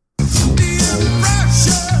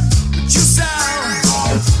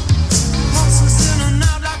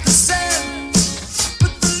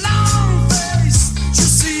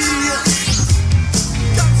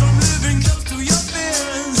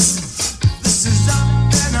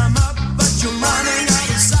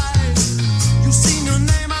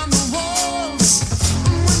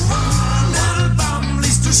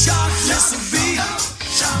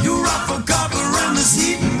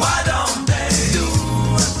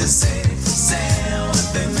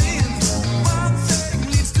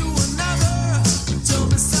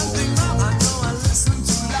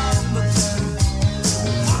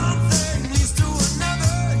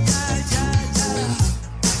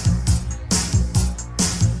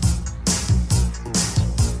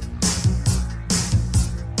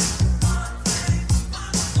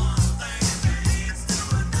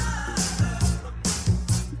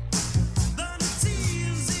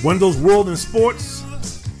 Wendell's World in Sports.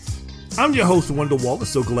 I'm your host, Wendell Wallace.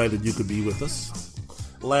 So glad that you could be with us.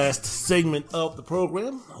 Last segment of the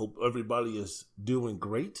program. Hope everybody is doing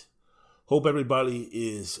great. Hope everybody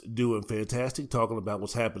is doing fantastic. Talking about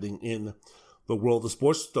what's happening in the world of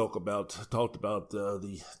sports. Talked about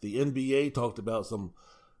the NBA. Talked about some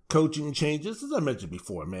coaching changes. As I mentioned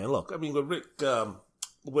before, man. Look, I mean, with Rick,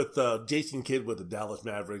 with Jason Kidd with the Dallas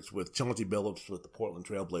Mavericks, with Chauncey Billups with the Portland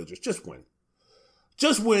Trailblazers, just win.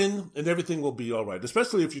 Just win, and everything will be all right.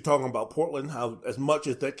 Especially if you're talking about Portland, how as much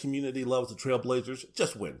as that community loves the Trailblazers,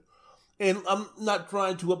 just win. And I'm not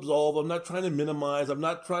trying to absolve. I'm not trying to minimize. I'm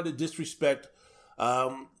not trying to disrespect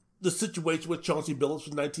the situation with Chauncey Billups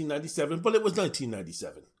in 1997, but it was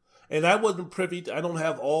 1997. And I wasn't privy to, I don't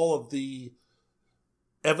have all of the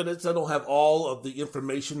evidence. I don't have all of the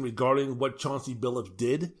information regarding what Chauncey Billups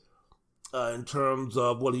did in terms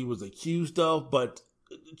of what he was accused of, but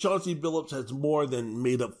Chauncey Billups has more than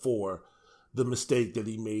made up for the mistake that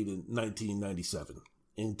he made in 1997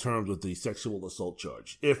 in terms of the sexual assault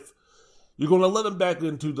charge. If you're going to let him back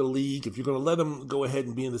into the league, if you're going to let him go ahead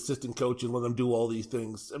and be an assistant coach and let him do all these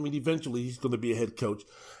things, I mean, eventually he's going to be a head coach.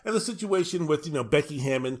 And the situation with, Becky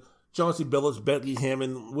Hammon, Chauncey Billups, Becky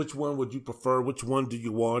Hammon, which one would you prefer? Which one do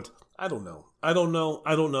you want? I don't know. I'm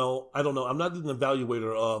not an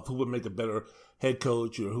evaluator of who would make a better head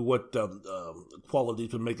coach or what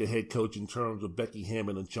qualities would make a head coach in terms of Becky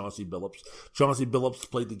Hammon and Chauncey Billups. Chauncey Billups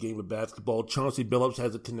played the game of basketball. Chauncey Billups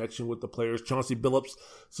has a connection with the players. Chauncey Billups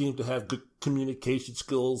seems to have good communication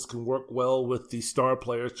skills, can work well with the star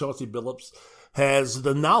players. Chauncey Billups has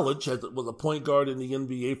the knowledge, was a point guard in the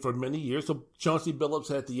NBA for many years. So Chauncey Billups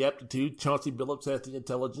has the aptitude. Chauncey Billups has the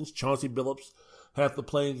intelligence. Chauncey Billups has the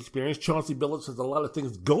playing experience. Chauncey Billups has a lot of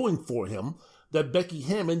things going for him that Becky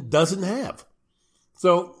Hammon doesn't have.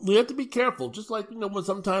 So we have to be careful. Just like, when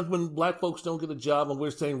sometimes when black folks don't get a job and we're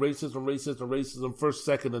saying racism, first,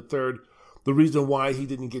 second, and third, the reason why he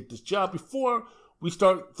didn't get this job, before we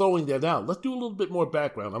start throwing that out, let's do a little bit more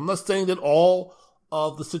background. I'm not saying that all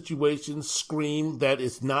of the situations scream that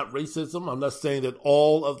it's not racism. I'm not saying that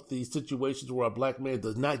all of the situations where a black man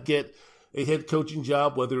does not get a head coaching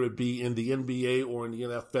job, whether it be in the NBA or in the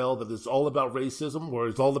NFL, that it's all about racism or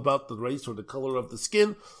it's all about the race or the color of the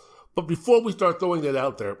skin. But before we start throwing that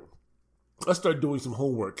out there, let's start doing some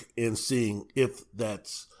homework and seeing if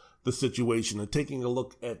that's the situation and taking a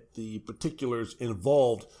look at the particulars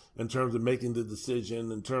involved in terms of making the decision,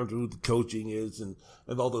 in terms of who the coaching is and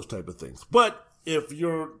all those type of things. But if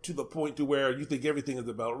you're to the point to where you think everything is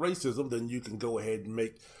about racism, then you can go ahead and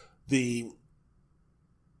make the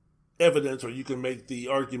evidence, or you can make the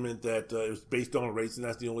argument that it's based on race and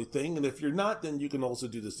that's the only thing. And if you're not, then you can also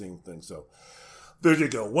do the same thing. So there you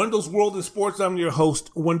go. Wendell's World in Sports. I'm your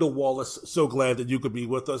host, Wendell Wallace. So glad that you could be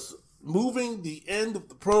with us. Moving the end of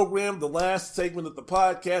the program, the last segment of the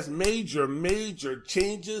podcast, major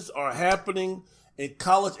changes are happening in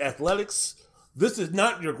college athletics. This is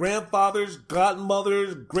not your grandfathers,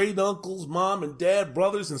 godmothers, great uncles, mom and dad,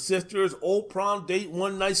 brothers and sisters, old prom date,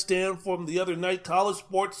 one night stand from the other night, college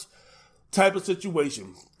sports type of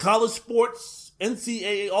situation. College sports,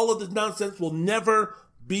 NCAA, all of this nonsense will never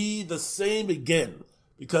be the same again,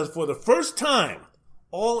 because for the first time,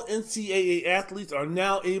 all NCAA athletes are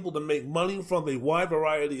now able to make money from a wide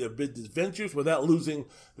variety of business ventures without losing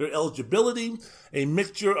their eligibility. A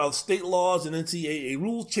mixture of state laws and NCAA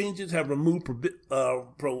rule changes have removed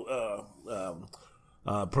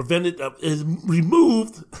is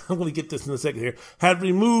removed, I'm going to get this in a second here, had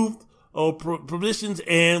removed provisions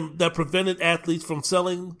and that prevented athletes from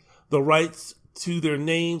selling the rights to their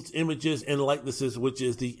names, images, and likenesses, which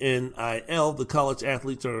is the NIL. The college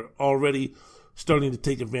athletes are already starting to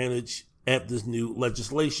take advantage of this new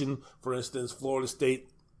legislation. For instance, Florida State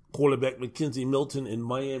quarterback Mackenzie Milton and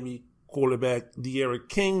Miami quarterback De'Ara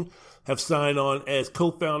King have signed on as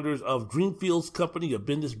co-founders of Dreamfields Company, a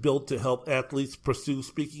business built to help athletes pursue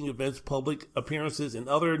speaking events, public appearances, and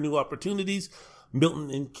other new opportunities. Milton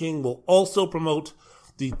and King will also promote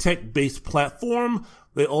the tech-based platform.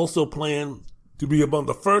 They also plan to be among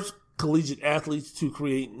the first collegiate athletes to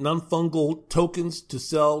create non-fungible tokens to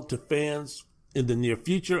sell to fans in the near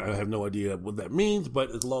future. I have no idea what that means, but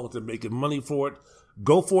as long as they're making money for it,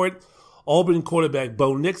 go for it. Auburn quarterback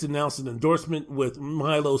Bo Nix announced an endorsement with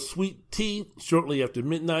Milo Sweet Tea shortly after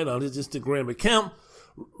midnight on his Instagram account.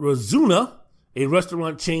 Razuna, a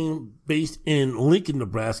restaurant chain based in Lincoln,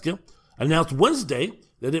 Nebraska, announced Wednesday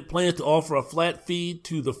that it plans to offer a flat fee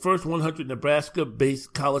to the first 100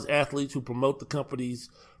 Nebraska-based college athletes who promote the company's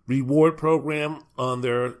reward program on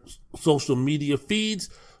their social media feeds.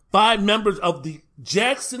 5 members of the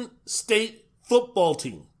Jackson State football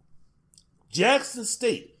team, Jackson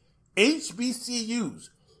State, HBCUs,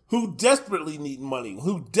 who desperately need money,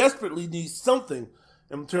 who desperately need something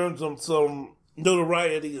in terms of some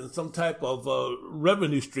notoriety and some type of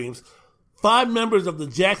revenue streams. 5 members of the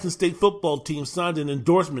Jackson State football team signed an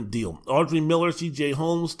endorsement deal. Audrey Miller, C.J.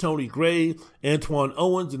 Holmes, Tony Gray, Antoine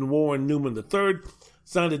Owens, and Warren Newman III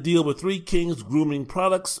signed a deal with 3 Kings Grooming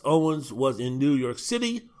Products. Owens was in New York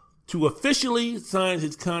City to officially sign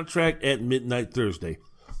his contract at midnight Thursday.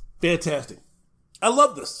 Fantastic. I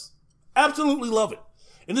love this. Absolutely love it.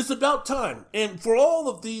 And it's about time. And for all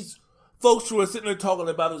of these folks who are sitting there talking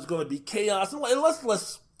about it's going to be chaos, and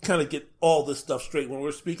let's kind of get all this stuff straight when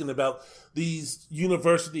we're speaking about these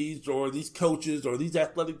universities or these coaches or these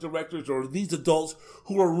athletic directors or these adults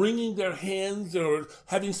who are wringing their hands or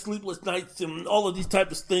having sleepless nights and all of these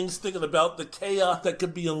types of things, thinking about the chaos that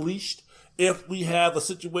could be unleashed if we have a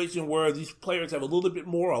situation where these players have a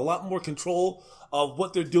lot more control of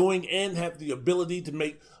what they're doing and have the ability to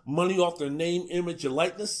make money off their name, image, and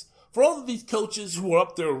likeness. For all of these coaches who are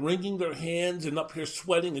up there wringing their hands and up here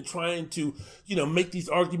sweating and trying to, make these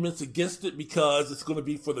arguments against it because it's going to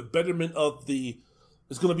be for the betterment of the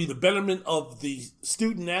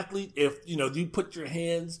student athlete. If, you put your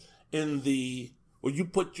hands or you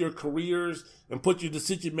put your careers and put your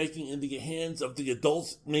decision making in the hands of the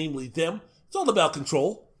adults, namely them. It's all about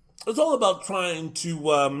control. It's all about trying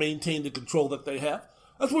to maintain the control that they have.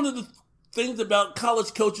 That's one of the things about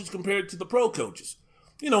college coaches compared to the pro coaches.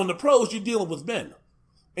 In the pros, you're dealing with men.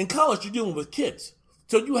 In college, you're dealing with kids.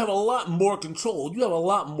 So you have a lot more control. You have a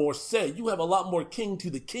lot more say. You have a lot more king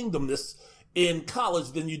to the kingdomness in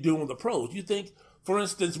college than you do in the pros. You think, for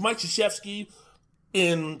instance, Mike Krzyzewski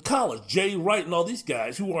in college, Jay Wright and all these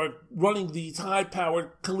guys who are running these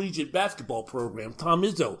high-powered collegiate basketball programs, Tom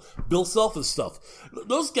Izzo, Bill Self and stuff.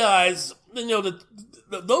 Those guys,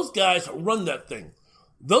 those guys run that thing.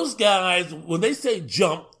 Those guys, when they say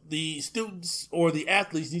jump, the students or the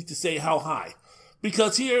athletes need to say how high.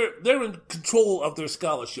 Because here, they're in control of their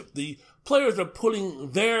scholarship. The players are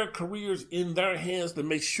putting their careers in their hands to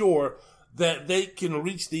make sure that they can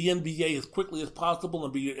reach the NBA as quickly as possible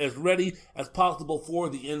and be as ready as possible for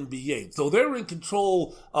the NBA. So they're in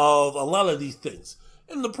control of a lot of these things.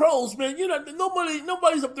 In the pros, man,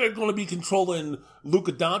 nobody's up there going to be controlling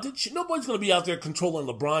Luka Doncic. Nobody's going to be out there controlling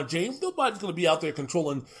LeBron James. Nobody's going to be out there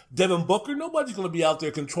controlling Devin Booker. Nobody's going to be out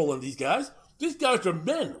there controlling these guys. These guys are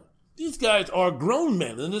men. These guys are grown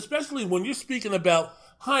men. And especially when you're speaking about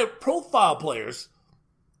high-profile players,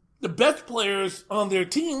 the best players on their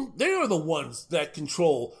team, they are the ones that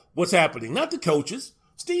control what's happening, not the coaches.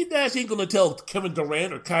 Steve Nash ain't going to tell Kevin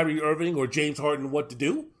Durant or Kyrie Irving or James Harden what to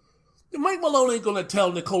do. Mike Malone ain't going to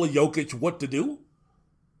tell Nikola Jokic what to do.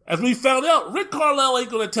 As we found out, Rick Carlisle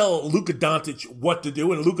ain't going to tell Luka Doncic what to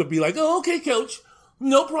do, and Luka be like, oh, okay, coach,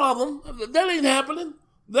 no problem. That ain't happening.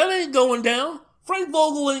 That ain't going down. Frank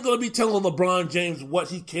Vogel ain't going to be telling LeBron James what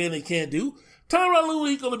he can and can't do. Tyronn Lue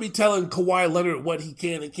ain't going to be telling Kawhi Leonard what he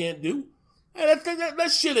can and can't do.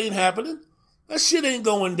 That shit ain't happening. That shit ain't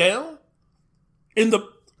going down. In the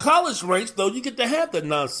college ranks, though, you get to have that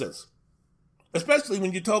nonsense. Especially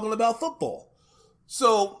when you're talking about football.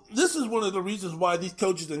 So this is one of the reasons why these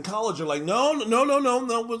coaches in college are like, no,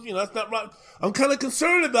 that's not right. I'm kind of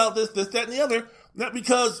concerned about this, that, and the other. Not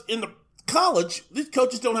because in the college, these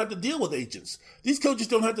coaches don't have to deal with agents. These coaches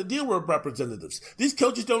don't have to deal with representatives. These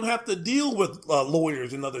coaches don't have to deal with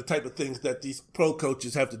lawyers and other type of things that these pro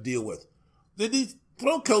coaches have to deal with. These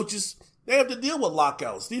pro coaches, they have to deal with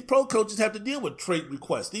lockouts. These pro coaches have to deal with trade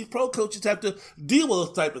requests. These pro coaches have to deal with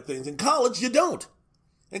those type of things. In college, you don't.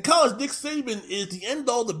 In college, Nick Saban is the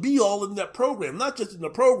end-all, the be-all in that program. Not just in the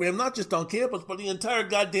program, not just on campus, but the entire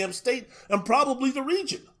goddamn state and probably the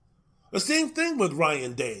region. The same thing with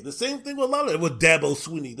Ryan Day. The same thing with Dabo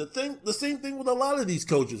Swinney. The same thing with a lot of these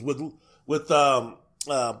coaches, with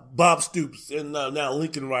Bob Stoops and now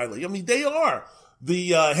Lincoln Riley. I mean, they are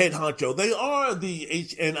the head honcho. They are the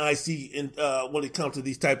HNIC when it comes to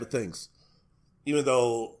these type of things. Even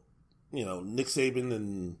though, Nick Saban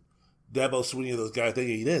and Dabo Swinney, those guys, they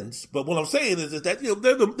ain't ends. But what I'm saying is that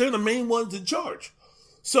they're the main ones in charge.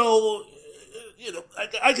 So,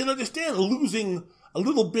 I can understand losing a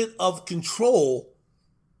little bit of control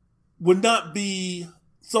would not be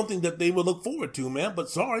something that they would look forward to, man. But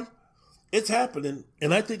sorry, it's happening,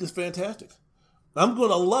 and I think it's fantastic. I'm going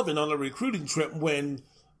to love it on a recruiting trip when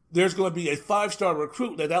there's going to be a 5-star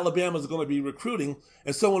recruit that Alabama is going to be recruiting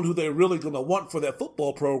and someone who they're really going to want for that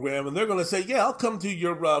football program. And they're going to say, yeah, I'll come to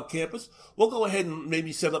your campus. We'll go ahead and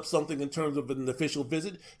maybe set up something in terms of an official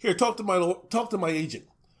visit. Here, talk to my agent.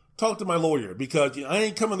 Talk to my lawyer, because I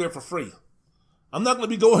ain't coming there for free. I'm not going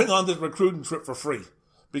to be going on this recruiting trip for free,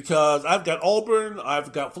 because I've got Auburn,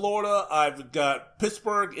 I've got Florida, I've got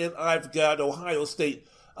Pittsburgh, and I've got Ohio State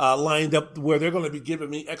lined up where they're going to be giving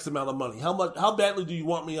me X amount of money. How badly do you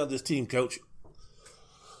want me on this team, coach?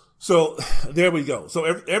 So there we go. So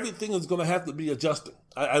everything is going to have to be adjusted.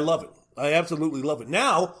 I love it. I absolutely love it.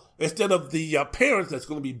 Now, instead of the parents that's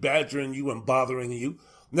going to be badgering you and bothering you,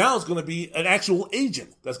 now it's going to be an actual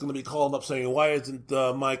agent that's going to be calling up saying, why isn't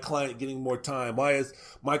my client getting more time? Why is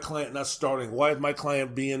my client not starting? Why is my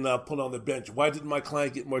client being put on the bench? Why didn't my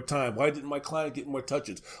client get more time? Why didn't my client get more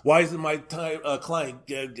touches? Why isn't my client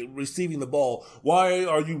receiving the ball? Why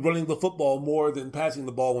are you running the football more than passing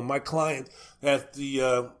the ball when my client has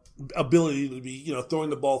the ability to be,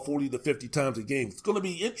 throwing the ball 40 to 50 times a game? It's going to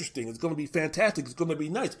be interesting. It's going to be fantastic. It's going to be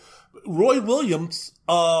nice. Roy Williams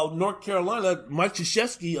of North Carolina, Mike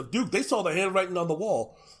Krzyzewski of Duke, they saw the handwriting on the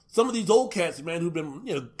wall. Some of these old cats, man, who've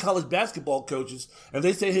been, college basketball coaches, and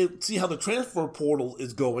they say, hey, see how the transfer portal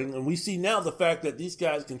is going, and we see now the fact that these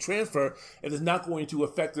guys can transfer and it's not going to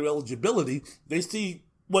affect their eligibility. They see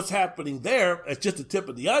what's happening there as just the tip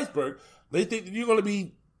of the iceberg. They think that you're going to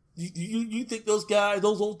be You think those guys,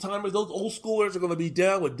 those old timers, those old schoolers are going to be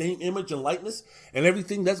down with name, image, and likeness and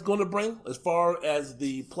everything that's going to bring as far as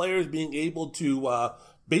the players being able to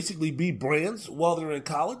basically be brands while they're in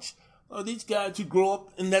college? These guys who grow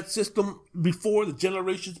up in that system before, the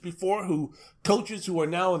generations before, coaches who are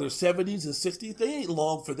now in their 70s and 60s, they ain't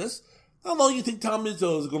long for this. How long do you think Tom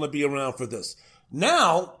Izzo is going to be around for this?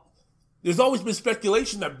 Now, there's always been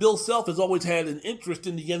speculation that Bill Self has always had an interest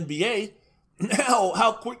in the NBA. Now,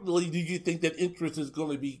 how quickly do you think that interest is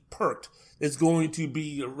going to be perked? It's going to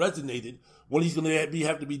be resonated when he's going to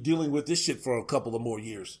have to be dealing with this shit for a couple of more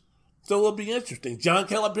years. So it'll be interesting. John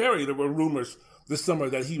Calipari, there were rumors this summer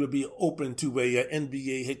that he would be open to a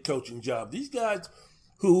NBA head coaching job. These guys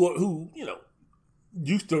who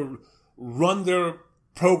used to run their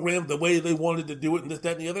program the way they wanted to do it and this,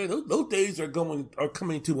 that, and the other, those days are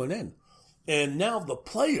coming to an end. And now the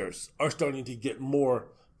players are starting to get more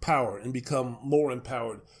power and become more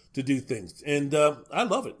empowered to do things. And I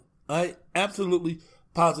love it. I absolutely,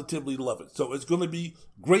 positively love it. So it's going to be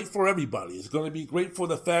great for everybody. It's going to be great for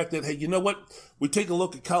the fact that, hey, you know what? We take a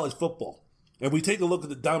look at college football and we take a look at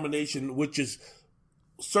the domination which is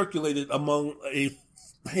circulated among a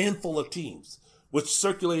handful of teams, which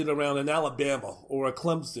circulated around an Alabama or a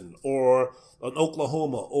Clemson or an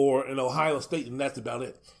Oklahoma or an Ohio State, and that's about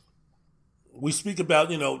it. We speak about,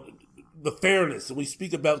 the fairness, and we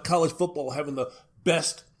speak about college football having the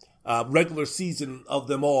best regular season of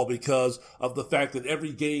them all because of the fact that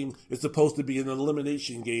every game is supposed to be an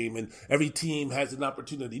elimination game and every team has an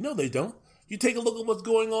opportunity. No, they don't. You take a look at what's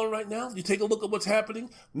going on right now. You take a look at what's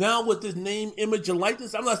happening now with this name, image, and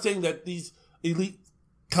likeness. I'm not saying that these elite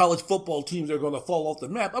college football teams are going to fall off the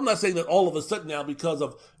map. I'm not saying that all of a sudden now because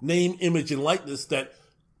of name, image, and likeness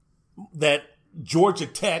that Georgia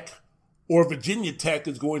Tech or Virginia Tech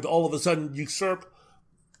is going to all of a sudden usurp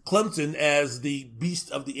Clemson as the beast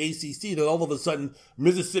of the ACC, that all of a sudden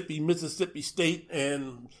Mississippi State,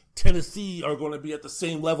 and Tennessee are going to be at the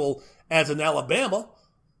same level as an Alabama.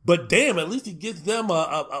 But damn, at least it gives them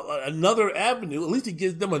another avenue. At least it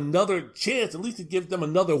gives them another chance. At least it gives them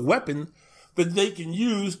another weapon that they can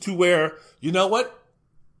use to where, you know what?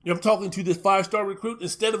 I'm talking to this 5-star recruit.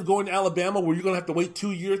 Instead of going to Alabama where you're going to have to wait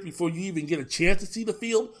 2 years before you even get a chance to see the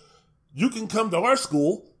field, you can come to our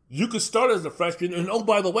school. You could start as a freshman, and oh,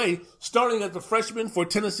 by the way, starting as a freshman for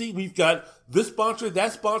Tennessee, we've got this sponsor,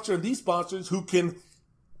 that sponsor, and these sponsors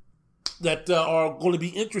that are going to be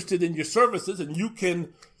interested in your services, and you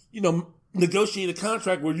can, negotiate a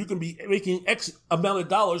contract where you can be making X amount of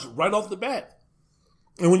dollars right off the bat.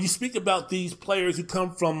 And when you speak about these players who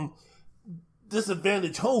come from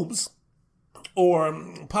disadvantaged homes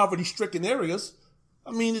or poverty-stricken areas,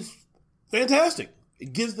 I mean, it's fantastic.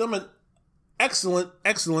 It gives them an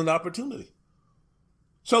excellent opportunity.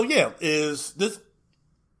 So yeah, is this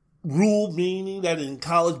rule meaning that in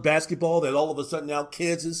college basketball that all of a sudden now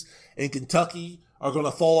Kansas and Kentucky are going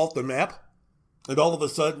to fall off the map? And all of a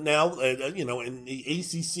sudden now, in the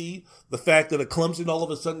ACC, the fact that a Clemson all of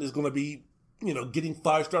a sudden is going to be, getting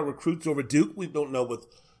 5-star recruits over Duke. We don't know with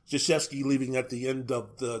Krzyzewski leaving at the end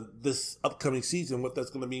of this upcoming season what that's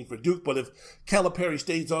going to mean for Duke. But if Calipari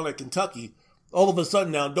stays on at Kentucky, all of a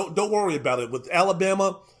sudden now, don't worry about it. With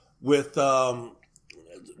Alabama, with Bruce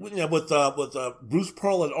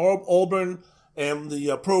Pearl at Auburn, and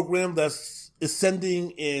the program that's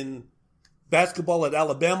ascending in basketball at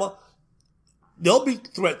Alabama, there'll be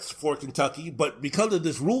threats for Kentucky, but because of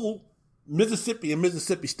this rule, Mississippi and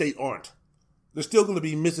Mississippi State aren't. There's still going to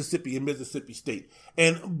be Mississippi and Mississippi State.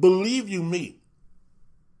 And believe you me,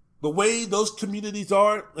 the way those communities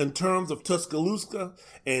are in terms of Tuscaloosa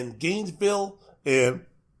and Gainesville and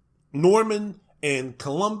Norman and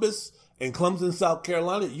Columbus and Clemson, South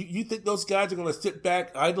Carolina, you think those guys are going to sit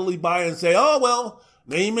back idly by and say, oh, well,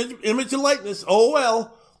 name, image, and likeness, oh,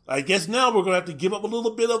 well, I guess now we're going to have to give up a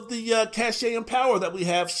little bit of the cachet and power that we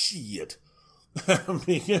have. Shit. I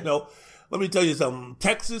mean, let me tell you something.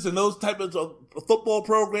 Texas and those types of football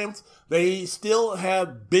programs, they still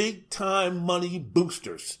have big-time money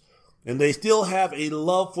boosters. And they still have a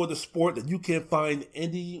love for the sport that you can't find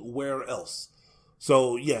anywhere else.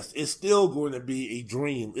 So, yes, it's still going to be a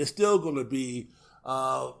dream. It's still going to be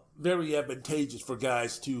very advantageous for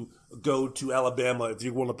guys to go to Alabama if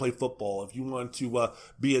you want to play football, if you want to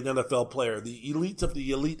be an NFL player. The elites of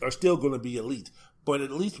the elite are still going to be elite. But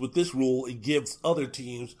at least with this rule, it gives other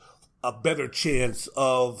teams a better chance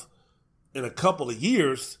of, in a couple of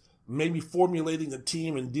years, maybe formulating a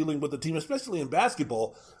team and dealing with a team, especially in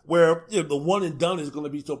basketball, where the one and done is going to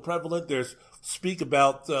be so prevalent. There's speak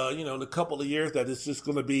about, in a couple of years that it's just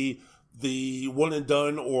going to be the one and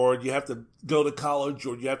done, or you have to go to college,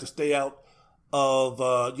 or you have to stay out of,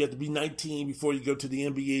 you have to be 19 before you go to the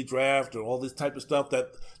NBA draft, or all this type of stuff.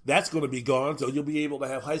 That's going to be gone. So you'll be able to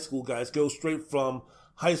have high school guys go straight from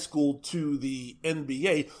high school to the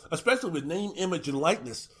NBA, especially with name, image, and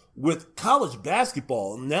likeness. With college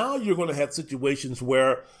basketball, now you're going to have situations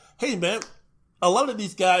where, hey man, a lot of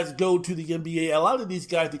these guys go to the NBA. A lot of these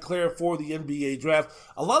guys declare for the NBA draft.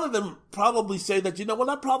 A lot of them probably say that,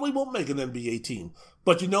 I probably won't make an NBA team.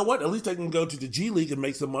 But you know what? At least I can go to the G League and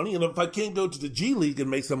make some money. And if I can't go to the G League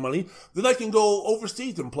and make some money, then I can go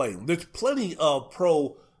overseas and play. There's plenty of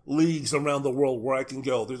pro leagues around the world where I can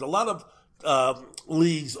go. There's a lot of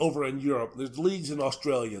leagues over in Europe. There's leagues in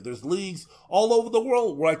Australia. There's leagues all over the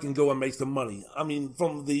world where I can go and make some money. I mean,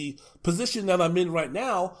 from the position that I'm in right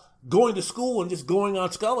now, going to school and just going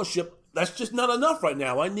on scholarship, that's just not enough right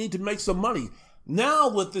now. I need to make some money. Now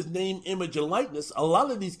with this name, image, and likeness, a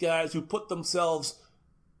lot of these guys who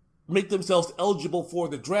make themselves eligible for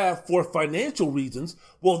the draft for financial reasons,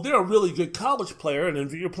 well, if they're a really good college player, and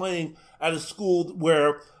if you're playing at a school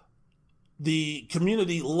where the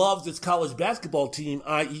community loves its college basketball team,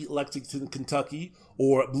 i.e. Lexington, Kentucky,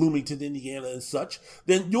 or Bloomington, Indiana, and such,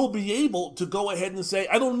 then you'll be able to go ahead and say,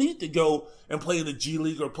 I don't need to go and play in the G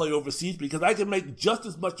League or play overseas because I can make just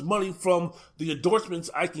as much money from the endorsements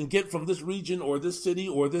I can get from this region or this city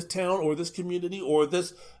or this town or this community or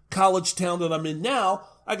this college town that I'm in now.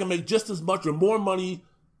 I can make just as much or more money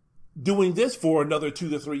doing this for another 2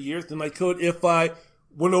 to 3 years than I could if I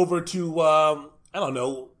went over to,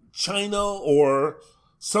 China or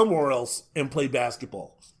somewhere else and play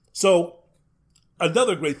basketball. So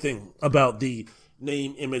another great thing about the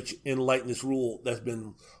name, image, and likeness rule that's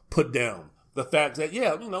been put down, the fact that,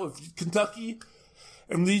 if Kentucky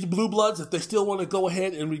and these blue bloods, if they still want to go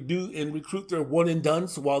ahead and recruit their one and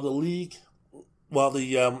dones while the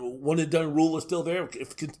one and done rule is still there,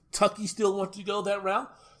 if Kentucky still wants to go that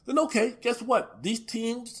route, then okay, guess what? These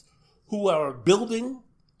teams who are building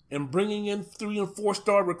and bringing in 3 and 4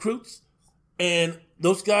 star recruits, and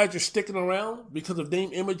those guys are sticking around because of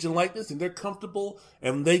name, image, and likeness, and they're comfortable,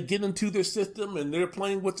 and they get into their system, and they're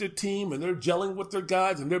playing with their team, and they're gelling with their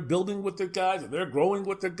guys, and they're building with their guys, and they're growing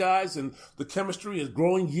with their guys, and the chemistry is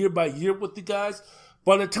growing year by year with the guys.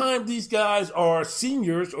 By the time these guys are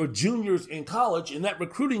seniors or juniors in college, in that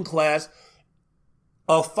recruiting class,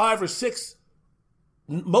 of 5 or 6,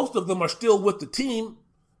 most of them are still with the team,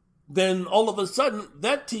 then all of a sudden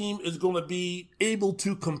that team is going to be able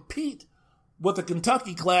to compete with a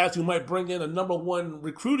Kentucky class who might bring in a number 1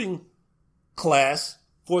 recruiting class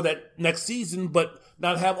for that next season, but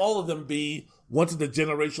not have all of them be once in a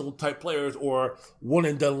generational type players or one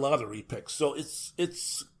and done lottery picks. So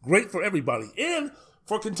it's great for everybody. And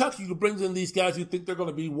for Kentucky, who brings in these guys who think they're going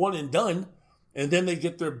to be one and done, and then they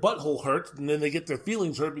get their butthole hurt, and then they get their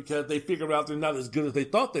feelings hurt because they figure out they're not as good as they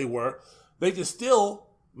thought they were. They can still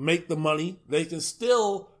make the money. They can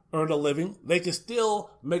still earn a living. They can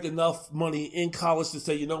still make enough money in college to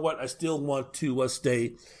say, you know what, I still want to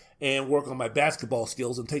stay and work on my basketball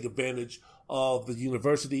skills and take advantage of the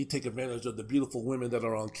university, take advantage of the beautiful women that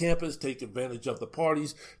are on campus, take advantage of the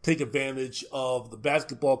parties, take advantage of the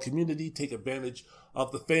basketball community, take advantage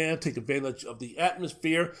of the fan, take advantage of the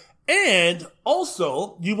atmosphere. And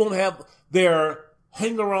also, you won't have their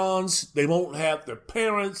hanger-ons, they won't have their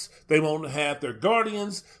parents, they won't have their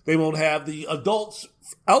guardians, they won't have the adults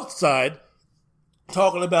outside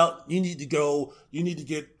talking about, you need to go, you need to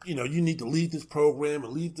get, you need to leave this program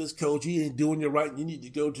and leave this coach, he ain't doing you right, and you need to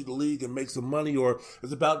go to the league and make some money, or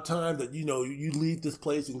it's about time that, you leave this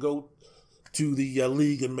place and go to the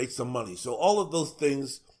league and make some money. So all of those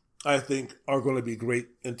things, I think, are going to be great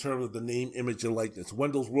in terms of the name, image, and likeness.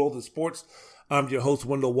 Wendell's World of Sports. I'm your host,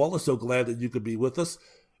 Wendell Wallace. So glad that you could be with us.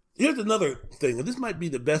 Here's another thing, and this might be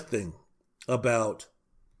the best thing about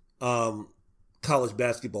college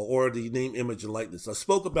basketball, or the name, image, and likeness. I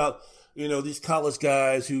spoke about, these college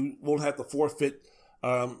guys who won't have to forfeit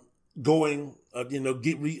giving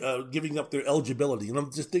up their eligibility. And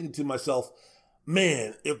I'm just thinking to myself,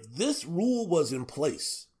 man, if this rule was in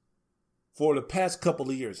place for the past couple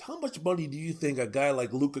of years, how much money do you think a guy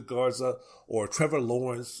like Luka Garza or Trevor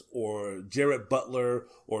Lawrence or Jared Butler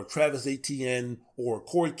or Travis Etienne or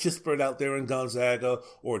Corey Kispert out there in Gonzaga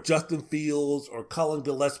or Justin Fields or Colin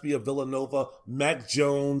Gillespie of Villanova, Mac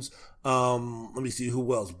Jones, let me see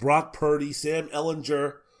who else, Brock Purdy, Sam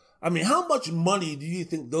Ehlinger. I mean, how much money do you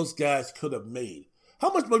think those guys could have made?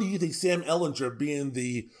 How much money do you think Sam Ehlinger, being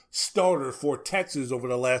the starter for Texas over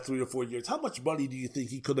the last 3 or 4 years, how much money do you think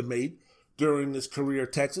he could have made during his career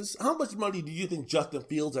at Texas? How much money do you think Justin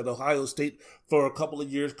Fields at Ohio State for a couple of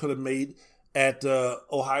years could have made at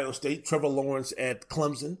Ohio State? Trevor Lawrence at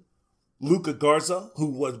Clemson? Luka Garza, who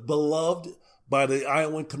was beloved by the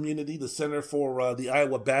Iowan community, the center for the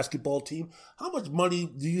Iowa basketball team. How much money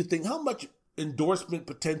do you think, how much endorsement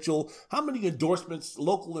potential, how many endorsements,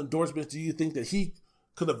 local endorsements do you think that he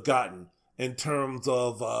could have gotten in terms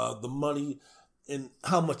of the money, and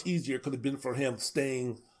how much easier it could have been for him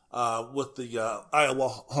staying with the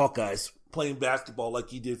Iowa Hawkeyes, playing basketball like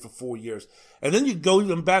he did for 4 years? And then you go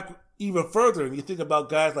even back even further, and you think about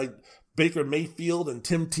guys like Baker Mayfield and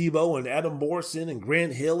Tim Tebow and Adam Morrison and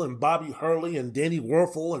Grant Hill and Bobby Hurley and Danny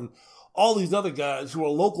Werfel and all these other guys who are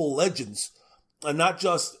local legends, and not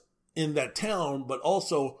just in that town, but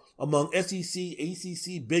also among SEC,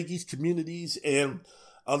 ACC, Big East communities and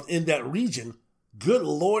in that region. Good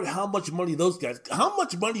Lord, how much money those guys, how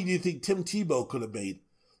much money do you think Tim Tebow could have made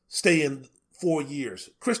staying 4 years?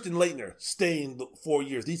 Christian Laettner staying 4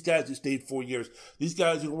 years. These guys who stayed 4 years. These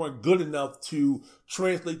guys who weren't good enough to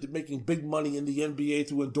translate to making big money in the NBA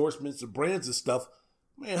through endorsements and brands and stuff.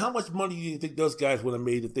 Man, how much money do you think those guys would have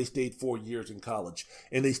made if they stayed 4 years in college?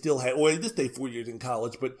 And they still had, well, they did stay 4 years in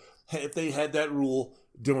college, but if they had that rule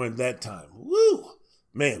during that time. Woo!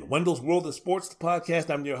 Man, Wendell's World of Sports, the podcast.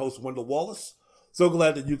 I'm your host, Wendell Wallace. So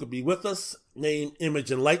glad that you could be with us. Name,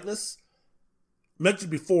 image, and likeness.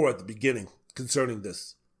 Mentioned before at the beginning concerning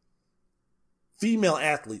this. Female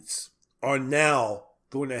athletes are now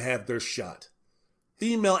going to have their shot.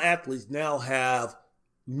 Female athletes now have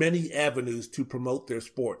many avenues to promote their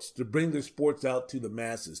sports, to bring their sports out to the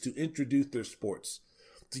masses, to introduce their sports,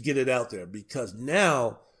 to get it out there. Because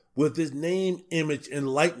now, with this name, image, and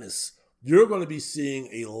likeness, you're going to be seeing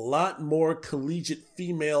a lot more collegiate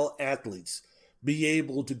female athletes be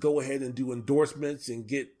able to go ahead and do endorsements and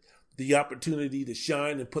get the opportunity to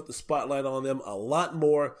shine and put the spotlight on them a lot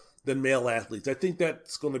more than male athletes. I think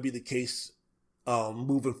that's going to be the case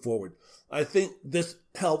moving forward. I think this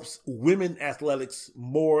helps women athletics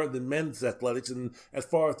more than men's athletics. And as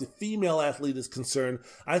far as the female athlete is concerned,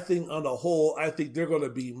 I think on the whole, I think there are going to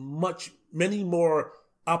be many more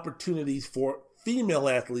opportunities for female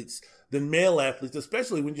athletes than male athletes,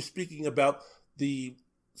 especially when you're speaking about the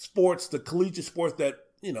sports, the collegiate sports that,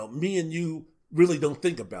 me and you really don't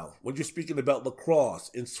think about. When you're speaking about lacrosse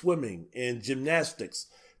and swimming and gymnastics,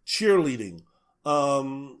 cheerleading,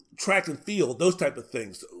 track and field, those type of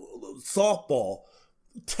things, softball,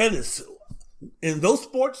 tennis, In those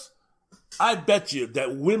sports, I bet you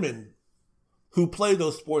that women who play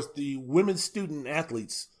those sports, the women student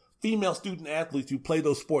athletes, female student athletes who play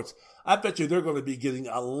those sports, I bet you they're going to be getting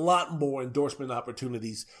a lot more endorsement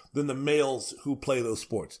opportunities than the males who play those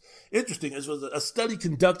sports. Interesting. This was a study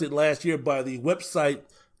conducted last year by the website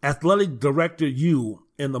Athletic Director U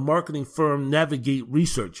and the marketing firm Navigate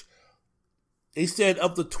Research. They said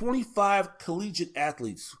of the 25 collegiate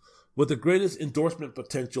athletes with the greatest endorsement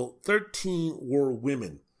potential, 13 were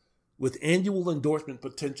women, with annual endorsement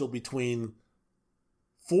potential between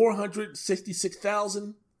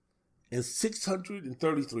 $466,000 and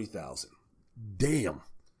 $633,000. Damn.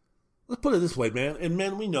 Let's put it this way, man. And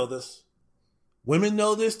men, we know this. Women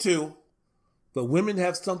know this too. But women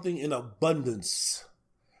have something in abundance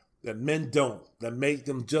that men don't, that make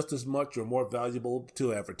them just as much or more valuable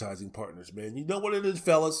to advertising partners, man. You know what it is,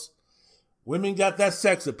 fellas? Women got that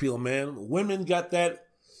sex appeal, man. Women got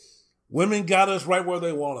us right where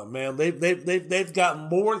they want them, man. They've got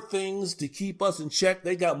more things to keep us in check.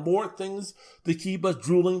 They got more things to keep us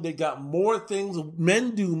drooling. They got more things.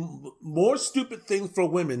 Men do more stupid things for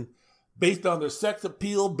women based on their sex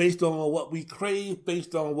appeal, based on what we crave,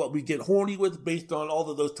 based on what we get horny with, based on all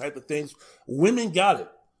of those type of things. Women got it.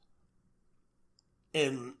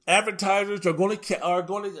 And advertisers are going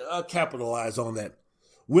to capitalize on that.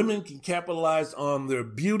 Women can capitalize on their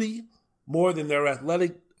beauty more than their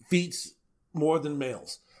athletic feats, more than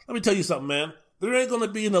males. Let me tell you something, man. There ain't going to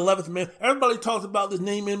be an 11th man. Everybody talks about this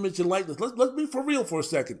name, image, and likeness. Let's be for real for a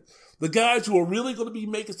second. The guys who are really going to be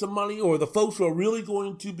making some money, or the folks who are really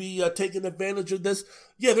going to be taking advantage of this,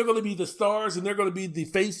 yeah, they're going to be the stars, and they're going to be the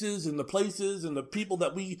faces and the places and the people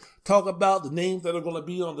that we talk about, the names that are going to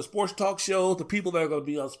be on the sports talk shows, the people that are going to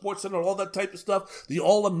be on SportsCenter, all that type of stuff, the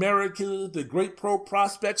All-Americans, the great pro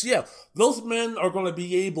prospects. Yeah, those men are going to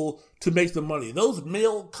be able to make some money. Those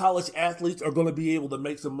male college athletes are going to be able to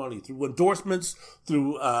make some money through endorsements,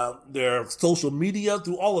 through their social media,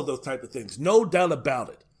 through all of those type of things. No doubt about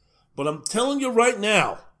it. But I'm telling you right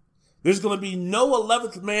now, there's going to be no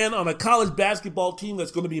 11th man on a college basketball team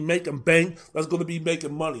that's going to be making bank, that's going to be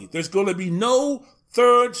making money. There's going to be no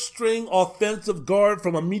third string offensive guard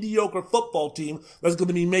from a mediocre football team that's going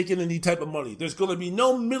to be making any type of money. There's going to be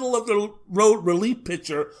no middle of the road relief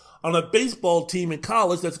pitcher on a baseball team in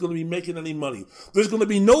college that's going to be making any money. There's going to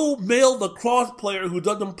be no male lacrosse player who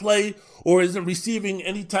doesn't play or isn't receiving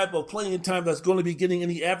any type of playing time that's going to be getting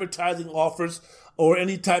any advertising offers or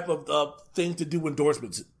any type of thing to do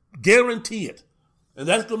endorsements. Guarantee it. And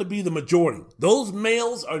that's going to be the majority. Those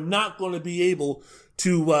males are not going to be able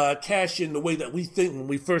to cash in the way that we think when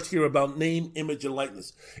we first hear about name, image, and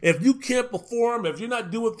likeness. If you can't perform, if you're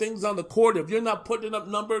not doing things on the court, if you're not putting up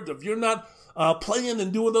numbers, if you're not playing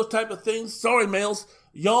and doing those type of things, sorry, males,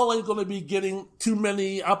 y'all ain't going to be getting too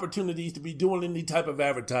many opportunities to be doing any type of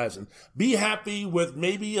advertising. Be happy with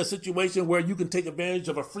maybe a situation where you can take advantage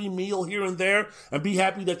of a free meal here and there, and be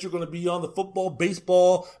happy that you're going to be on the football,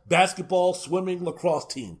 baseball, basketball, swimming, lacrosse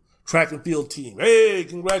team, track and field team. Hey,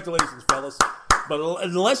 congratulations, fellas. But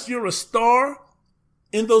unless you're a star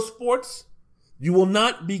in those sports, you will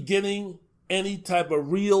not be getting any type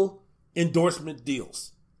of real endorsement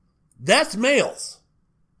deals. That's males.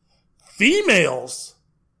 Females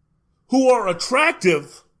who are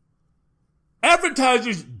attractive,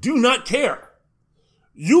 advertisers do not care.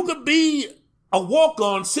 You could be a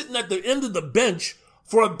walk-on sitting at the end of the bench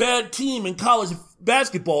for a bad team in college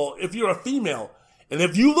basketball if you're a female. And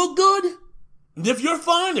if you look good, and if you're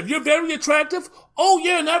fine, if you're very attractive, oh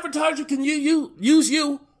yeah, an advertiser can use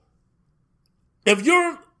you. If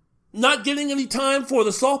you're not getting any time for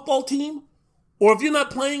the softball team, or if you're not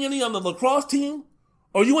playing any on the lacrosse team,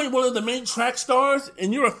 or you ain't one of the main track stars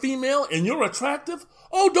and you're a female and you're attractive,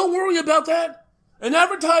 oh, don't worry about that. An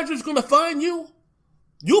advertiser's going to find you.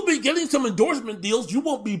 You'll be getting some endorsement deals. You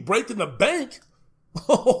won't be breaking the bank.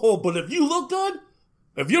 Oh, but if you look good,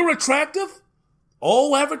 if you're attractive,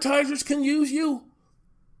 all advertisers can use you.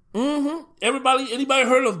 Anybody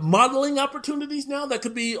heard of modeling opportunities now that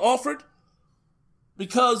could be offered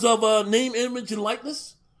because of name, image, and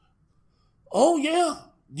likeness? Oh, yeah.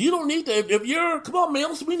 You don't need to. Come on,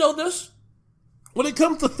 males, we know this. When it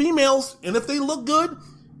comes to females, and if they look good,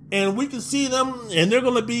 and we can see them, and they're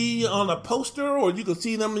going to be on a poster, or you can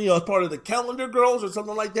see them as part of the calendar girls or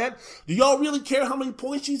something like that, do y'all really care how many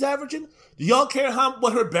points she's averaging? Do y'all care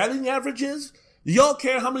what her batting average is? Do y'all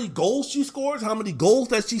care how many goals she scores, how many goals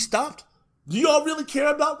that she stopped? Do y'all really care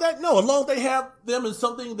about that? No, as long as they have them in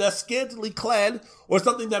something that's scantily clad or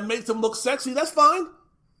something that makes them look sexy, that's fine.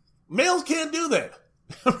 Males can't do that.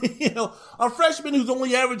 I mean, a freshman who's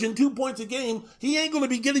only averaging 2 points a game, he ain't going to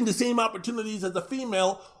be getting the same opportunities as a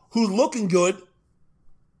female who's looking good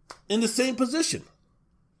in the same position.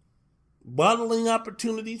 Modeling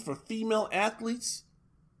opportunities for female athletes.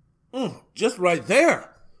 Just right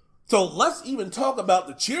there. So let's even talk about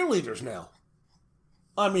the cheerleaders now.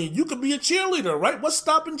 I mean, you could be a cheerleader, right? What's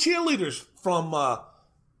stopping cheerleaders from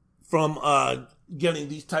getting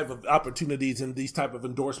these type of opportunities and these type of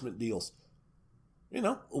endorsement deals? You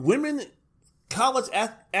know, women college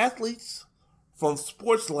athletes from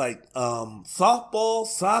sports like softball,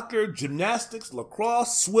 soccer, gymnastics,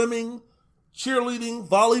 lacrosse, swimming, cheerleading,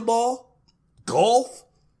 volleyball, golf.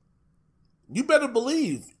 You better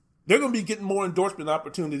believe they're going to be getting more endorsement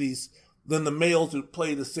opportunities than the males who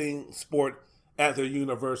play the same sport at their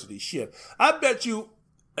university. Shit. I bet you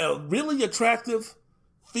a really attractive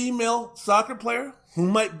female soccer player who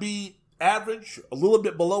might be average, a little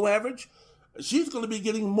bit below average, she's going to be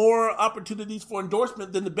getting more opportunities for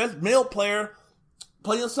endorsement than the best male player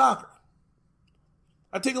playing soccer.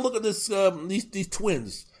 I take a look at this these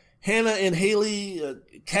twins, Hannah and Haley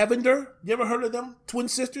Cavender. You ever heard of them? Twin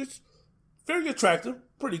sisters? Very attractive,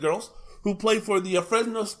 pretty girls, who play for the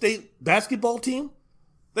Fresno State basketball team.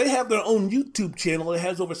 They have their own YouTube channel that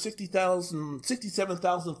has over 67,000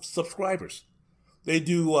 subscribers. They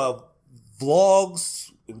do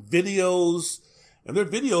vlogs, videos, and their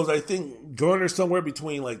videos, I think, garner somewhere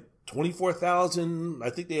between like 24,000. I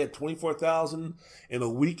think they had 24,000 in a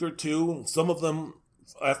week or two. Some of them,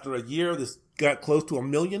 after a year, this got close to 1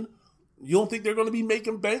 million. You don't think they're going to be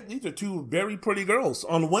making bank? These are two very pretty girls.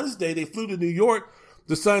 On Wednesday, they flew to New York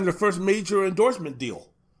to sign their first major endorsement deal.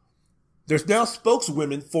 There's now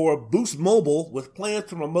spokeswomen for Boost Mobile with plans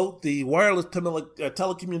to promote the wireless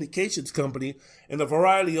telecommunications company in a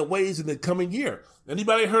variety of ways in the coming year.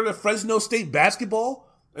 Anybody heard of Fresno State basketball?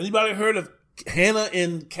 Anybody heard of Hannah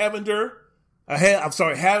and Cavender?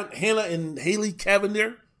 Hannah and Haley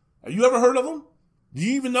Cavender? Have you ever heard of them? Do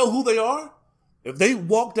you even know who they are? If they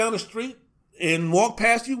walk down the street and walk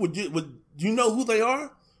past you, would you know who they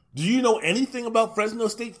are? Do you know anything about Fresno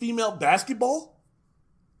State female basketball?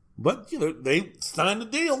 But, you know, they signed a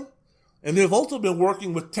deal. And they've also been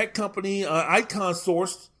working with tech company Icon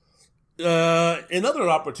Source and other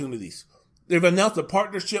opportunities. They've announced a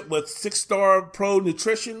partnership with 6-Star Pro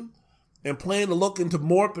Nutrition and plan to look into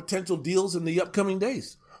more potential deals in the upcoming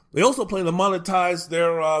days. They also plan to monetize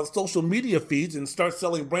their social media feeds and start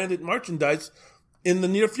selling branded merchandise in the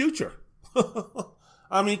near future.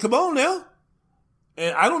 I mean, come on now.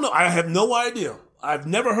 And I don't know. I have no idea. I've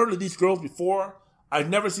never heard of these girls before. I've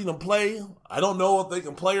never seen them play. I don't know if they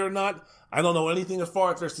can play or not. I don't know anything as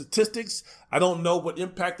far as their statistics. I don't know what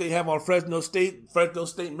impact they have on Fresno State. Fresno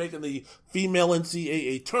State making the female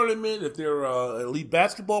NCAA tournament, if they're an elite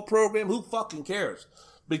basketball program, who fucking cares?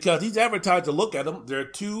 Because these advertisers look at them. They're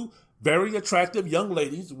two very attractive young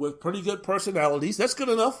ladies with pretty good personalities. That's good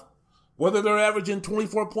enough. Whether they're averaging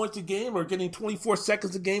 24 points a game or getting 24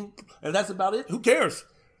 seconds a game, and that's about it, who cares?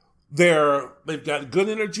 They've got good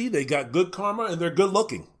energy, they got good karma, and they're good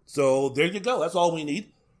looking. So there you go. That's all we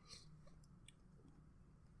need.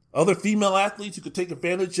 Other female athletes who could take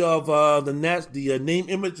advantage of the name,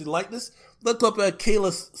 image, and likeness. Look up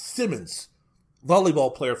Kayla Simmons,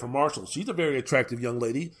 volleyball player from Marshall. She's a very attractive young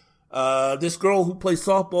lady. This girl who plays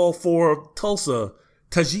softball for Tulsa,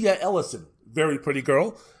 Tajia Ellison, very pretty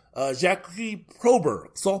girl. Jackie Prober,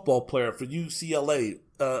 softball player for UCLA.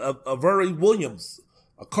 Avery Williams,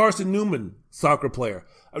 a Carson Newman soccer player.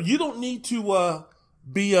 You don't need to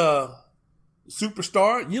be a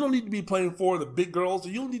superstar. You don't need to be playing for the big girls.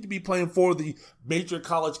 You don't need to be playing for the major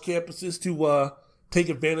college campuses to take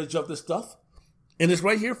advantage of this stuff. And it's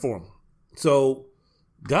right here for them. So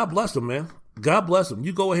God bless them, man. God bless them.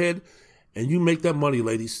 You go ahead and you make that money,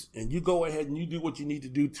 ladies. And you go ahead and you do what you need to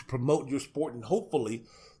do to promote your sport. And hopefully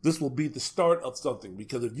this will be the start of something.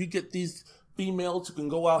 Because if you get these females who can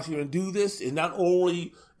go out here and do this and not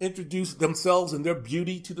only introduce themselves and their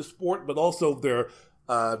beauty to the sport, but also their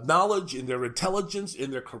knowledge and their intelligence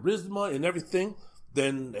and their charisma and everything,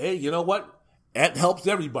 then, hey, you know what? That helps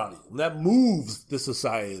everybody. And that moves the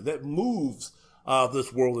society. That moves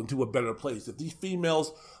this world into a better place. If these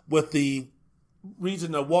females with the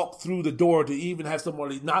reason to walk through the door, to even have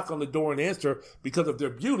somebody knock on the door and answer because of their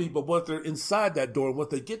beauty, but once they're inside that door, once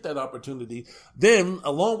they get that opportunity, then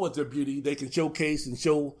along with their beauty, they can showcase and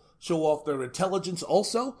show off their intelligence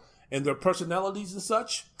also and their personalities and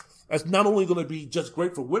such. That's not only going to be just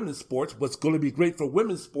great for women's sports, but it's going to be great for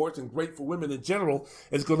women's sports and great for women in general.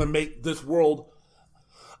 It's going to make this world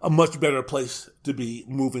a much better place to be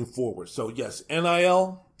moving forward. So yes,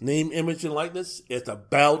 NIL, name, image, and likeness, it's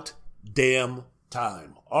about damn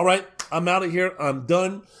time. All right, I'm out of here. I'm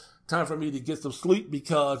done. time for me to get some sleep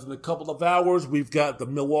because in a couple of hours, we've got the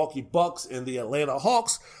Milwaukee Bucks and the Atlanta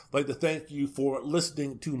Hawks. I'd like to thank you for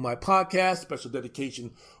listening to my podcast. Special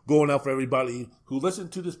dedication going out for everybody who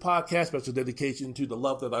listened to this podcast. Special dedication to the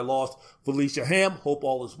love that I lost, Felicia Ham. Hope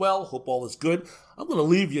all is well. Hope all is good. I'm going to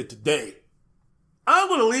leave you today.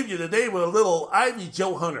 With a little Ivy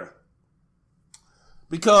Joe Hunter.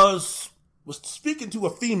 Because I was speaking to a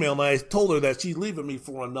female and I told her that she's leaving me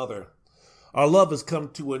for another. Our love has come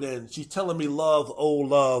to an end. She's telling me, love, oh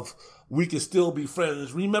love, we can still be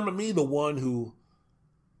friends. Remember me, the one who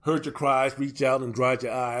heard your cries, reached out and dried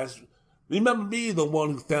your eyes. Remember me, the one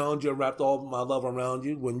who found you and wrapped all my love around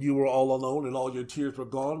you when you were all alone and all your tears were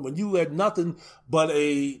gone. When you had nothing but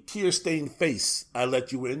a tear-stained face, I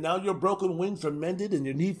let you in. Now your broken wings are mended and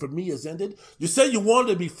your need for me is ended. You said you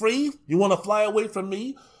wanted to be free. You want to fly away from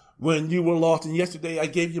me. When you were lost and yesterday I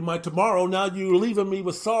gave you my tomorrow. Now you're leaving me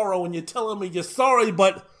with sorrow and you're telling me you're sorry,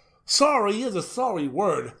 but sorry is a sorry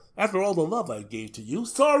word. After all the love I gave to you,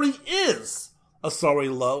 sorry is a sorry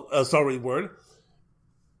word.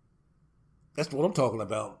 That's what I'm talking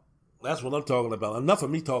about. Enough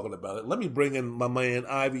of me talking about it. Let me bring in my man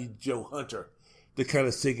Ivy Joe Hunter to kind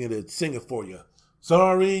of sing it for you.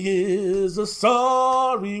 Sorry is a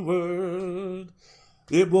sorry word.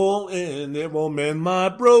 It won't end, it won't mend my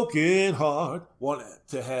broken heart. Want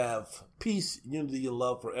to have peace, unity, and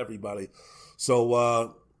love for everybody.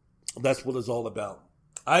 So that's what it's all about.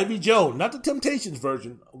 Ivy Joe, not the Temptations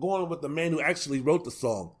version. I'm going with the man who actually wrote the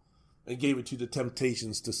song and gave it to the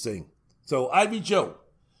Temptations to sing. So Ivy Joe,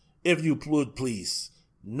 if you would please,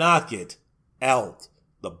 knock it out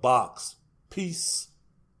the box. Peace.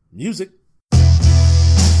 Music.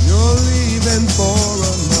 You're leaving for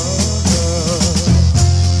a